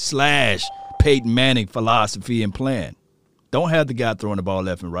Brady / Peyton Manning philosophy and plan. Don't have the guy throwing the ball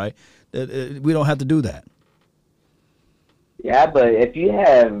left and right. We don't have to do that. Yeah, but if you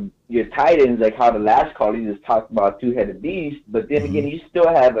have your tight ends, like how the last call, you just talked about two-headed beast, but then again, you still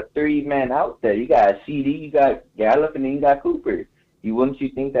have a three-man out there. You got CD, you got Gallup, and then you got Cooper. Wouldn't you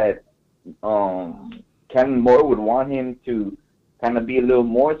think that Kellen Moore would want him to kind of be a little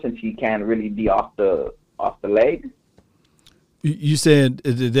more since he can't really be off the leg? You said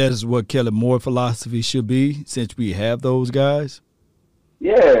that is what Kellen Moore philosophy should be since we have those guys?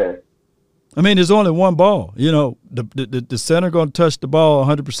 Yeah. I mean, there's only one ball. You know, the center going to touch the ball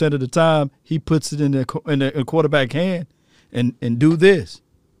 100% of the time. He puts it in the quarterback hand and do this.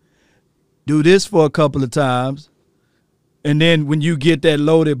 Do this for a couple of times. And then when you get that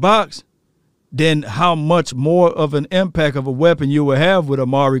loaded box, then how much more of an impact of a weapon you will have with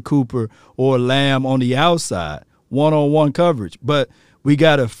Amari Cooper or Lamb on the outside, one-on-one coverage. But we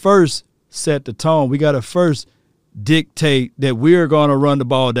got to first set the tone. We got to first dictate that we're going to run the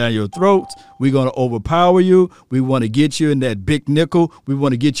ball down your throats. We're going to overpower you. We want to get you in that big nickel. We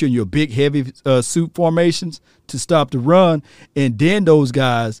want to get you in your big, heavy suit formations to stop the run. And then those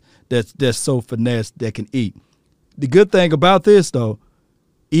guys that's so finesse that can eat. The good thing about this, though,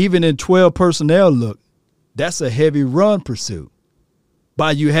 even in 12 personnel look, that's a heavy run pursuit.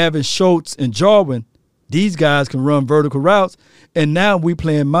 By you having Schultz and Jarwin, these guys can run vertical routes, and now we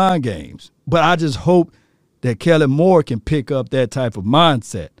playing mind games. But I just hope that Kellen Moore can pick up that type of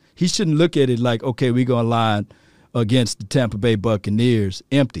mindset. He shouldn't look at it like, okay, we're going to line against the Tampa Bay Buccaneers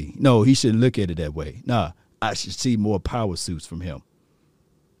empty. No, he shouldn't look at it that way. Nah, I should see more power suits from him.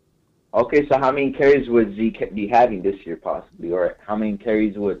 Okay, so how many carries would Zeke be having this year possibly, or how many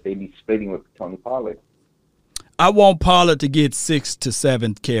carries would they be splitting with Tony Pollard? I want Pollard to get 6 to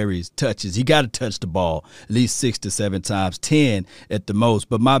 7 carries, touches. He got to touch the ball at least 6 to 7 times, 10 at the most.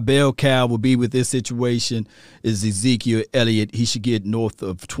 But my bell cow will be with this situation is Ezekiel Elliott. He should get north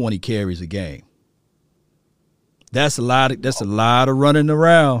of 20 carries a game. That's a lot of running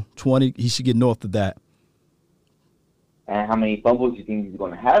around. 20, he should get north of that. And how many fumbles do you think he's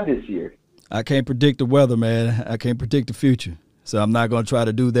going to have this year? I can't predict the weather, man. I can't predict the future. So I'm not going to try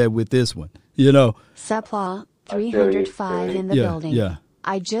to do that with this one. You know. Supla 305 in the building. Yeah.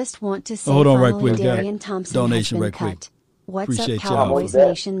 I just want to say hold on right finally quick. Darian Thompson Donation has been right cut. quick. What's Appreciate up, Cowboys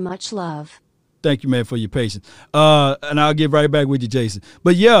Nation? Much love. Thank you, man, for your patience. And I'll get right back with you, Jason.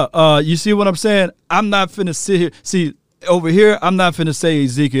 But, yeah, you see what I'm saying? I'm not finna sit here. See, over here, I'm not finna say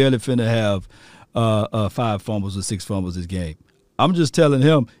Ezekiel Elliott finna have 5 fumbles or 6 fumbles this game. I'm just telling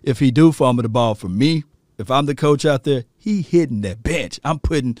him if he do fumble the ball for me, if I'm the coach out there, he hitting that bench. I'm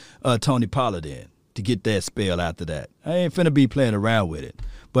putting Tony Pollard in to get that spell after that. I ain't finna be playing around with it.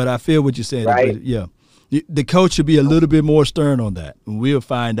 But I feel what you're saying. Right. Yeah. The coach should be a little bit more stern on that. And we'll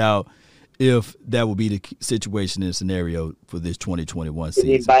find out if that will be the situation and scenario for this 2021 season.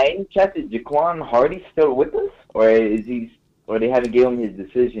 Is by any chance is Jaquan Hardy still with us? Or they haven't given him his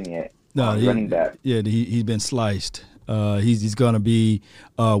decision yet? No, running back. Yeah, he's been sliced. He's going to be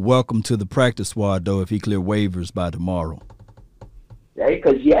welcome to the practice squad, though, if he clear waivers by tomorrow. Yeah,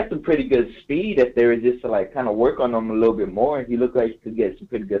 because he has some pretty good speed. If they were just to like kind of work on him a little bit more, he looked like he could get some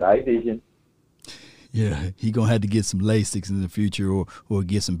pretty good eye vision. Yeah, he's going to have to get some LASIKs in the future or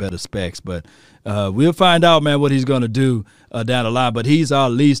get some better specs. But we'll find out, man, what he's going to do down the line. But he's our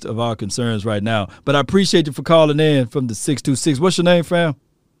least of our concerns right now. But I appreciate you for calling in from the 626. What's your name, fam?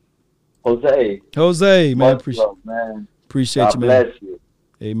 Jose, man. Appreciate you, man. God bless you.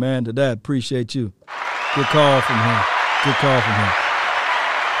 Amen to that. Appreciate you. Good call from him.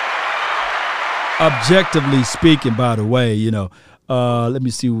 Objectively speaking, by the way, you know, let me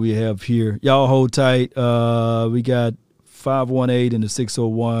see what we have here. Y'all hold tight. We got 518 and the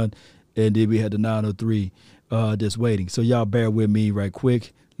 601, and then we had the 903 that's waiting. So y'all bear with me right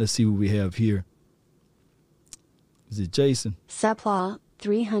quick. Let's see what we have here. Is it Jason? Supla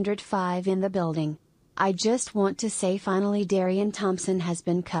 305 in the building. I just want to say finally Darian Thompson has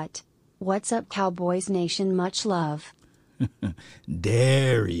been cut. What's up, Cowboys Nation? Much love.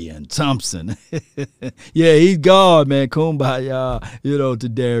 Darian Thompson. Yeah, he's God, man. Kumbaya, to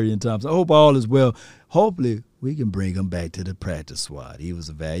Darian Thompson. I hope all is well. Hopefully, we can bring him back to the practice squad. He was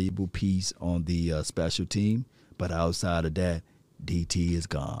a valuable piece on the special team, but outside of that, DT is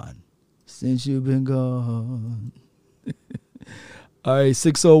gone. Since you've been gone. All right,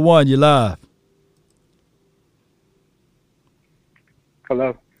 601, you live.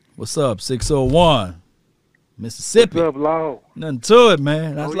 Hello. What's up, 601? Mississippi. What's up, Law? Nothing to it,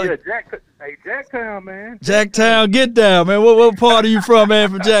 man. Jacktown, man. Jacktown, get down, man. What part are you from, man?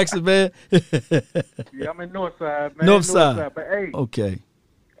 From Jackson, man? Yeah, I'm in Northside, man. Northside. But hey. Okay.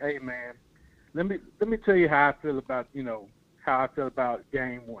 Hey, man. let me tell you how I feel about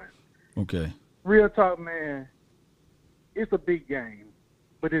game one. Okay. Real talk, man. It's a big game,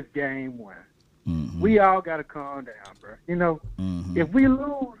 but it's game one. Mm-hmm. We all got to calm down, bro. If we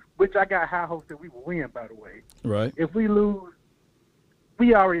lose, which I got high hopes that we will win, by the way. Right. If we lose,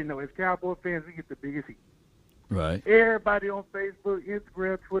 we already know as Cowboy fans, we get the biggest heat. Right. Everybody on Facebook,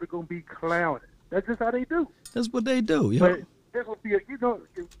 Instagram, Twitter gonna be clowning. That's just how they do. That's what they do. But this will be,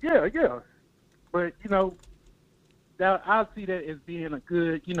 yeah. But that I see that as being a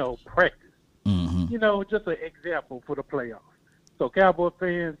good, practice. Mm-hmm. Just an example for the playoffs. So Cowboy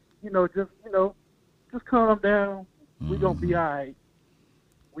fans, just calm down. We gonna be all right.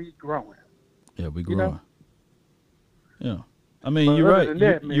 We growing. Yeah, we growing. Yeah. I mean, you're right.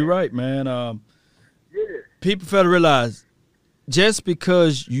 You're right, man. People fail to realize just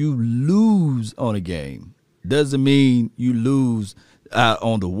because you lose on a game doesn't mean you lose out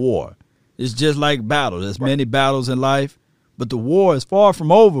on the war. It's just like battle. There's many battles in life, but the war is far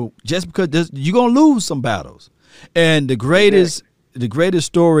from over just because you're going to lose some battles. And the greatest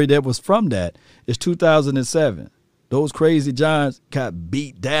story that was from that is 2007. Those crazy Giants got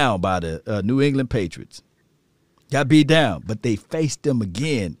beat down by the New England Patriots. Got beat down, but they faced them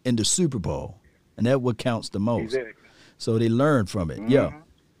again in the Super Bowl. And that's what counts the most. Exactly. So they learned from it. Mm-hmm. Yeah.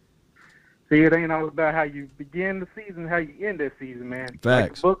 See, it ain't all about how you begin the season, how you end that season, man.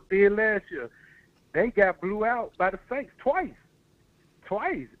 Facts. Like the Bucs did last year. They got blew out by the Saints twice.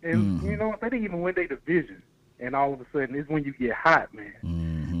 And, they didn't even win their division. And all of a sudden, it's when you get hot, man.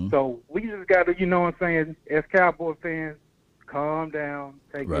 Mm-hmm. So we just got to, as Cowboy fans, calm down.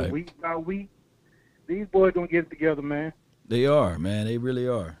 Take it week by week. These boys going to get it together, man. They are, man. They really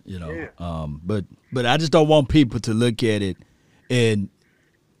are, Yeah. But I just don't want people to look at it and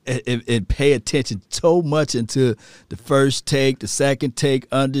pay attention so much into the first take, the second take,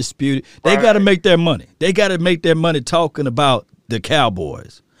 undisputed. They got to make their money. They got to make their money talking about the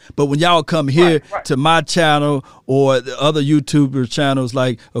Cowboys. But when y'all come here to my channel or the other YouTuber channels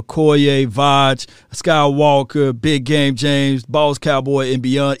like Okoye, Vaj, Skywalker, Big Game James, Boss Cowboy and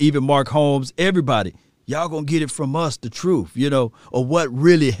beyond, even Mark Holmes, everybody, y'all going to get it from us, the truth, or what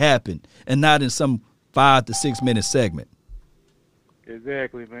really happened, and not in some 5 to 6 minute segment.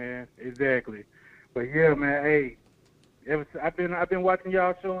 Exactly, man. Exactly. But yeah, man. Hey, I've been watching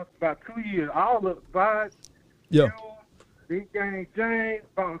y'all shows for about 2 years. All the vibes. Yeah. Big Game James,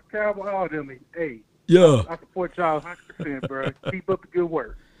 Boss Cowboy, all them. Hey. Yeah. I support y'all 100%, bro. Keep up the good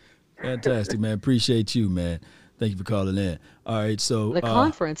work. Fantastic, man. Appreciate you, man. Thank you for calling in. All right, so the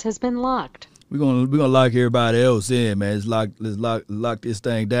conference has been locked. We're gonna lock everybody else in, man. Let's lock this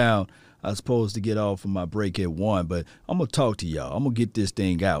thing down. I was supposed to get off from my break at 1, but I'm gonna talk to y'all. I'm gonna get this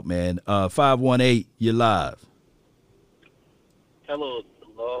thing out, man. 518, you're live. Hello,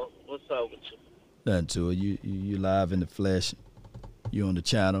 Law. What's up with you? Nothing to it. You live in the flesh. You on the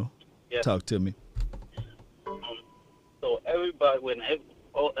channel. Yeah. Talk to me. So everybody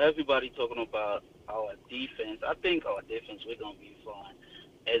talking about our defense, I think our defense we're gonna be fine.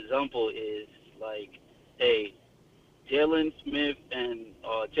 Example is like, hey, Jalen Smith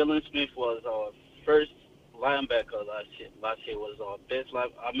was our first linebacker last year. Last year was our best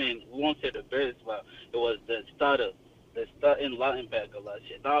we won't say the best, but it was the starting linebacker last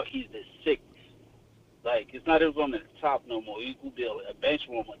year. Now he's the sixth. Like, it's not even on the top no more. He could be a bench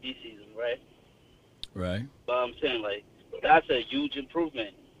warmer this season, right? Right. But I'm saying, like, that's a huge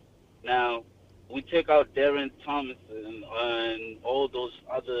improvement. Now, we take out Darren Thomason and all those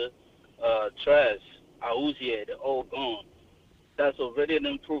other trash, Auzier, they're all gone. That's already an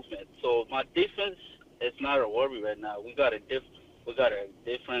improvement. So my defense is not a worry right now. We got a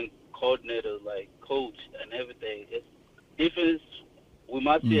different coordinator, like coach and everything. It's defense. We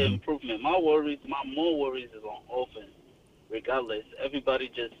might see an improvement. My more worries is on offense. Regardless, everybody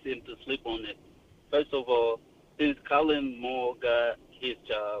just seems to sleep on it. First of all, since Colin Moore got his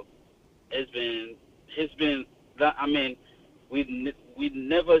job, you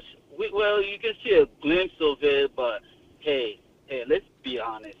can see a glimpse of it, but hey, let's be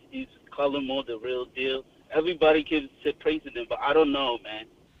honest. Is Colin Moore the real deal? Everybody keeps praising him, but I don't know, man.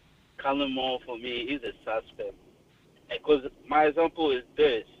 Colin Moore, for me, is a suspect. Because my example is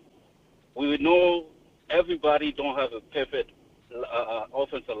this. We know everybody don't have a perfect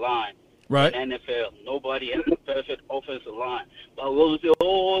offensive line. Right. In NFL. Nobody has a perfect offensive line. But we'll say,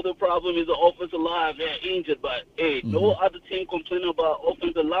 the problem is the offensive line. They're injured. But, hey, no other team complain about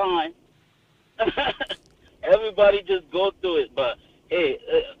offensive line. Everybody just go through it. But, hey,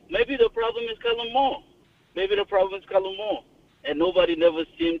 maybe the problem is Colin Moore. And nobody never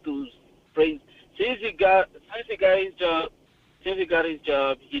seemed to praise. Since he got his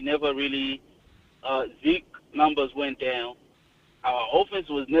job, he never really Zeke numbers went down. Our offense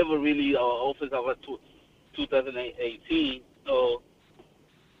was never really our offense of 2018. So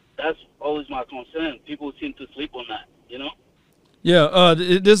that's always my concern. People seem to sleep on that, you know? Yeah,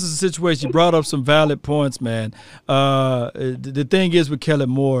 this is a situation. You brought up some valid points, man. The thing is with Kellen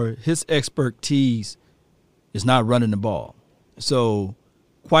Moore, his expertise is not running the ball. So,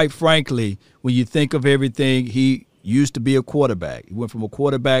 quite frankly, when you think of everything, he used to be a quarterback. He went from a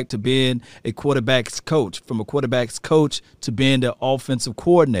quarterback to being a quarterback's coach, from a quarterback's coach to being the offensive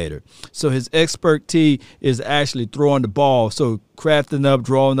coordinator. So his expertise is actually throwing the ball, so crafting up,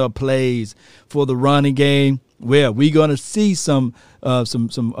 drawing up plays for the running game. Well, we're going to see some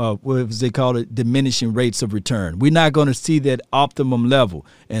what they call it, diminishing rates of return. We're not going to see that optimum level.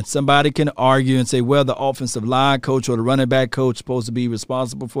 And somebody can argue and say, well, the offensive line coach or the running back coach is supposed to be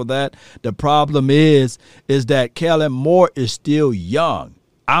responsible for that. The problem is that Kellen Moore is still young.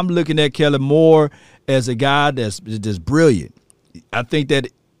 I'm looking at Kellen Moore as a guy that's brilliant. I think that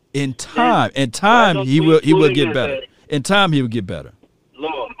in time he will get better. In time he will get better.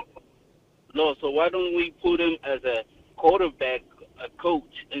 No, so why don't we put him as a quarterback coach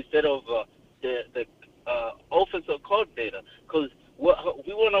instead of the offensive coordinator? Because we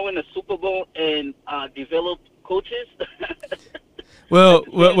want to win a Super Bowl and develop coaches. Well,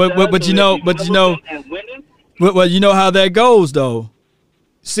 you know how that goes, though.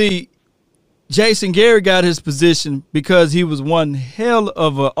 See, Jason Garrett got his position because he was one hell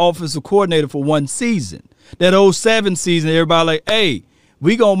of an offensive coordinator for one season. That 2007 season, everybody like, hey,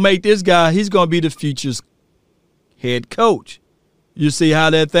 we going to make this guy, he's going to be the future's head coach. You see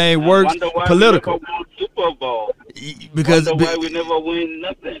how that thing works? Political. Super Bowl. Because why we never win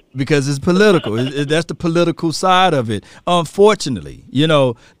nothing. Because it's political. That's the political side of it. Unfortunately,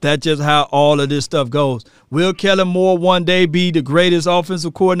 that's just how all of this stuff goes. Will Kellen Moore one day be the greatest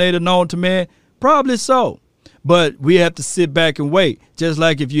offensive coordinator known to man? Probably so. But we have to sit back and wait. Just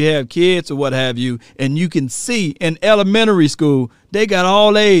like if you have kids or what have you, and you can see in elementary school, they got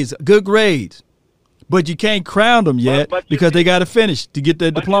all A's, good grades. But you can't crown them yet because they got to finish to get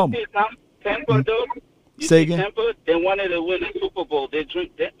their diploma. Tampa, though, Say again? Tampa, they wanted to win a Super Bowl.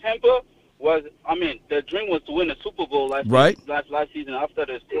 Tampa was, the dream was to win a Super Bowl last season. After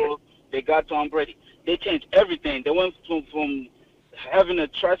the score, they got Tom Brady. They changed everything. They went from having a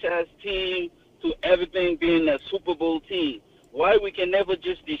trash-ass team to everything being a Super Bowl team. Why we can never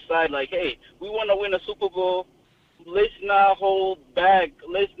just decide like, hey, we want to win a Super Bowl. Let's not hold back.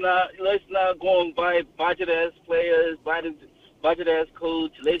 Let's not go and buy budget-ass players, budget-ass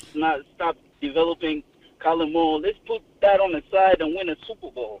coach. Let's not stop developing Kellen Moore. Let's put that on the side and win a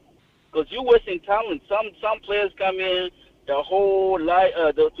Super Bowl. Because you're wasting talent. Some players come in the whole life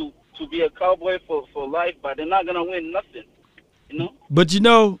to be a Cowboy for life, but they're not gonna win nothing. But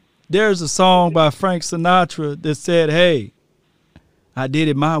there's a song by Frank Sinatra that said, hey, I did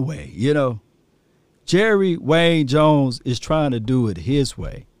it my way. Jerry Wayne Jones is trying to do it his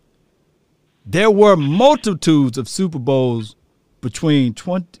way. There were multitudes of Super Bowls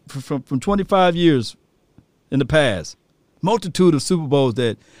from 25 years in the past. Multitude of Super Bowls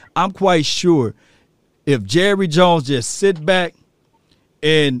that I'm quite sure if Jerry Jones just sit back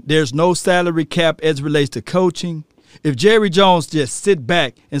and there's no salary cap as it relates to coaching, if Jerry Jones just sit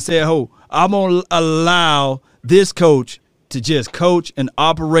back and say, oh, I'm going to allow this coach to just coach and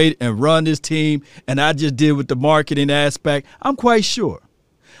operate and run this team, and I just deal with the marketing aspect, I'm quite sure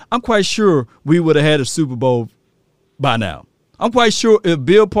we would have had a Super Bowl by now. I'm quite sure if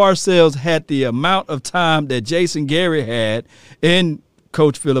Bill Parcells had the amount of time that Jason Garrett had and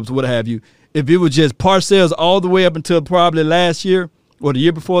Coach Phillips, what have you, if it was just Parcells all the way up until probably last year or the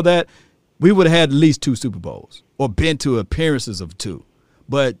year before that, we would have had at least 2 Super Bowls or been to appearances of 2.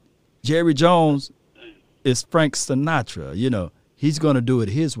 But Jerry Jones is Frank Sinatra. He's going to do it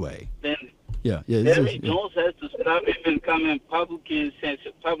his way. Jerry Jones has to stop even coming publicly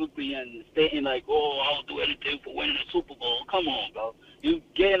and stating like, oh, I'll do anything for winning a Super Bowl. Come on, bro. You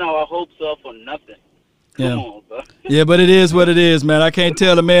getting our hopes up for nothing. Come on, bro. Yeah, but it is what it is, man. I can't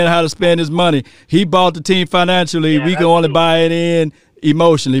tell a man how to spend his money. He bought the team financially. We can only buy it in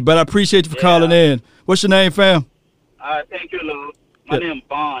emotionally. But I appreciate you for calling in. What's your name, fam? Thank you, Lou. My name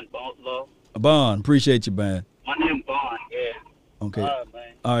Bond, Lou. Bond. Appreciate you, man. My name Bond, yeah. Okay.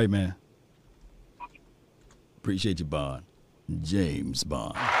 All right, man. Appreciate you, Bond. James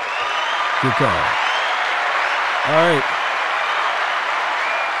Bond. Good call. All right.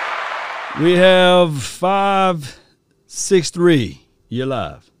 We have 563. You're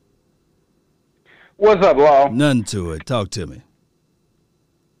live. What's up, Law? Nothing to it. Talk to me.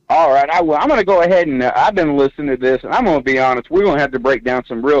 All right, I will. I'm going to go ahead and I've been listening to this, and I'm going to be honest. We're going to have to break down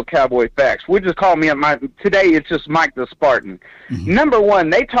some real Cowboy facts. We just call me up. Today it's just Mike the Spartan. Mm-hmm. Number one,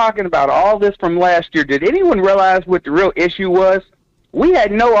 they talking about all this from last year. Did anyone realize what the real issue was? We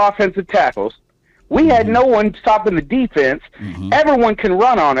had no offensive tackles. We had no one stopping the defense. Mm-hmm. Everyone can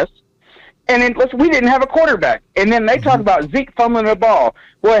run on us. And then we didn't have a quarterback. And then they talk about Zeke fumbling the ball.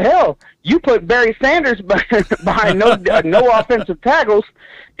 Well, hell, you put Barry Sanders behind no offensive tackles.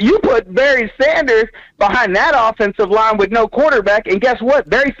 You put Barry Sanders behind that offensive line with no quarterback, and guess what?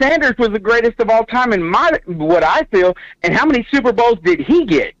 Barry Sanders was the greatest of all time in what I feel. And how many Super Bowls did he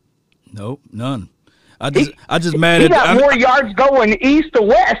get? Nope, none. I just mad he at. got more yards going east to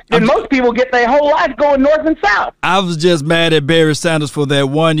west than most people get their whole life going north and south. I was just mad at Barry Sanders for that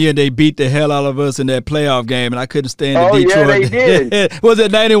 1 year they beat the hell out of us in that playoff game, and I couldn't stand Detroit. Yeah, they did. Was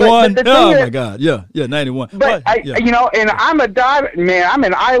it 91? Oh my God, yeah, 91. But and I'm I'm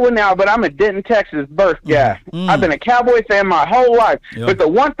in Iowa now, but I'm a Denton, Texas birth guy. I've been a Cowboy fan my whole life. Yep. But the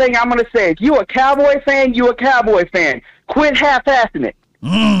one thing I'm gonna say, if you a Cowboy fan, you a Cowboy fan. Quit half-assing it.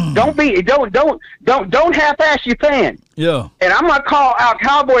 Don't half-ass your fan. Yeah. And I'm gonna call out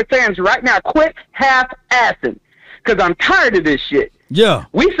Cowboy fans right now. Quit half-assing, because I'm tired of this shit. Yeah.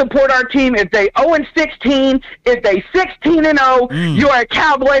 We support our team if they 0-16, if they 16-0. You're a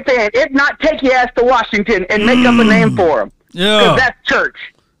Cowboy fan. If not, take your ass to Washington and make up a name for them. Yeah. Because that's church.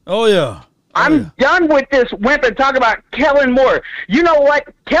 Oh yeah. I'm done with this wimp and talk about Kellen Moore. You know what,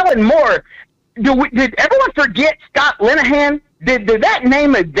 Kellen Moore? Did everyone forget Scott Linehan? Did that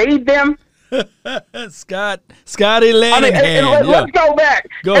name evade them? Scotty Linehan. Let's go back.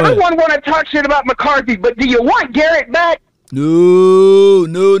 Everyone want to talk shit about McCarthy, but do you want Garrett back? No.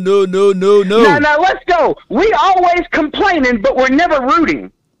 Now, let's go. We always complaining, but we're never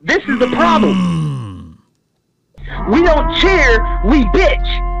rooting. This is the problem. We don't cheer, we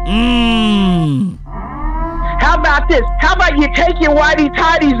bitch. How about this? How about you take your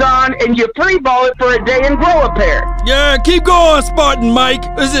whitey-tidies on and you free-ball it for a day and grow a pair? Yeah, keep going, Spartan Mike.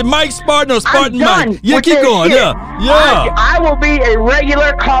 Is it Mike Spartan or Spartan Mike? Yeah, keep going. Shit. I will be a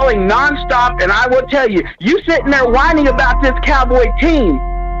regular calling nonstop, and I will tell you, you sitting there whining about this Cowboy team.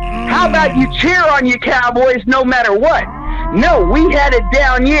 How about you cheer on your Cowboys no matter what? No, we had a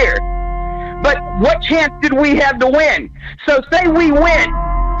down year. But what chance did we have to win? So say we went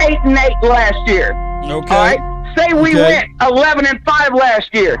 8-8 last year. Okay. All right. Say we went 11-5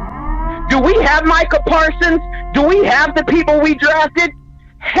 last year. Do we have Micah Parsons? Do we have the people we drafted?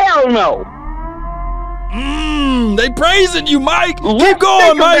 Hell no. They praising you, Mike. Keep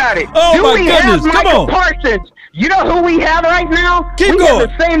going, Mike. About it. Oh my goodness. Come on. Parsons? You know who we have right now? Keep going. We have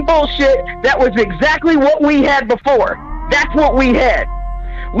the same bullshit that was exactly what we had before. That's what we had.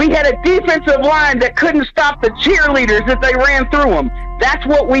 We had a defensive line that couldn't stop the cheerleaders if they ran through them. That's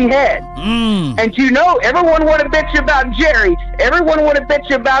what we had. And you know, everyone want to bitch about Jerry. Everyone want to bitch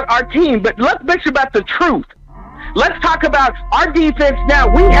about our team. But let's bitch about the truth. Let's talk about our defense now.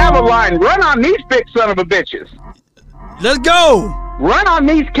 We have a line. Run on these big son of a bitches. Let's go. Run on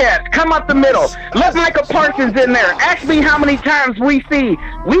these cats. Come up the middle. Let Micah Parsons in there. Ask me how many times we see.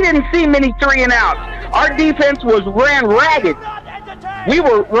 We didn't see many 3-and-outs. Our defense ran ragged. We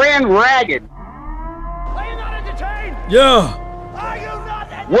ran ragged. Yeah.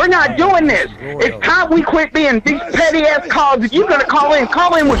 We're not doing this. It's time we quit being these petty ass calls. If you're gonna call in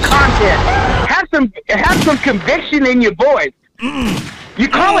with content. Have some conviction in your voice. You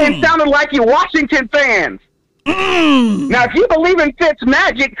call in sounding like you're Washington fans. Now, if you believe in Fitz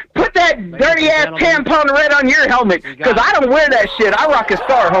magic, put that dirty ass tampon red on your helmet, because I don't wear that shit. I rock a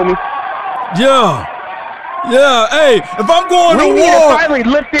star, homie. Yeah. Yeah, hey, if I'm going to war... We need to finally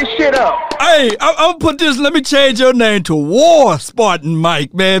lift this shit up. Hey, I'll put this, let me change your name to War Spartan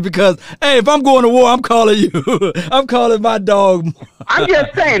Mike, man, because, hey, if I'm going to war, I'm calling you. I'm calling my dog. I'm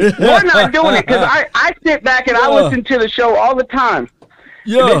just saying, we're not doing it, because I sit back and I listen to the show all the time.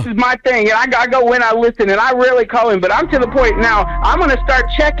 Yeah. This is my thing, and I go when I listen, and I rarely call him, but I'm to the point now, I'm going to start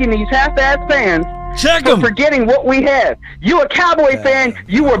checking these half-ass fans. Check them. Forgetting what we had. You a Cowboy fan.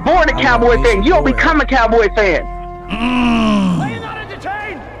 You were born a Cowboy fan. You don't become a Cowboy fan.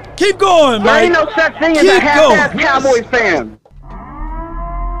 Keep going, man. There ain't no such thing as a half-ass Cowboy fan.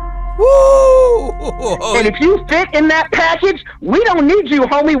 Woo! And if you fit in that package, we don't need you,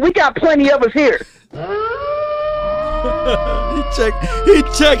 homie. We got plenty of us here.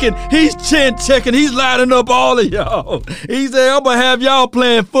 He's checking. He's lining up all of y'all. He said, I'm going to have y'all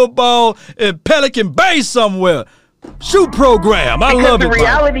playing football in Pelican Bay somewhere. Shoot program. I love it. Because the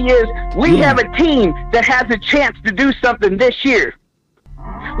reality is we have a team that has a chance to do something this year.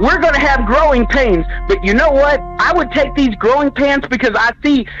 we're going to have growing pains. But you know what? I would take these growing pains because I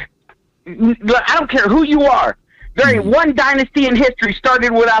see, I don't care who you are, there ain't one dynasty in history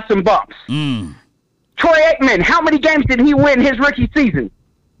started without some bumps. Troy Aikman, how many games did he win his rookie season?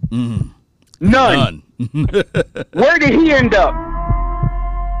 None. Where did he end up?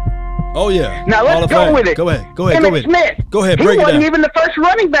 Oh, yeah. Now, let's go with it. Go ahead. Emmitt Smith. Go ahead, break it down. He wasn't even the first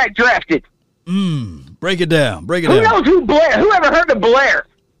running back drafted. Break it down. Who knows who Blair? Who ever heard of Blair?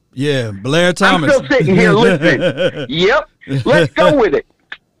 Yeah, Blair Thomas. I'm still sitting here listening. Yep. Let's go with it.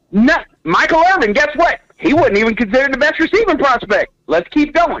 Michael Irvin, guess what? He wasn't even considered the best receiving prospect. Let's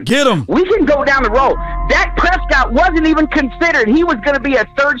keep going. Get him. We can go down the road. Dak Prescott wasn't even considered. He was going to be a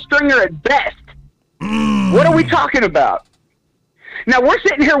third stringer at best. What are we talking about? Now, we're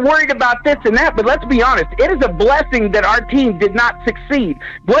sitting here worried about this and that, but let's be honest. It is a blessing that our team did not succeed.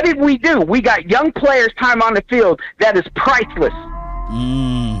 What did we do? We got young players' time on the field that is priceless.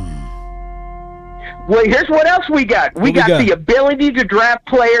 Well, here's what else we got. We got the ability to draft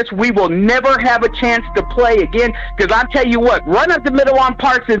players we will never have a chance to play again, because I'll tell you what, run up the middle on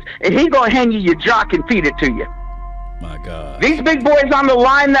Parsons, and he's going to hand you your jock and feed it to you. My God. These big boys on the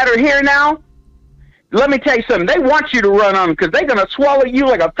line that are here now, let me tell you something. They want you to run on them because they're going to swallow you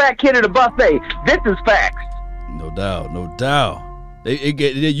like a fat kid at a buffet. This is facts. No doubt.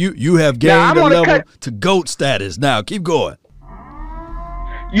 You have gained a level to GOAT status. Now, keep going.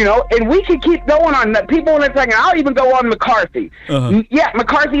 You know, and we can keep going on that. People in a second, I'll even go on McCarthy. Yeah,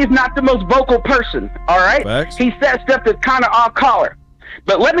 McCarthy is not the most vocal person, all right? Facts. He says stuff that's kind of off color.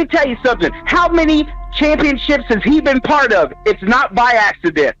 But let me tell you something. How many championships has he been part of? It's not by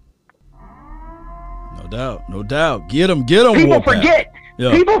accident. No doubt. Get him. People forget.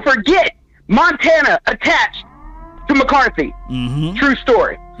 Yeah. People forget Montana attached to McCarthy. True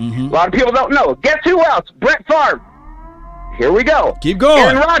story. A lot of people don't know. Guess who else? Brett Favre. Here we go. Keep going.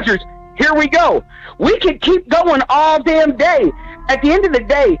 Aaron Rodgers. Here we go. We can keep going all damn day. At the end of the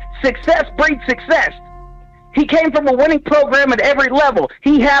day, success breeds success. He came from a winning program at every level.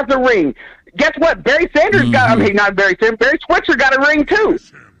 He has a ring. Guess what? Barry Sanders got, not Barry Sanders, Barry Switzer got a ring too.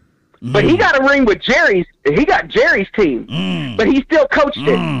 But he got a ring with Jerry's. He got Jerry's team. But he still coached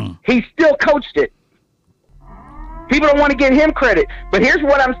it. He still coached it. People don't want to give him credit. But here's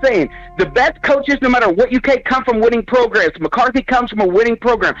what I'm saying. The best coaches, no matter what you take, come from winning programs. McCarthy comes from a winning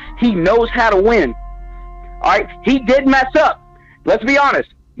program. He knows how to win. All right? He did mess up. Let's be honest.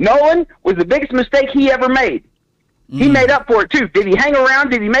 Nolan was the biggest mistake he ever made. He made up for it, too. Did he hang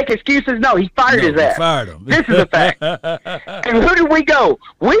around? Did he make excuses? No, he fired his ass. Fired him. This is a fact. And who did we go?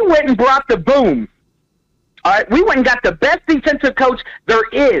 We went and brought the boom. All right? We went and got the best defensive coach there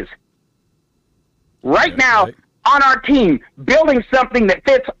is right now on our team, building something that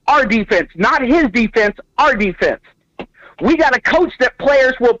fits our defense. Not his defense, our defense. We got a coach that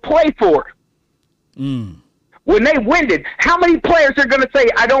players will play for. When they winded, how many players are going to say,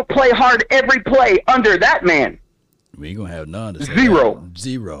 I don't play hard every play under that man? We ain't going to have none. To say Zero. That.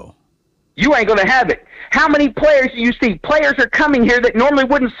 Zero. You ain't going to have it. How many players do you see? Players are coming here that normally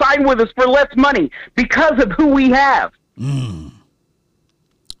wouldn't sign with us for less money because of who we have.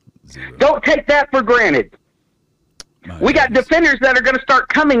 Don't take that for granted. We got defenders that are going to start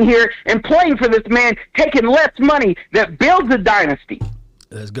coming here and playing for this man, taking less money that builds a dynasty.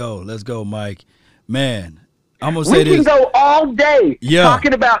 Let's go, Mike. Man, I'm going to say this. We can go all day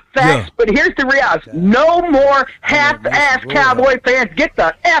talking about facts, but here's the reality. No more half-ass Cowboy fans. Get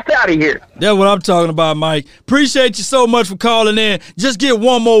the F out of here. That's what I'm talking about, Mike. Appreciate you so much for calling in. Just get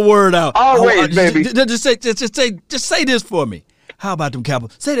one more word out. Always, baby. Just say this for me. How about them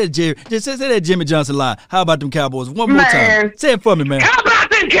Cowboys? Say that, Jerry. Just say that Jimmy Johnson line. How about them Cowboys? One more time. Say it for me, man. How about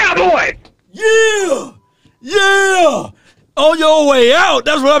them Cowboys? Yeah. On your way out.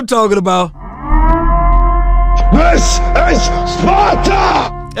 That's what I'm talking about. This is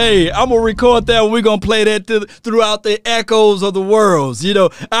Sparta! Hey, I'm going to record that and we're going to play that throughout the echoes of the worlds. You know,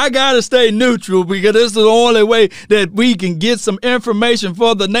 I got to stay neutral because this is the only way that we can get some information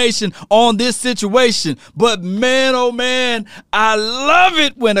for the nation on this situation. But man, oh man, I love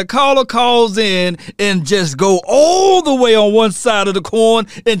it when a caller calls in and just go all the way on one side of the coin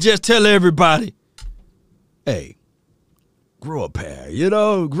and just tell everybody, hey, grow a pair,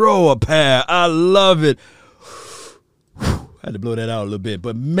 grow a pair. I love it. I had to blow that out a little bit.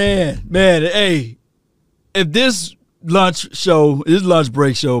 But man, hey, if this lunch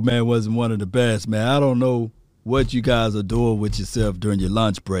break show, man, wasn't one of the best, man, I don't know what you guys are doing with yourself during your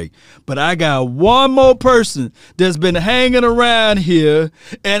lunch break. But I got one more person that's been hanging around here,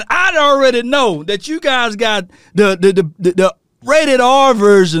 and I already know that you guys got the rated R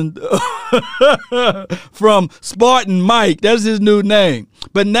version from Spartan Mike. That's his new name.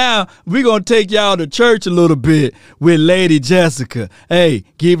 But now we're going to take y'all to church a little bit with Lady Jessica. Hey,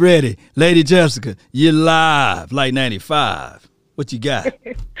 get ready. Lady Jessica, you're live like 95. What you got?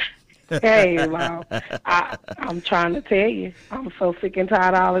 Hey, Mom, I'm trying to tell you, I'm so sick and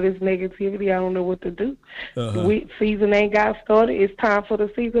tired of all of this negativity. I don't know what to do. The season ain't got started. It's time for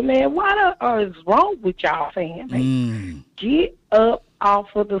the season, man. What is wrong with y'all fans? Get up off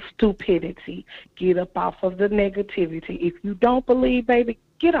of the stupidity. Get up off of the negativity. If you don't believe, baby,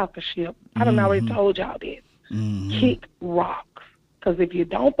 get off the ship. I done already told y'all this. Kick rocks. Because if you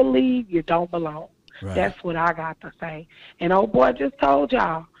don't believe, you don't belong. Right. That's what I got to say. And old boy just told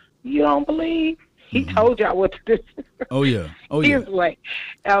y'all, you don't believe? He told y'all what to do. Oh, yeah. Oh, yeah. His way.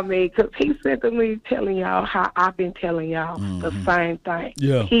 I mean, because he said to me telling y'all how I've been telling y'all the same thing.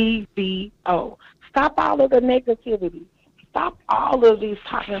 Yeah. TVO. Stop all of the negativity. Stop all of this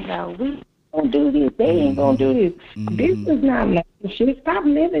talking about we don't do this. They ain't going to do this. This is not like shit. Stop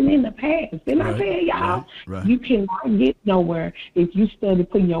living in the past. And I tell y'all, you cannot get nowhere if you study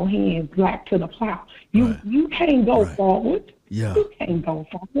putting your hands back to the plow. You can't go forward. Yeah. You can't go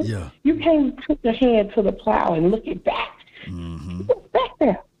forward. Yeah. You can't put your hand to the plow and look it back. What's back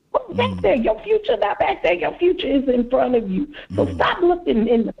there? What's back there? Your future not back there. Your future is in front of you. So stop looking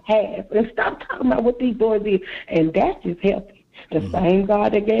in the past and stop talking about what these boys did. And that's just healthy. The same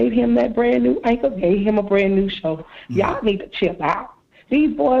God that gave him that brand new anchor gave him a brand new show. Y'all need to chill out.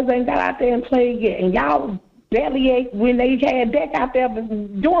 These boys ain't got out there and played yet. And y'all bellyache when they had Dak out there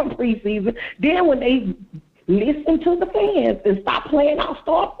during preseason. Then when they listen to the fans and stop playing our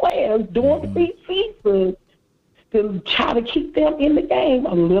star players during preseason to try to keep them in the game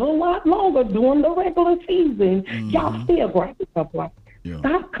a little lot longer during the regular season. Y'all still grinding up like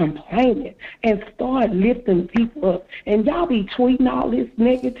stop complaining and start lifting people up. And y'all be tweeting all this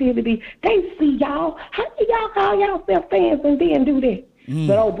negativity. They see y'all. How do y'all call yourself fans and then do that?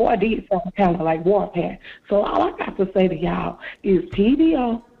 But old boy did something kind of like Warpath. So all I got to say to y'all is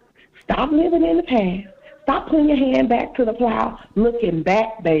TVO. Stop living in the past. Stop putting your hand back to the plow, looking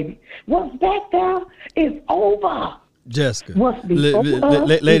back, baby. What's back there is over. Jessica. What's before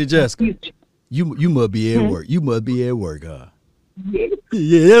Lady Jessica, you must be at work. You must be at work, huh?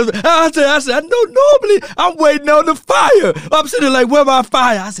 Yeah. I said, I know normally I'm waiting on the fire. I'm sitting there like, where my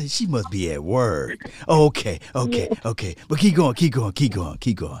fire? I said, she must be at work. Okay. But keep going.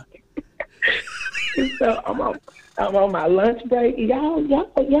 So I'm on my lunch break. Y'all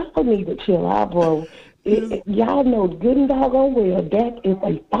need to chill out, bro. Y'all know good and doggone well Dak is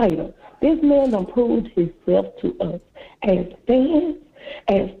a fighter. This man done proved himself to us as fans,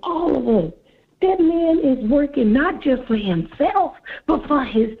 as all of us. That man is working not just for himself, but for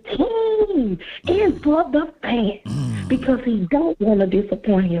his team and for the fans. Because he don't want to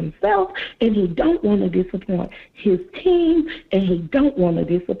disappoint himself, and he don't want to disappoint his team, and he don't want to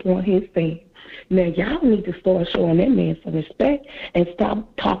disappoint his fans. Now, y'all need to start showing that man some respect and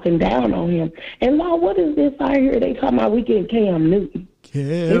stop talking down on him. And, Lord, what is this I hear they talking about we getting Cam Newton?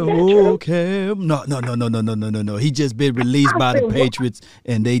 Cam. No. He just been released by the Patriots,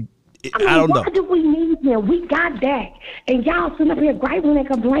 and I don't know. Why do we need him? We got Dak. And y'all sitting up here griping and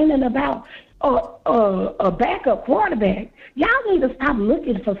complaining about a backup quarterback. Y'all need to stop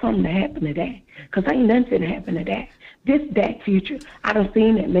looking for something to happen to Dak, because ain't nothing happen to Dak. This Dak future, I done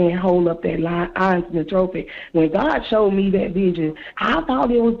seen that man hold up that Heisman Trophy. When God showed me that vision, I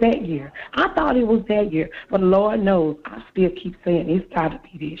thought it was that year. But the Lord knows, I still keep saying it's got to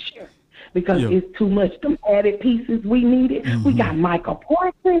be this year. Because it's too much. Them added pieces we needed. We got Michael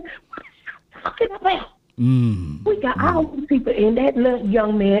Parsons. What are you talking about? We got all these people, and that little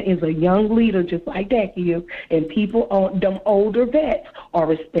young man is a young leader just like Dak is, and people on them older vets are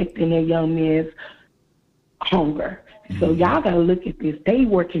respecting their young man's hunger. So y'all got to look at this. They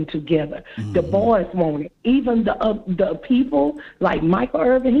working together. The boys want it. Even the people like Michael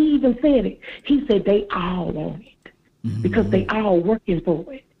Irvin, he even said it. He said they all want it because they all working for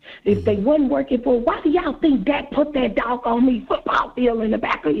it. If they wasn't working for it, why do y'all think Dak put that doggone me football field in the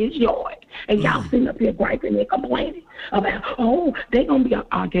back of his yard? And y'all sitting up here griping and complaining about, they going to be,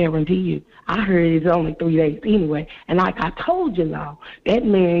 I guarantee you. I heard it's only 3 days anyway. And like I told you, now, that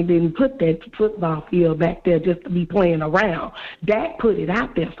man didn't put that football field back there just to be playing around. Dak put it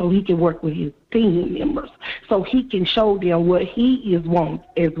out there so he can work with his team members, so he can show them what he is want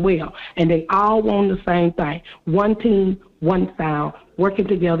as well. And they all want the same thing. One team, one sound, working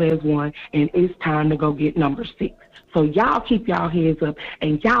together as one, and it's time to go get number 6. So y'all keep y'all heads up,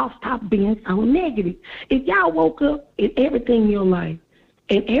 and y'all stop being so negative. If y'all woke up in everything in your life,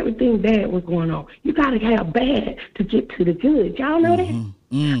 and everything bad was going on. You got to have bad to get to the good. Y'all know that?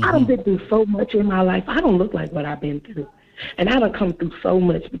 Mm-hmm. I done been through so much in my life. I don't look like what I've been through. And I done come through so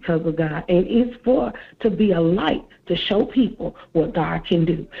much because of God. And it's to be a light to show people what God can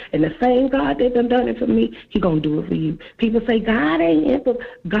do. And the same God that done it for me, He going to do it for you. People say God ain't in, but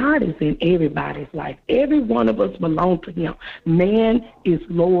God is in everybody's life. Every one of us belong to Him. Man is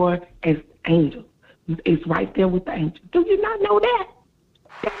Lord as angel. It's right there with the angel. Do you not know that?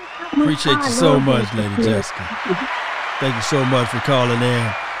 Appreciate you so much, Lady Jessica. Thank you so much for calling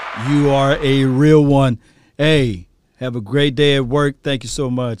in. You are a real one. Hey, have a great day at work. Thank you so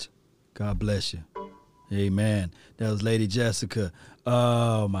much. God bless you. Amen. That was Lady Jessica.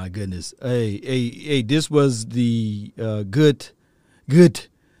 Oh, my goodness. Hey, this was the good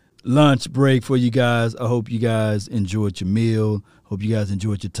lunch break for you guys. I hope you guys enjoyed your meal. Hope you guys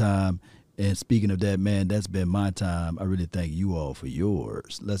enjoyed your time. And speaking of that, man, that's been my time. I really thank you all for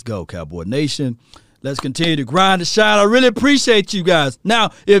yours. Let's go, Cowboy Nation. Let's continue to grind and shine. I really appreciate you guys.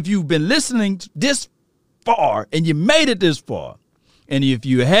 Now, if you've been listening this far and you made it this far, and if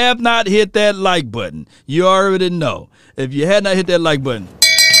you have not hit that like button, you already know. If you had not hit that like button,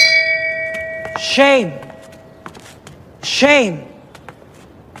 shame.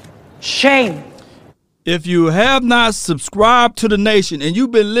 If you have not subscribed to the nation and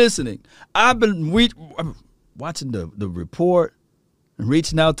you've been listening, I've been watching the report and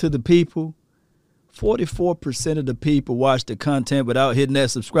reaching out to the people. 44% of the people watch the content without hitting that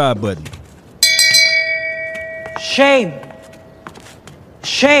subscribe button. Shame.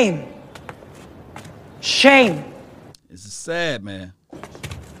 It's sad, man.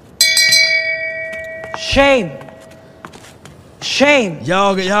 Shame.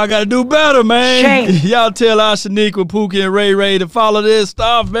 Y'all got to do better, man. Shame. Y'all tell Ashaniqua, Pookie, and Ray Ray to follow this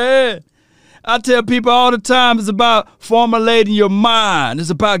stuff, man. I tell people all the time it's about formulating your mind. It's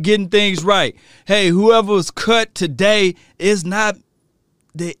about getting things right. Hey, whoever was cut today is not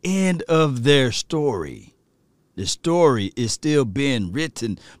the end of their story. The story is still being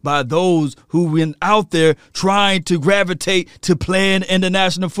written by those who went out there trying to gravitate to playing in the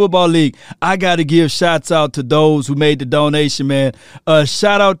National Football League. I got to give shouts out to those who made the donation, man.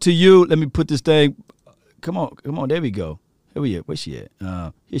 Shout out to you. Let me put this thing. Come on. There we go. Where's she at?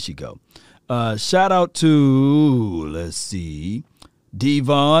 Here she go. Shout out to, let's see,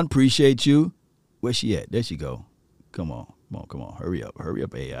 Devon. Appreciate you. Where's she at? There she go. Come on. Hurry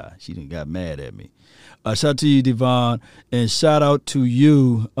up, AI. She done got mad at me. Shout out to you, Devon, and shout out to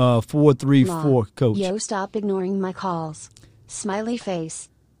you, 434 Coach. Yo, stop ignoring my calls. Smiley face.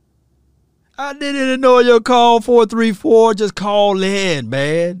 I didn't ignore your call, 434. Just call in,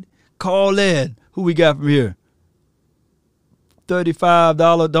 man. Call in. Who we got from here?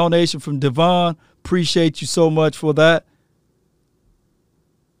 $35 donation from Devon. Appreciate you so much for that.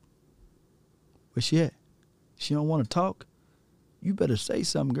 Where's she at? She don't want to talk? You better say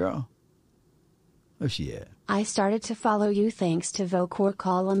something, girl. Where's she at? I started to follow you thanks to Vocor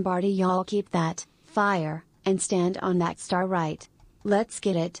Call Lombardi. Y'all keep that fire and stand on that star right. Let's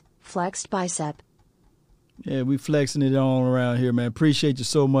get it. Flexed bicep. Yeah, we flexing it on around here, man. Appreciate you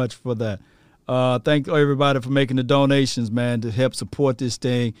so much for that. Thank everybody for making the donations, man, to help support this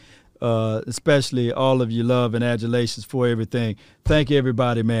thing. Especially all of you love and adulations for everything. Thank you,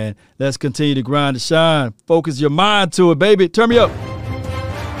 everybody, man. Let's continue to grind and shine. Focus your mind to it, baby. Turn me up.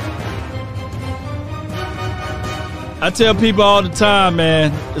 I tell people all the time,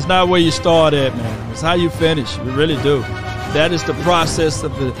 man, it's not where you start at, man. It's how you finish. We really do. That is the process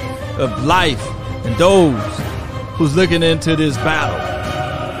of life and those who's looking into this battle.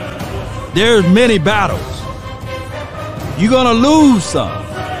 There's many battles. You're going to lose some.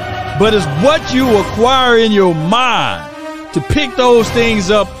 But it's what you acquire in your mind to pick those things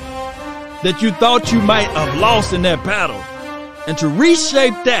up that you thought you might have lost in that battle and to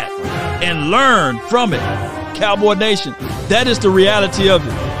reshape that and learn from it. Cowboy Nation, that is the reality of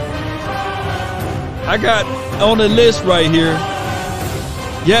it. I got on the list right here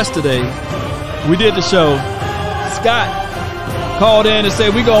yesterday, we did the show. Scott called in and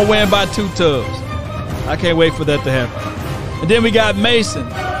said we're going to win by 2 tubs. I can't wait for that to happen. And then we got Mason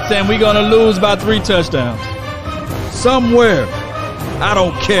saying we're going to lose by 3 touchdowns. Somewhere, I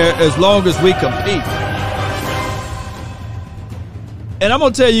don't care as long as we compete. And I'm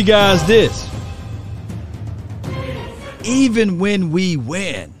going to tell you guys this. Even when we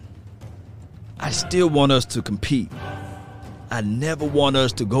win, I still want us to compete. I never want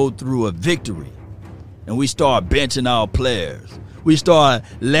us to go through a victory and we start benching our players. We start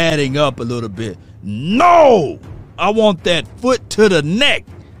ladding up a little bit. No! I want that foot to the neck,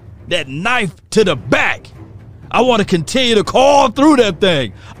 that knife to the back. I want to continue to call through that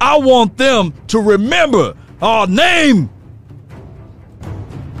thing. I want them to remember our name.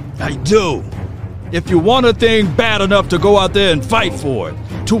 I do. If you want a thing bad enough to go out there and fight for it,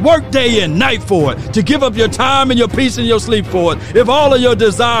 to work day and night for it, to give up your time and your peace and your sleep for it, if all of your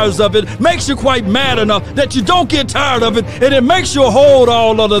desires of it makes you quite mad enough that you don't get tired of it, and it makes you hold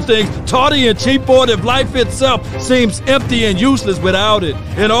all other things tawdry and cheap for it, if life itself seems empty and useless without it,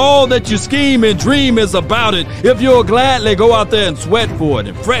 and all that you scheme and dream is about it, if you'll gladly go out there and sweat for it,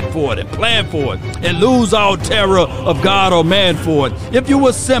 and fret for it, and plan for it, and lose all terror of God or man for it, if you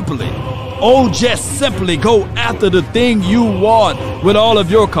will just simply go after the thing you want with all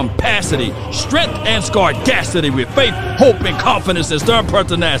of your capacity, strength, and scarcity, with faith, hope, and confidence, and stern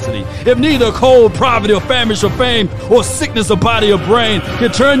pertinacity. If neither cold, poverty, or famish, or fame, or sickness of body or brain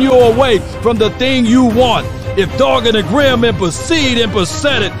can turn you away from the thing you want, if dogged and grim and proceed and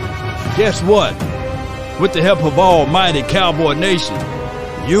beset it, guess what? With the help of Almighty Cowboy Nation,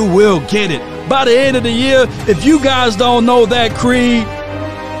 you will get it. By the end of the year, if you guys don't know that creed,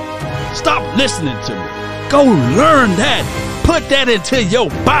 stop listening to me. Go learn that. Put that into your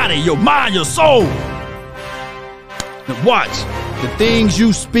body, your mind, your soul. And watch. The things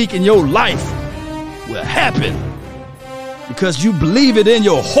you speak in your life will happen because you believe it in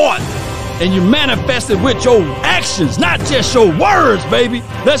your heart and you manifest it with your actions, not just your words, baby.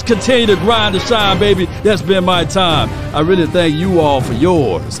 Let's continue to grind and shine, baby. That's been my time. I really thank you all for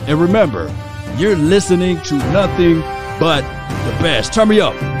yours. And remember, you're listening to nothing but the best. Turn me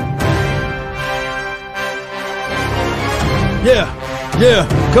up. Yeah,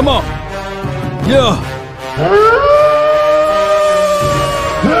 come on. Yeah.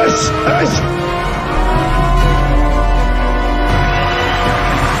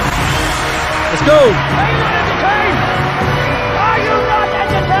 Let's go. Are you not entertained? Are you not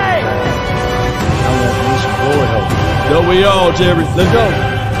entertained? I want me some glory hole. Yo, we all, Jerry. Let's go.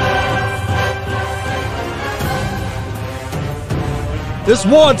 It's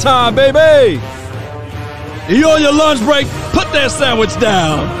war time, baby. You on your lunch break? Put that sandwich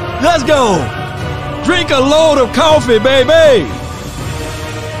down. Let's go. Drink a load of coffee, baby.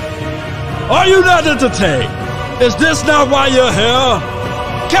 Are you not entertained? Is this not why you're here?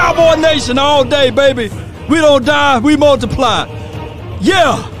 Cowboy Nation all day, baby. We don't die, we multiply.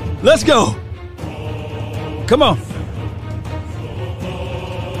 Yeah, let's go. Come on.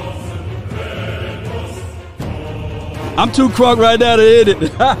 I'm too crunk right now to hit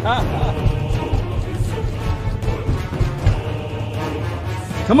it.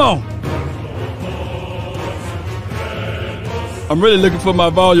 Come on. I'm really looking for my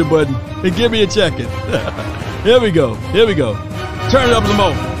volume button. And give me a check-in. Here we go. Turn it up some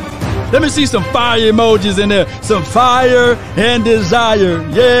more. Let me see some fire emojis in there. Some fire and desire.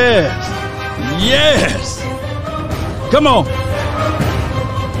 Yes. Come on.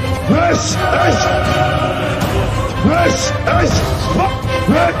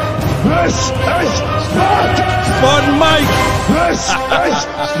 Spartan Mike.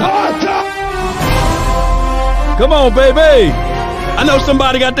 Come on, baby. I know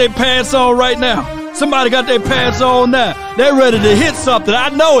somebody got their pants on right now. They're ready to hit something. I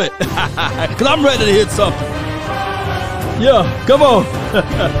know it. Because I'm ready to hit something. Yeah, come on.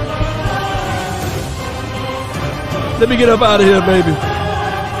 Let me get up out of here, baby.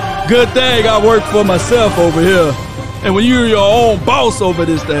 Good thing I work for myself over here. And when you're your own boss over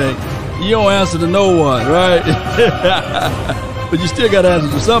this thing, you don't answer to no one, right? But you still got to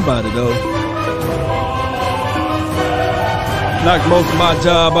answer to somebody, though. Knocked most of my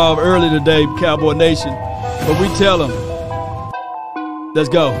job off early today, Cowboy Nation. But we tell them, let's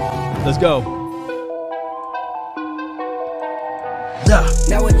go.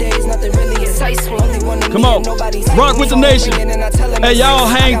 Nowadays, nothing really excites me. Come on, rock with the nation. Hey, y'all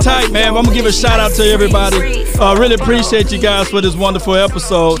hang tight, man. I'm gonna give a shout out to everybody. Really appreciate you guys for this wonderful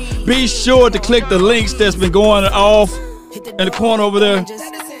episode. Be sure to click the links that's been going off in the corner over there.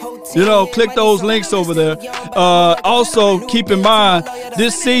 Click those links over there. Also, keep in mind,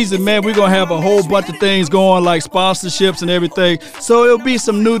 this season, man, we're going to have a whole bunch of things going, like sponsorships and everything. So it'll be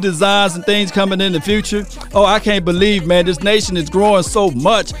some new designs and things coming in the future. Oh, I can't believe, man, this nation is growing so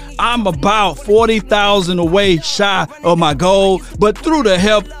much. I'm about 40,000 away shy of my goal. But through the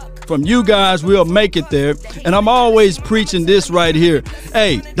help from you guys, we'll make it there. And I'm always preaching this right here.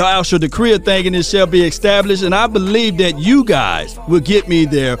 Hey, thou shalt decree a thing and it shall be established. And I believe that you guys will get me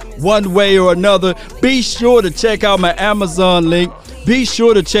there one way or another. Be sure to check out my Amazon link. Be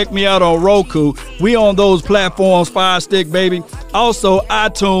sure to check me out on Roku. We on those platforms, Fire Stick, baby. Also,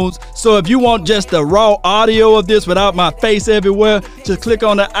 iTunes. So if you want just the raw audio of this without my face everywhere, just click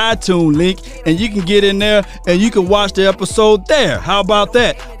on the iTunes link and you can get in there and you can watch the episode there. How about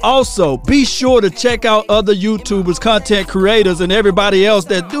that? Also, be sure to check out other YouTubers, content creators, and everybody else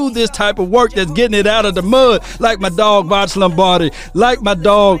that do this type of work that's getting it out of the mud, like my dog, Boch Lombardi, like my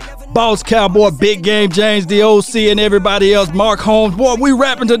dog, Boss Cowboy, Big Game James, the OC, and everybody else, Mark Holmes. Boy, we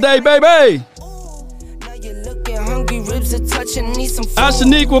rapping today, baby.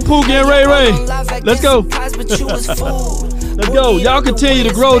 Ashaniqua, Pookie, and Ray Ray. Let's go. Let's go. Y'all continue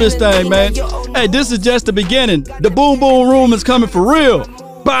to grow this thing, man. Hey, this is just the beginning. The Boom Boom Room is coming for real.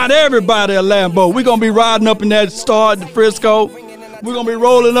 Buying everybody a Lambo. We're going to be riding up in that Star at Frisco. We're going to be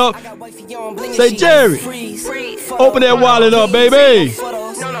rolling up. Say, Jerry, open that wallet up, baby.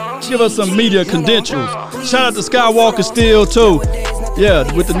 Give us some media credentials. Shout out to Skywalker Steel, too.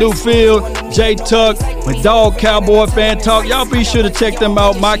 Yeah, with the new field, J Tuck, my dog Cowboy Fan Talk. Y'all be sure to check them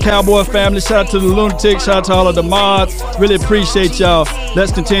out. My Cowboy family. Shout out to the Lunatic. Shout out to all of the mods. Really appreciate y'all.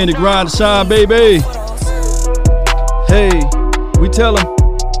 Let's continue to grind and shine, baby. Hey, we tell them.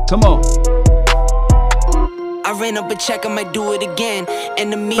 Come on. I ran up a check, I might do it again.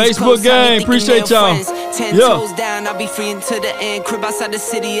 Facebook gang, appreciate y'all. 10 toes down, I'll be free until the end. Crib outside the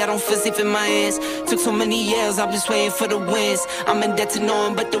city, I don't feel safe in my hands. Took so many years, I'm just waiting for the wins. I'm in debt to no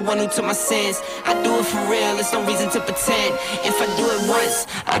one but the one who took my sins. I do it for real, there's no reason to pretend. If I do it once,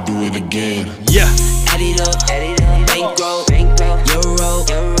 I do it again. Yeah. Add it up, bankroll, euro,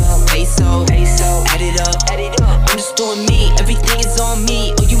 peso, add it up. I'm just doing me, everything is on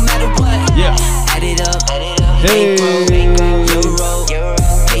me. Oh, you matter what? Yeah. Add it up. Hey.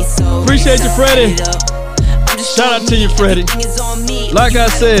 Appreciate you, Freddie. Shout out to you, Freddie. Like I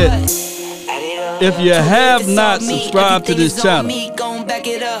said, if you have not subscribed to this channel,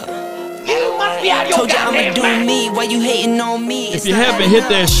 if you haven't hit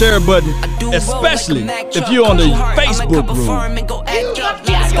that share button, especially if you're on the Facebook group,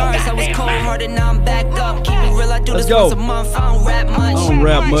 let's go. I don't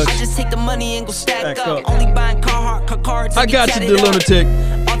rap much. Back up. I got you, the Lunatic.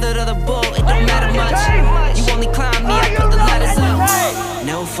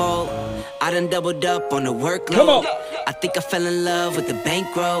 No fault. I done doubled up on the workload. Come on. I think I fell in love with the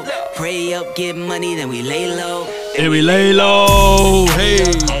bankroll. Pray up, get money, then we lay low. And we lay low. Hey,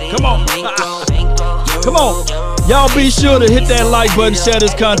 come on. Come on. Y'all be sure to hit that like button, share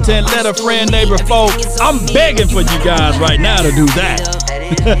this content, let a friend, neighbor, folk. I'm begging for you guys right now to do that.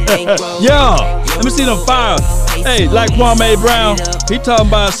 Yeah, let me see them fire. Hey, like Kwame Brown, he talking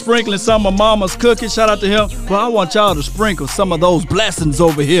about sprinkling some of mama's cookies. Shout out to him. Well, I want y'all to sprinkle some of those blessings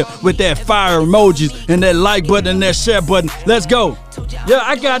over here with that fire emojis and that like button and that share button. Let's go. Yeah,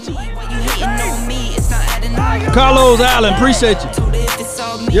 I got you. Carlos Allen, appreciate you.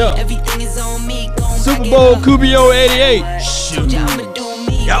 Yeah. Super Bowl Cubio 88. Shoot.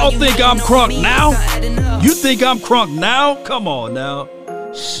 Y'all think I'm crunk now? You think I'm crunk now? Come on now.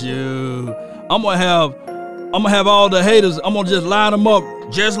 Shoot. I'm gonna have all the haters. I'm gonna just line them up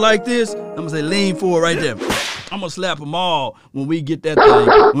just like this. I'm gonna say lean forward right there. I'm gonna slap them all when we get that thing.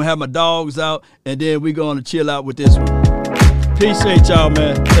 I'm gonna have my dogs out, and then we're gonna chill out with this one. Appreciate y'all,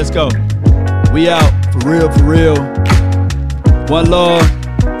 man. Let's go. We out for real, for real. One love.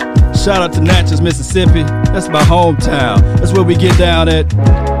 Shout out to Natchez, Mississippi. That's my hometown. That's where we get down at.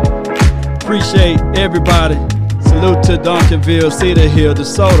 Appreciate everybody. Salute to Duncanville, Cedar Hill,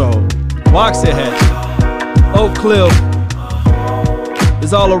 DeSoto, Waxahachie, Oak Cliff.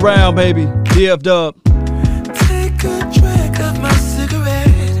 It's all around, baby. DF Dub. Take a drag of my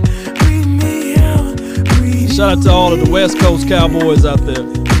cigarette. Breathe me out. Shout out to all of the West Coast Cowboys out there.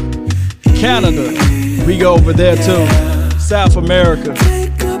 Canada, we go over there too. South America.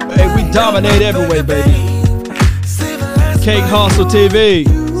 Hey, we dominate everywhere, baby. Cake Hustle TV,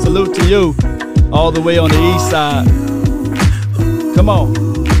 salute to you. All the way on the east side. Come on.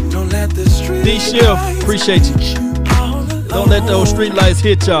 D Shift, appreciate you. Don't let those street lights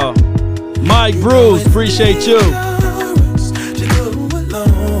hit y'all. Mike Bruce, appreciate you.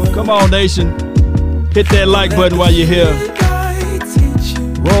 Come on, nation. Hit that like button while you're here.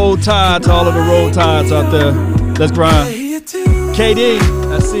 Roll Tide to all of the Roll Tides out there. Let's grind. KD,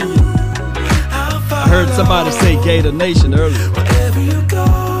 I see you. I heard somebody say Gator Nation earlier.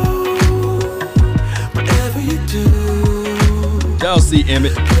 Y'all see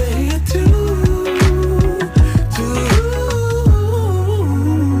Emmett.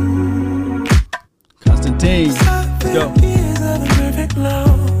 Constantine, let's go.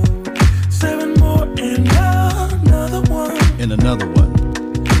 And another one.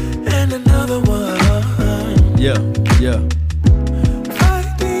 Yeah, yeah.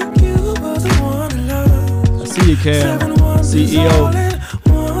 you, Cam. CEO.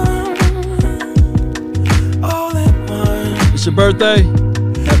 It's your birthday?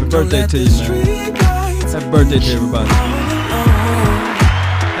 Happy birthday to you, man. Happy birthday to everybody.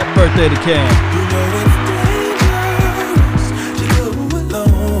 Happy birthday to Cam.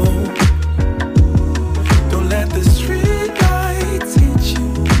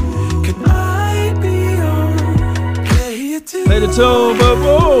 Play the tune, but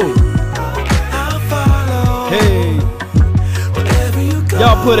whoa. Hey.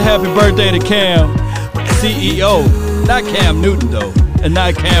 Y'all put a happy birthday to Cam, CEO. Not Cam Newton, though. And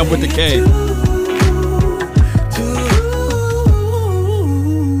not Cam with the K.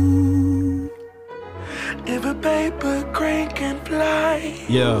 If a paper crane can fly,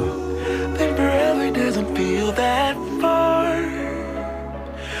 yeah, then forever doesn't feel that far.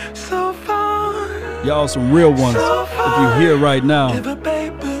 So far. Y'all some real ones. So if you're here right now. If a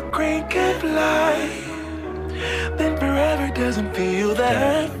paper crane can fly, then forever doesn't feel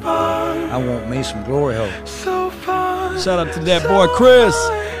that far. I want me some glory hole. So far. Shout out to that boy Chris.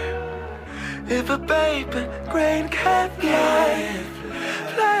 If a paper crane can fly,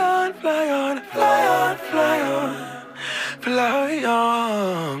 fly on, fly on, fly on, fly on, fly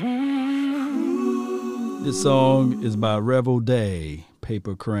on. This song is by Revel Day,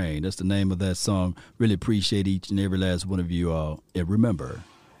 Paper Crane. That's the name of that song. Really appreciate each and every last one of you all. And remember,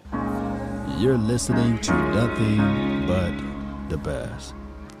 you're listening to nothing but the best.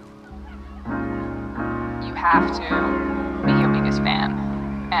 You have to be your biggest fan.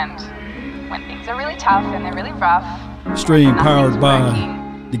 And when things are really tough and they're really rough. Stream powered by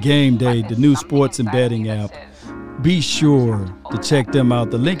The Game Day, the new sports and betting app. Be sure to check them out.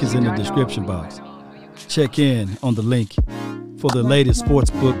 The link is in the description box. Check in on the link for the latest sports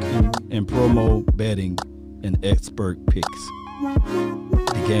book and promo betting and expert picks.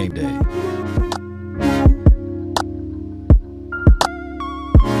 The Game Day.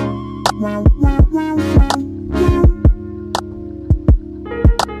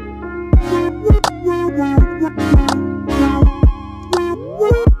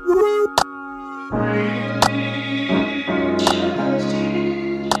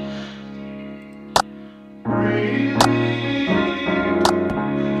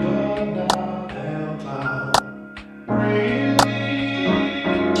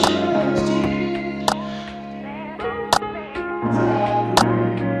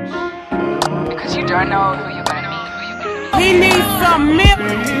 Because you don't know who you're gonna meet. He needs some milk.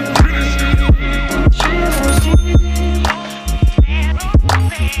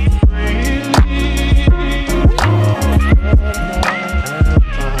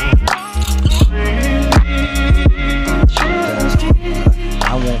 I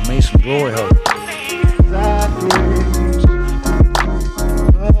want me some glory hole.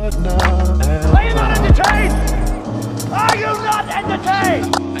 Are you not entertained? Are you not entertained?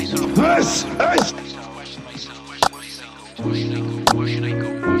 Yes, yes.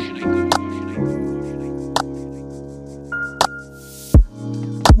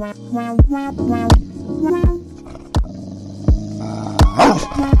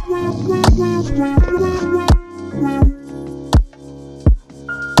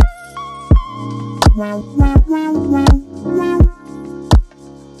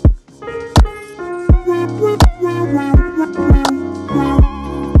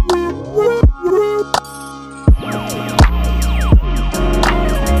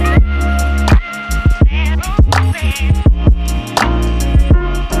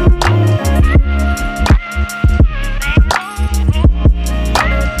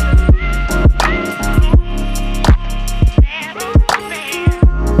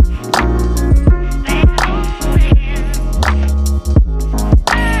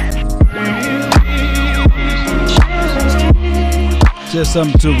 Just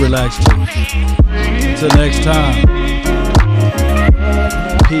something to relax to. Until next time.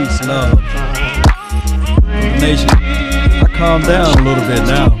 Peace, love. Nation. I calmed down a little bit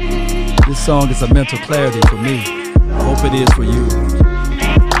now. This song is a mental clarity for me. I hope it is for you.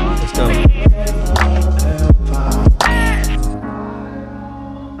 Let's go.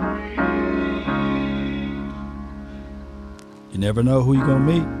 You never know who you're gonna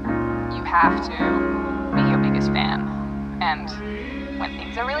meet. You have to be your biggest fan. And when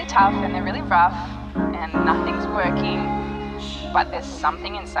things are really tough and they're really rough and nothing's working, but there's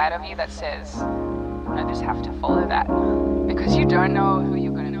something inside of you that says, I just have to follow that. Because you don't know who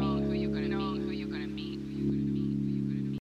you're going to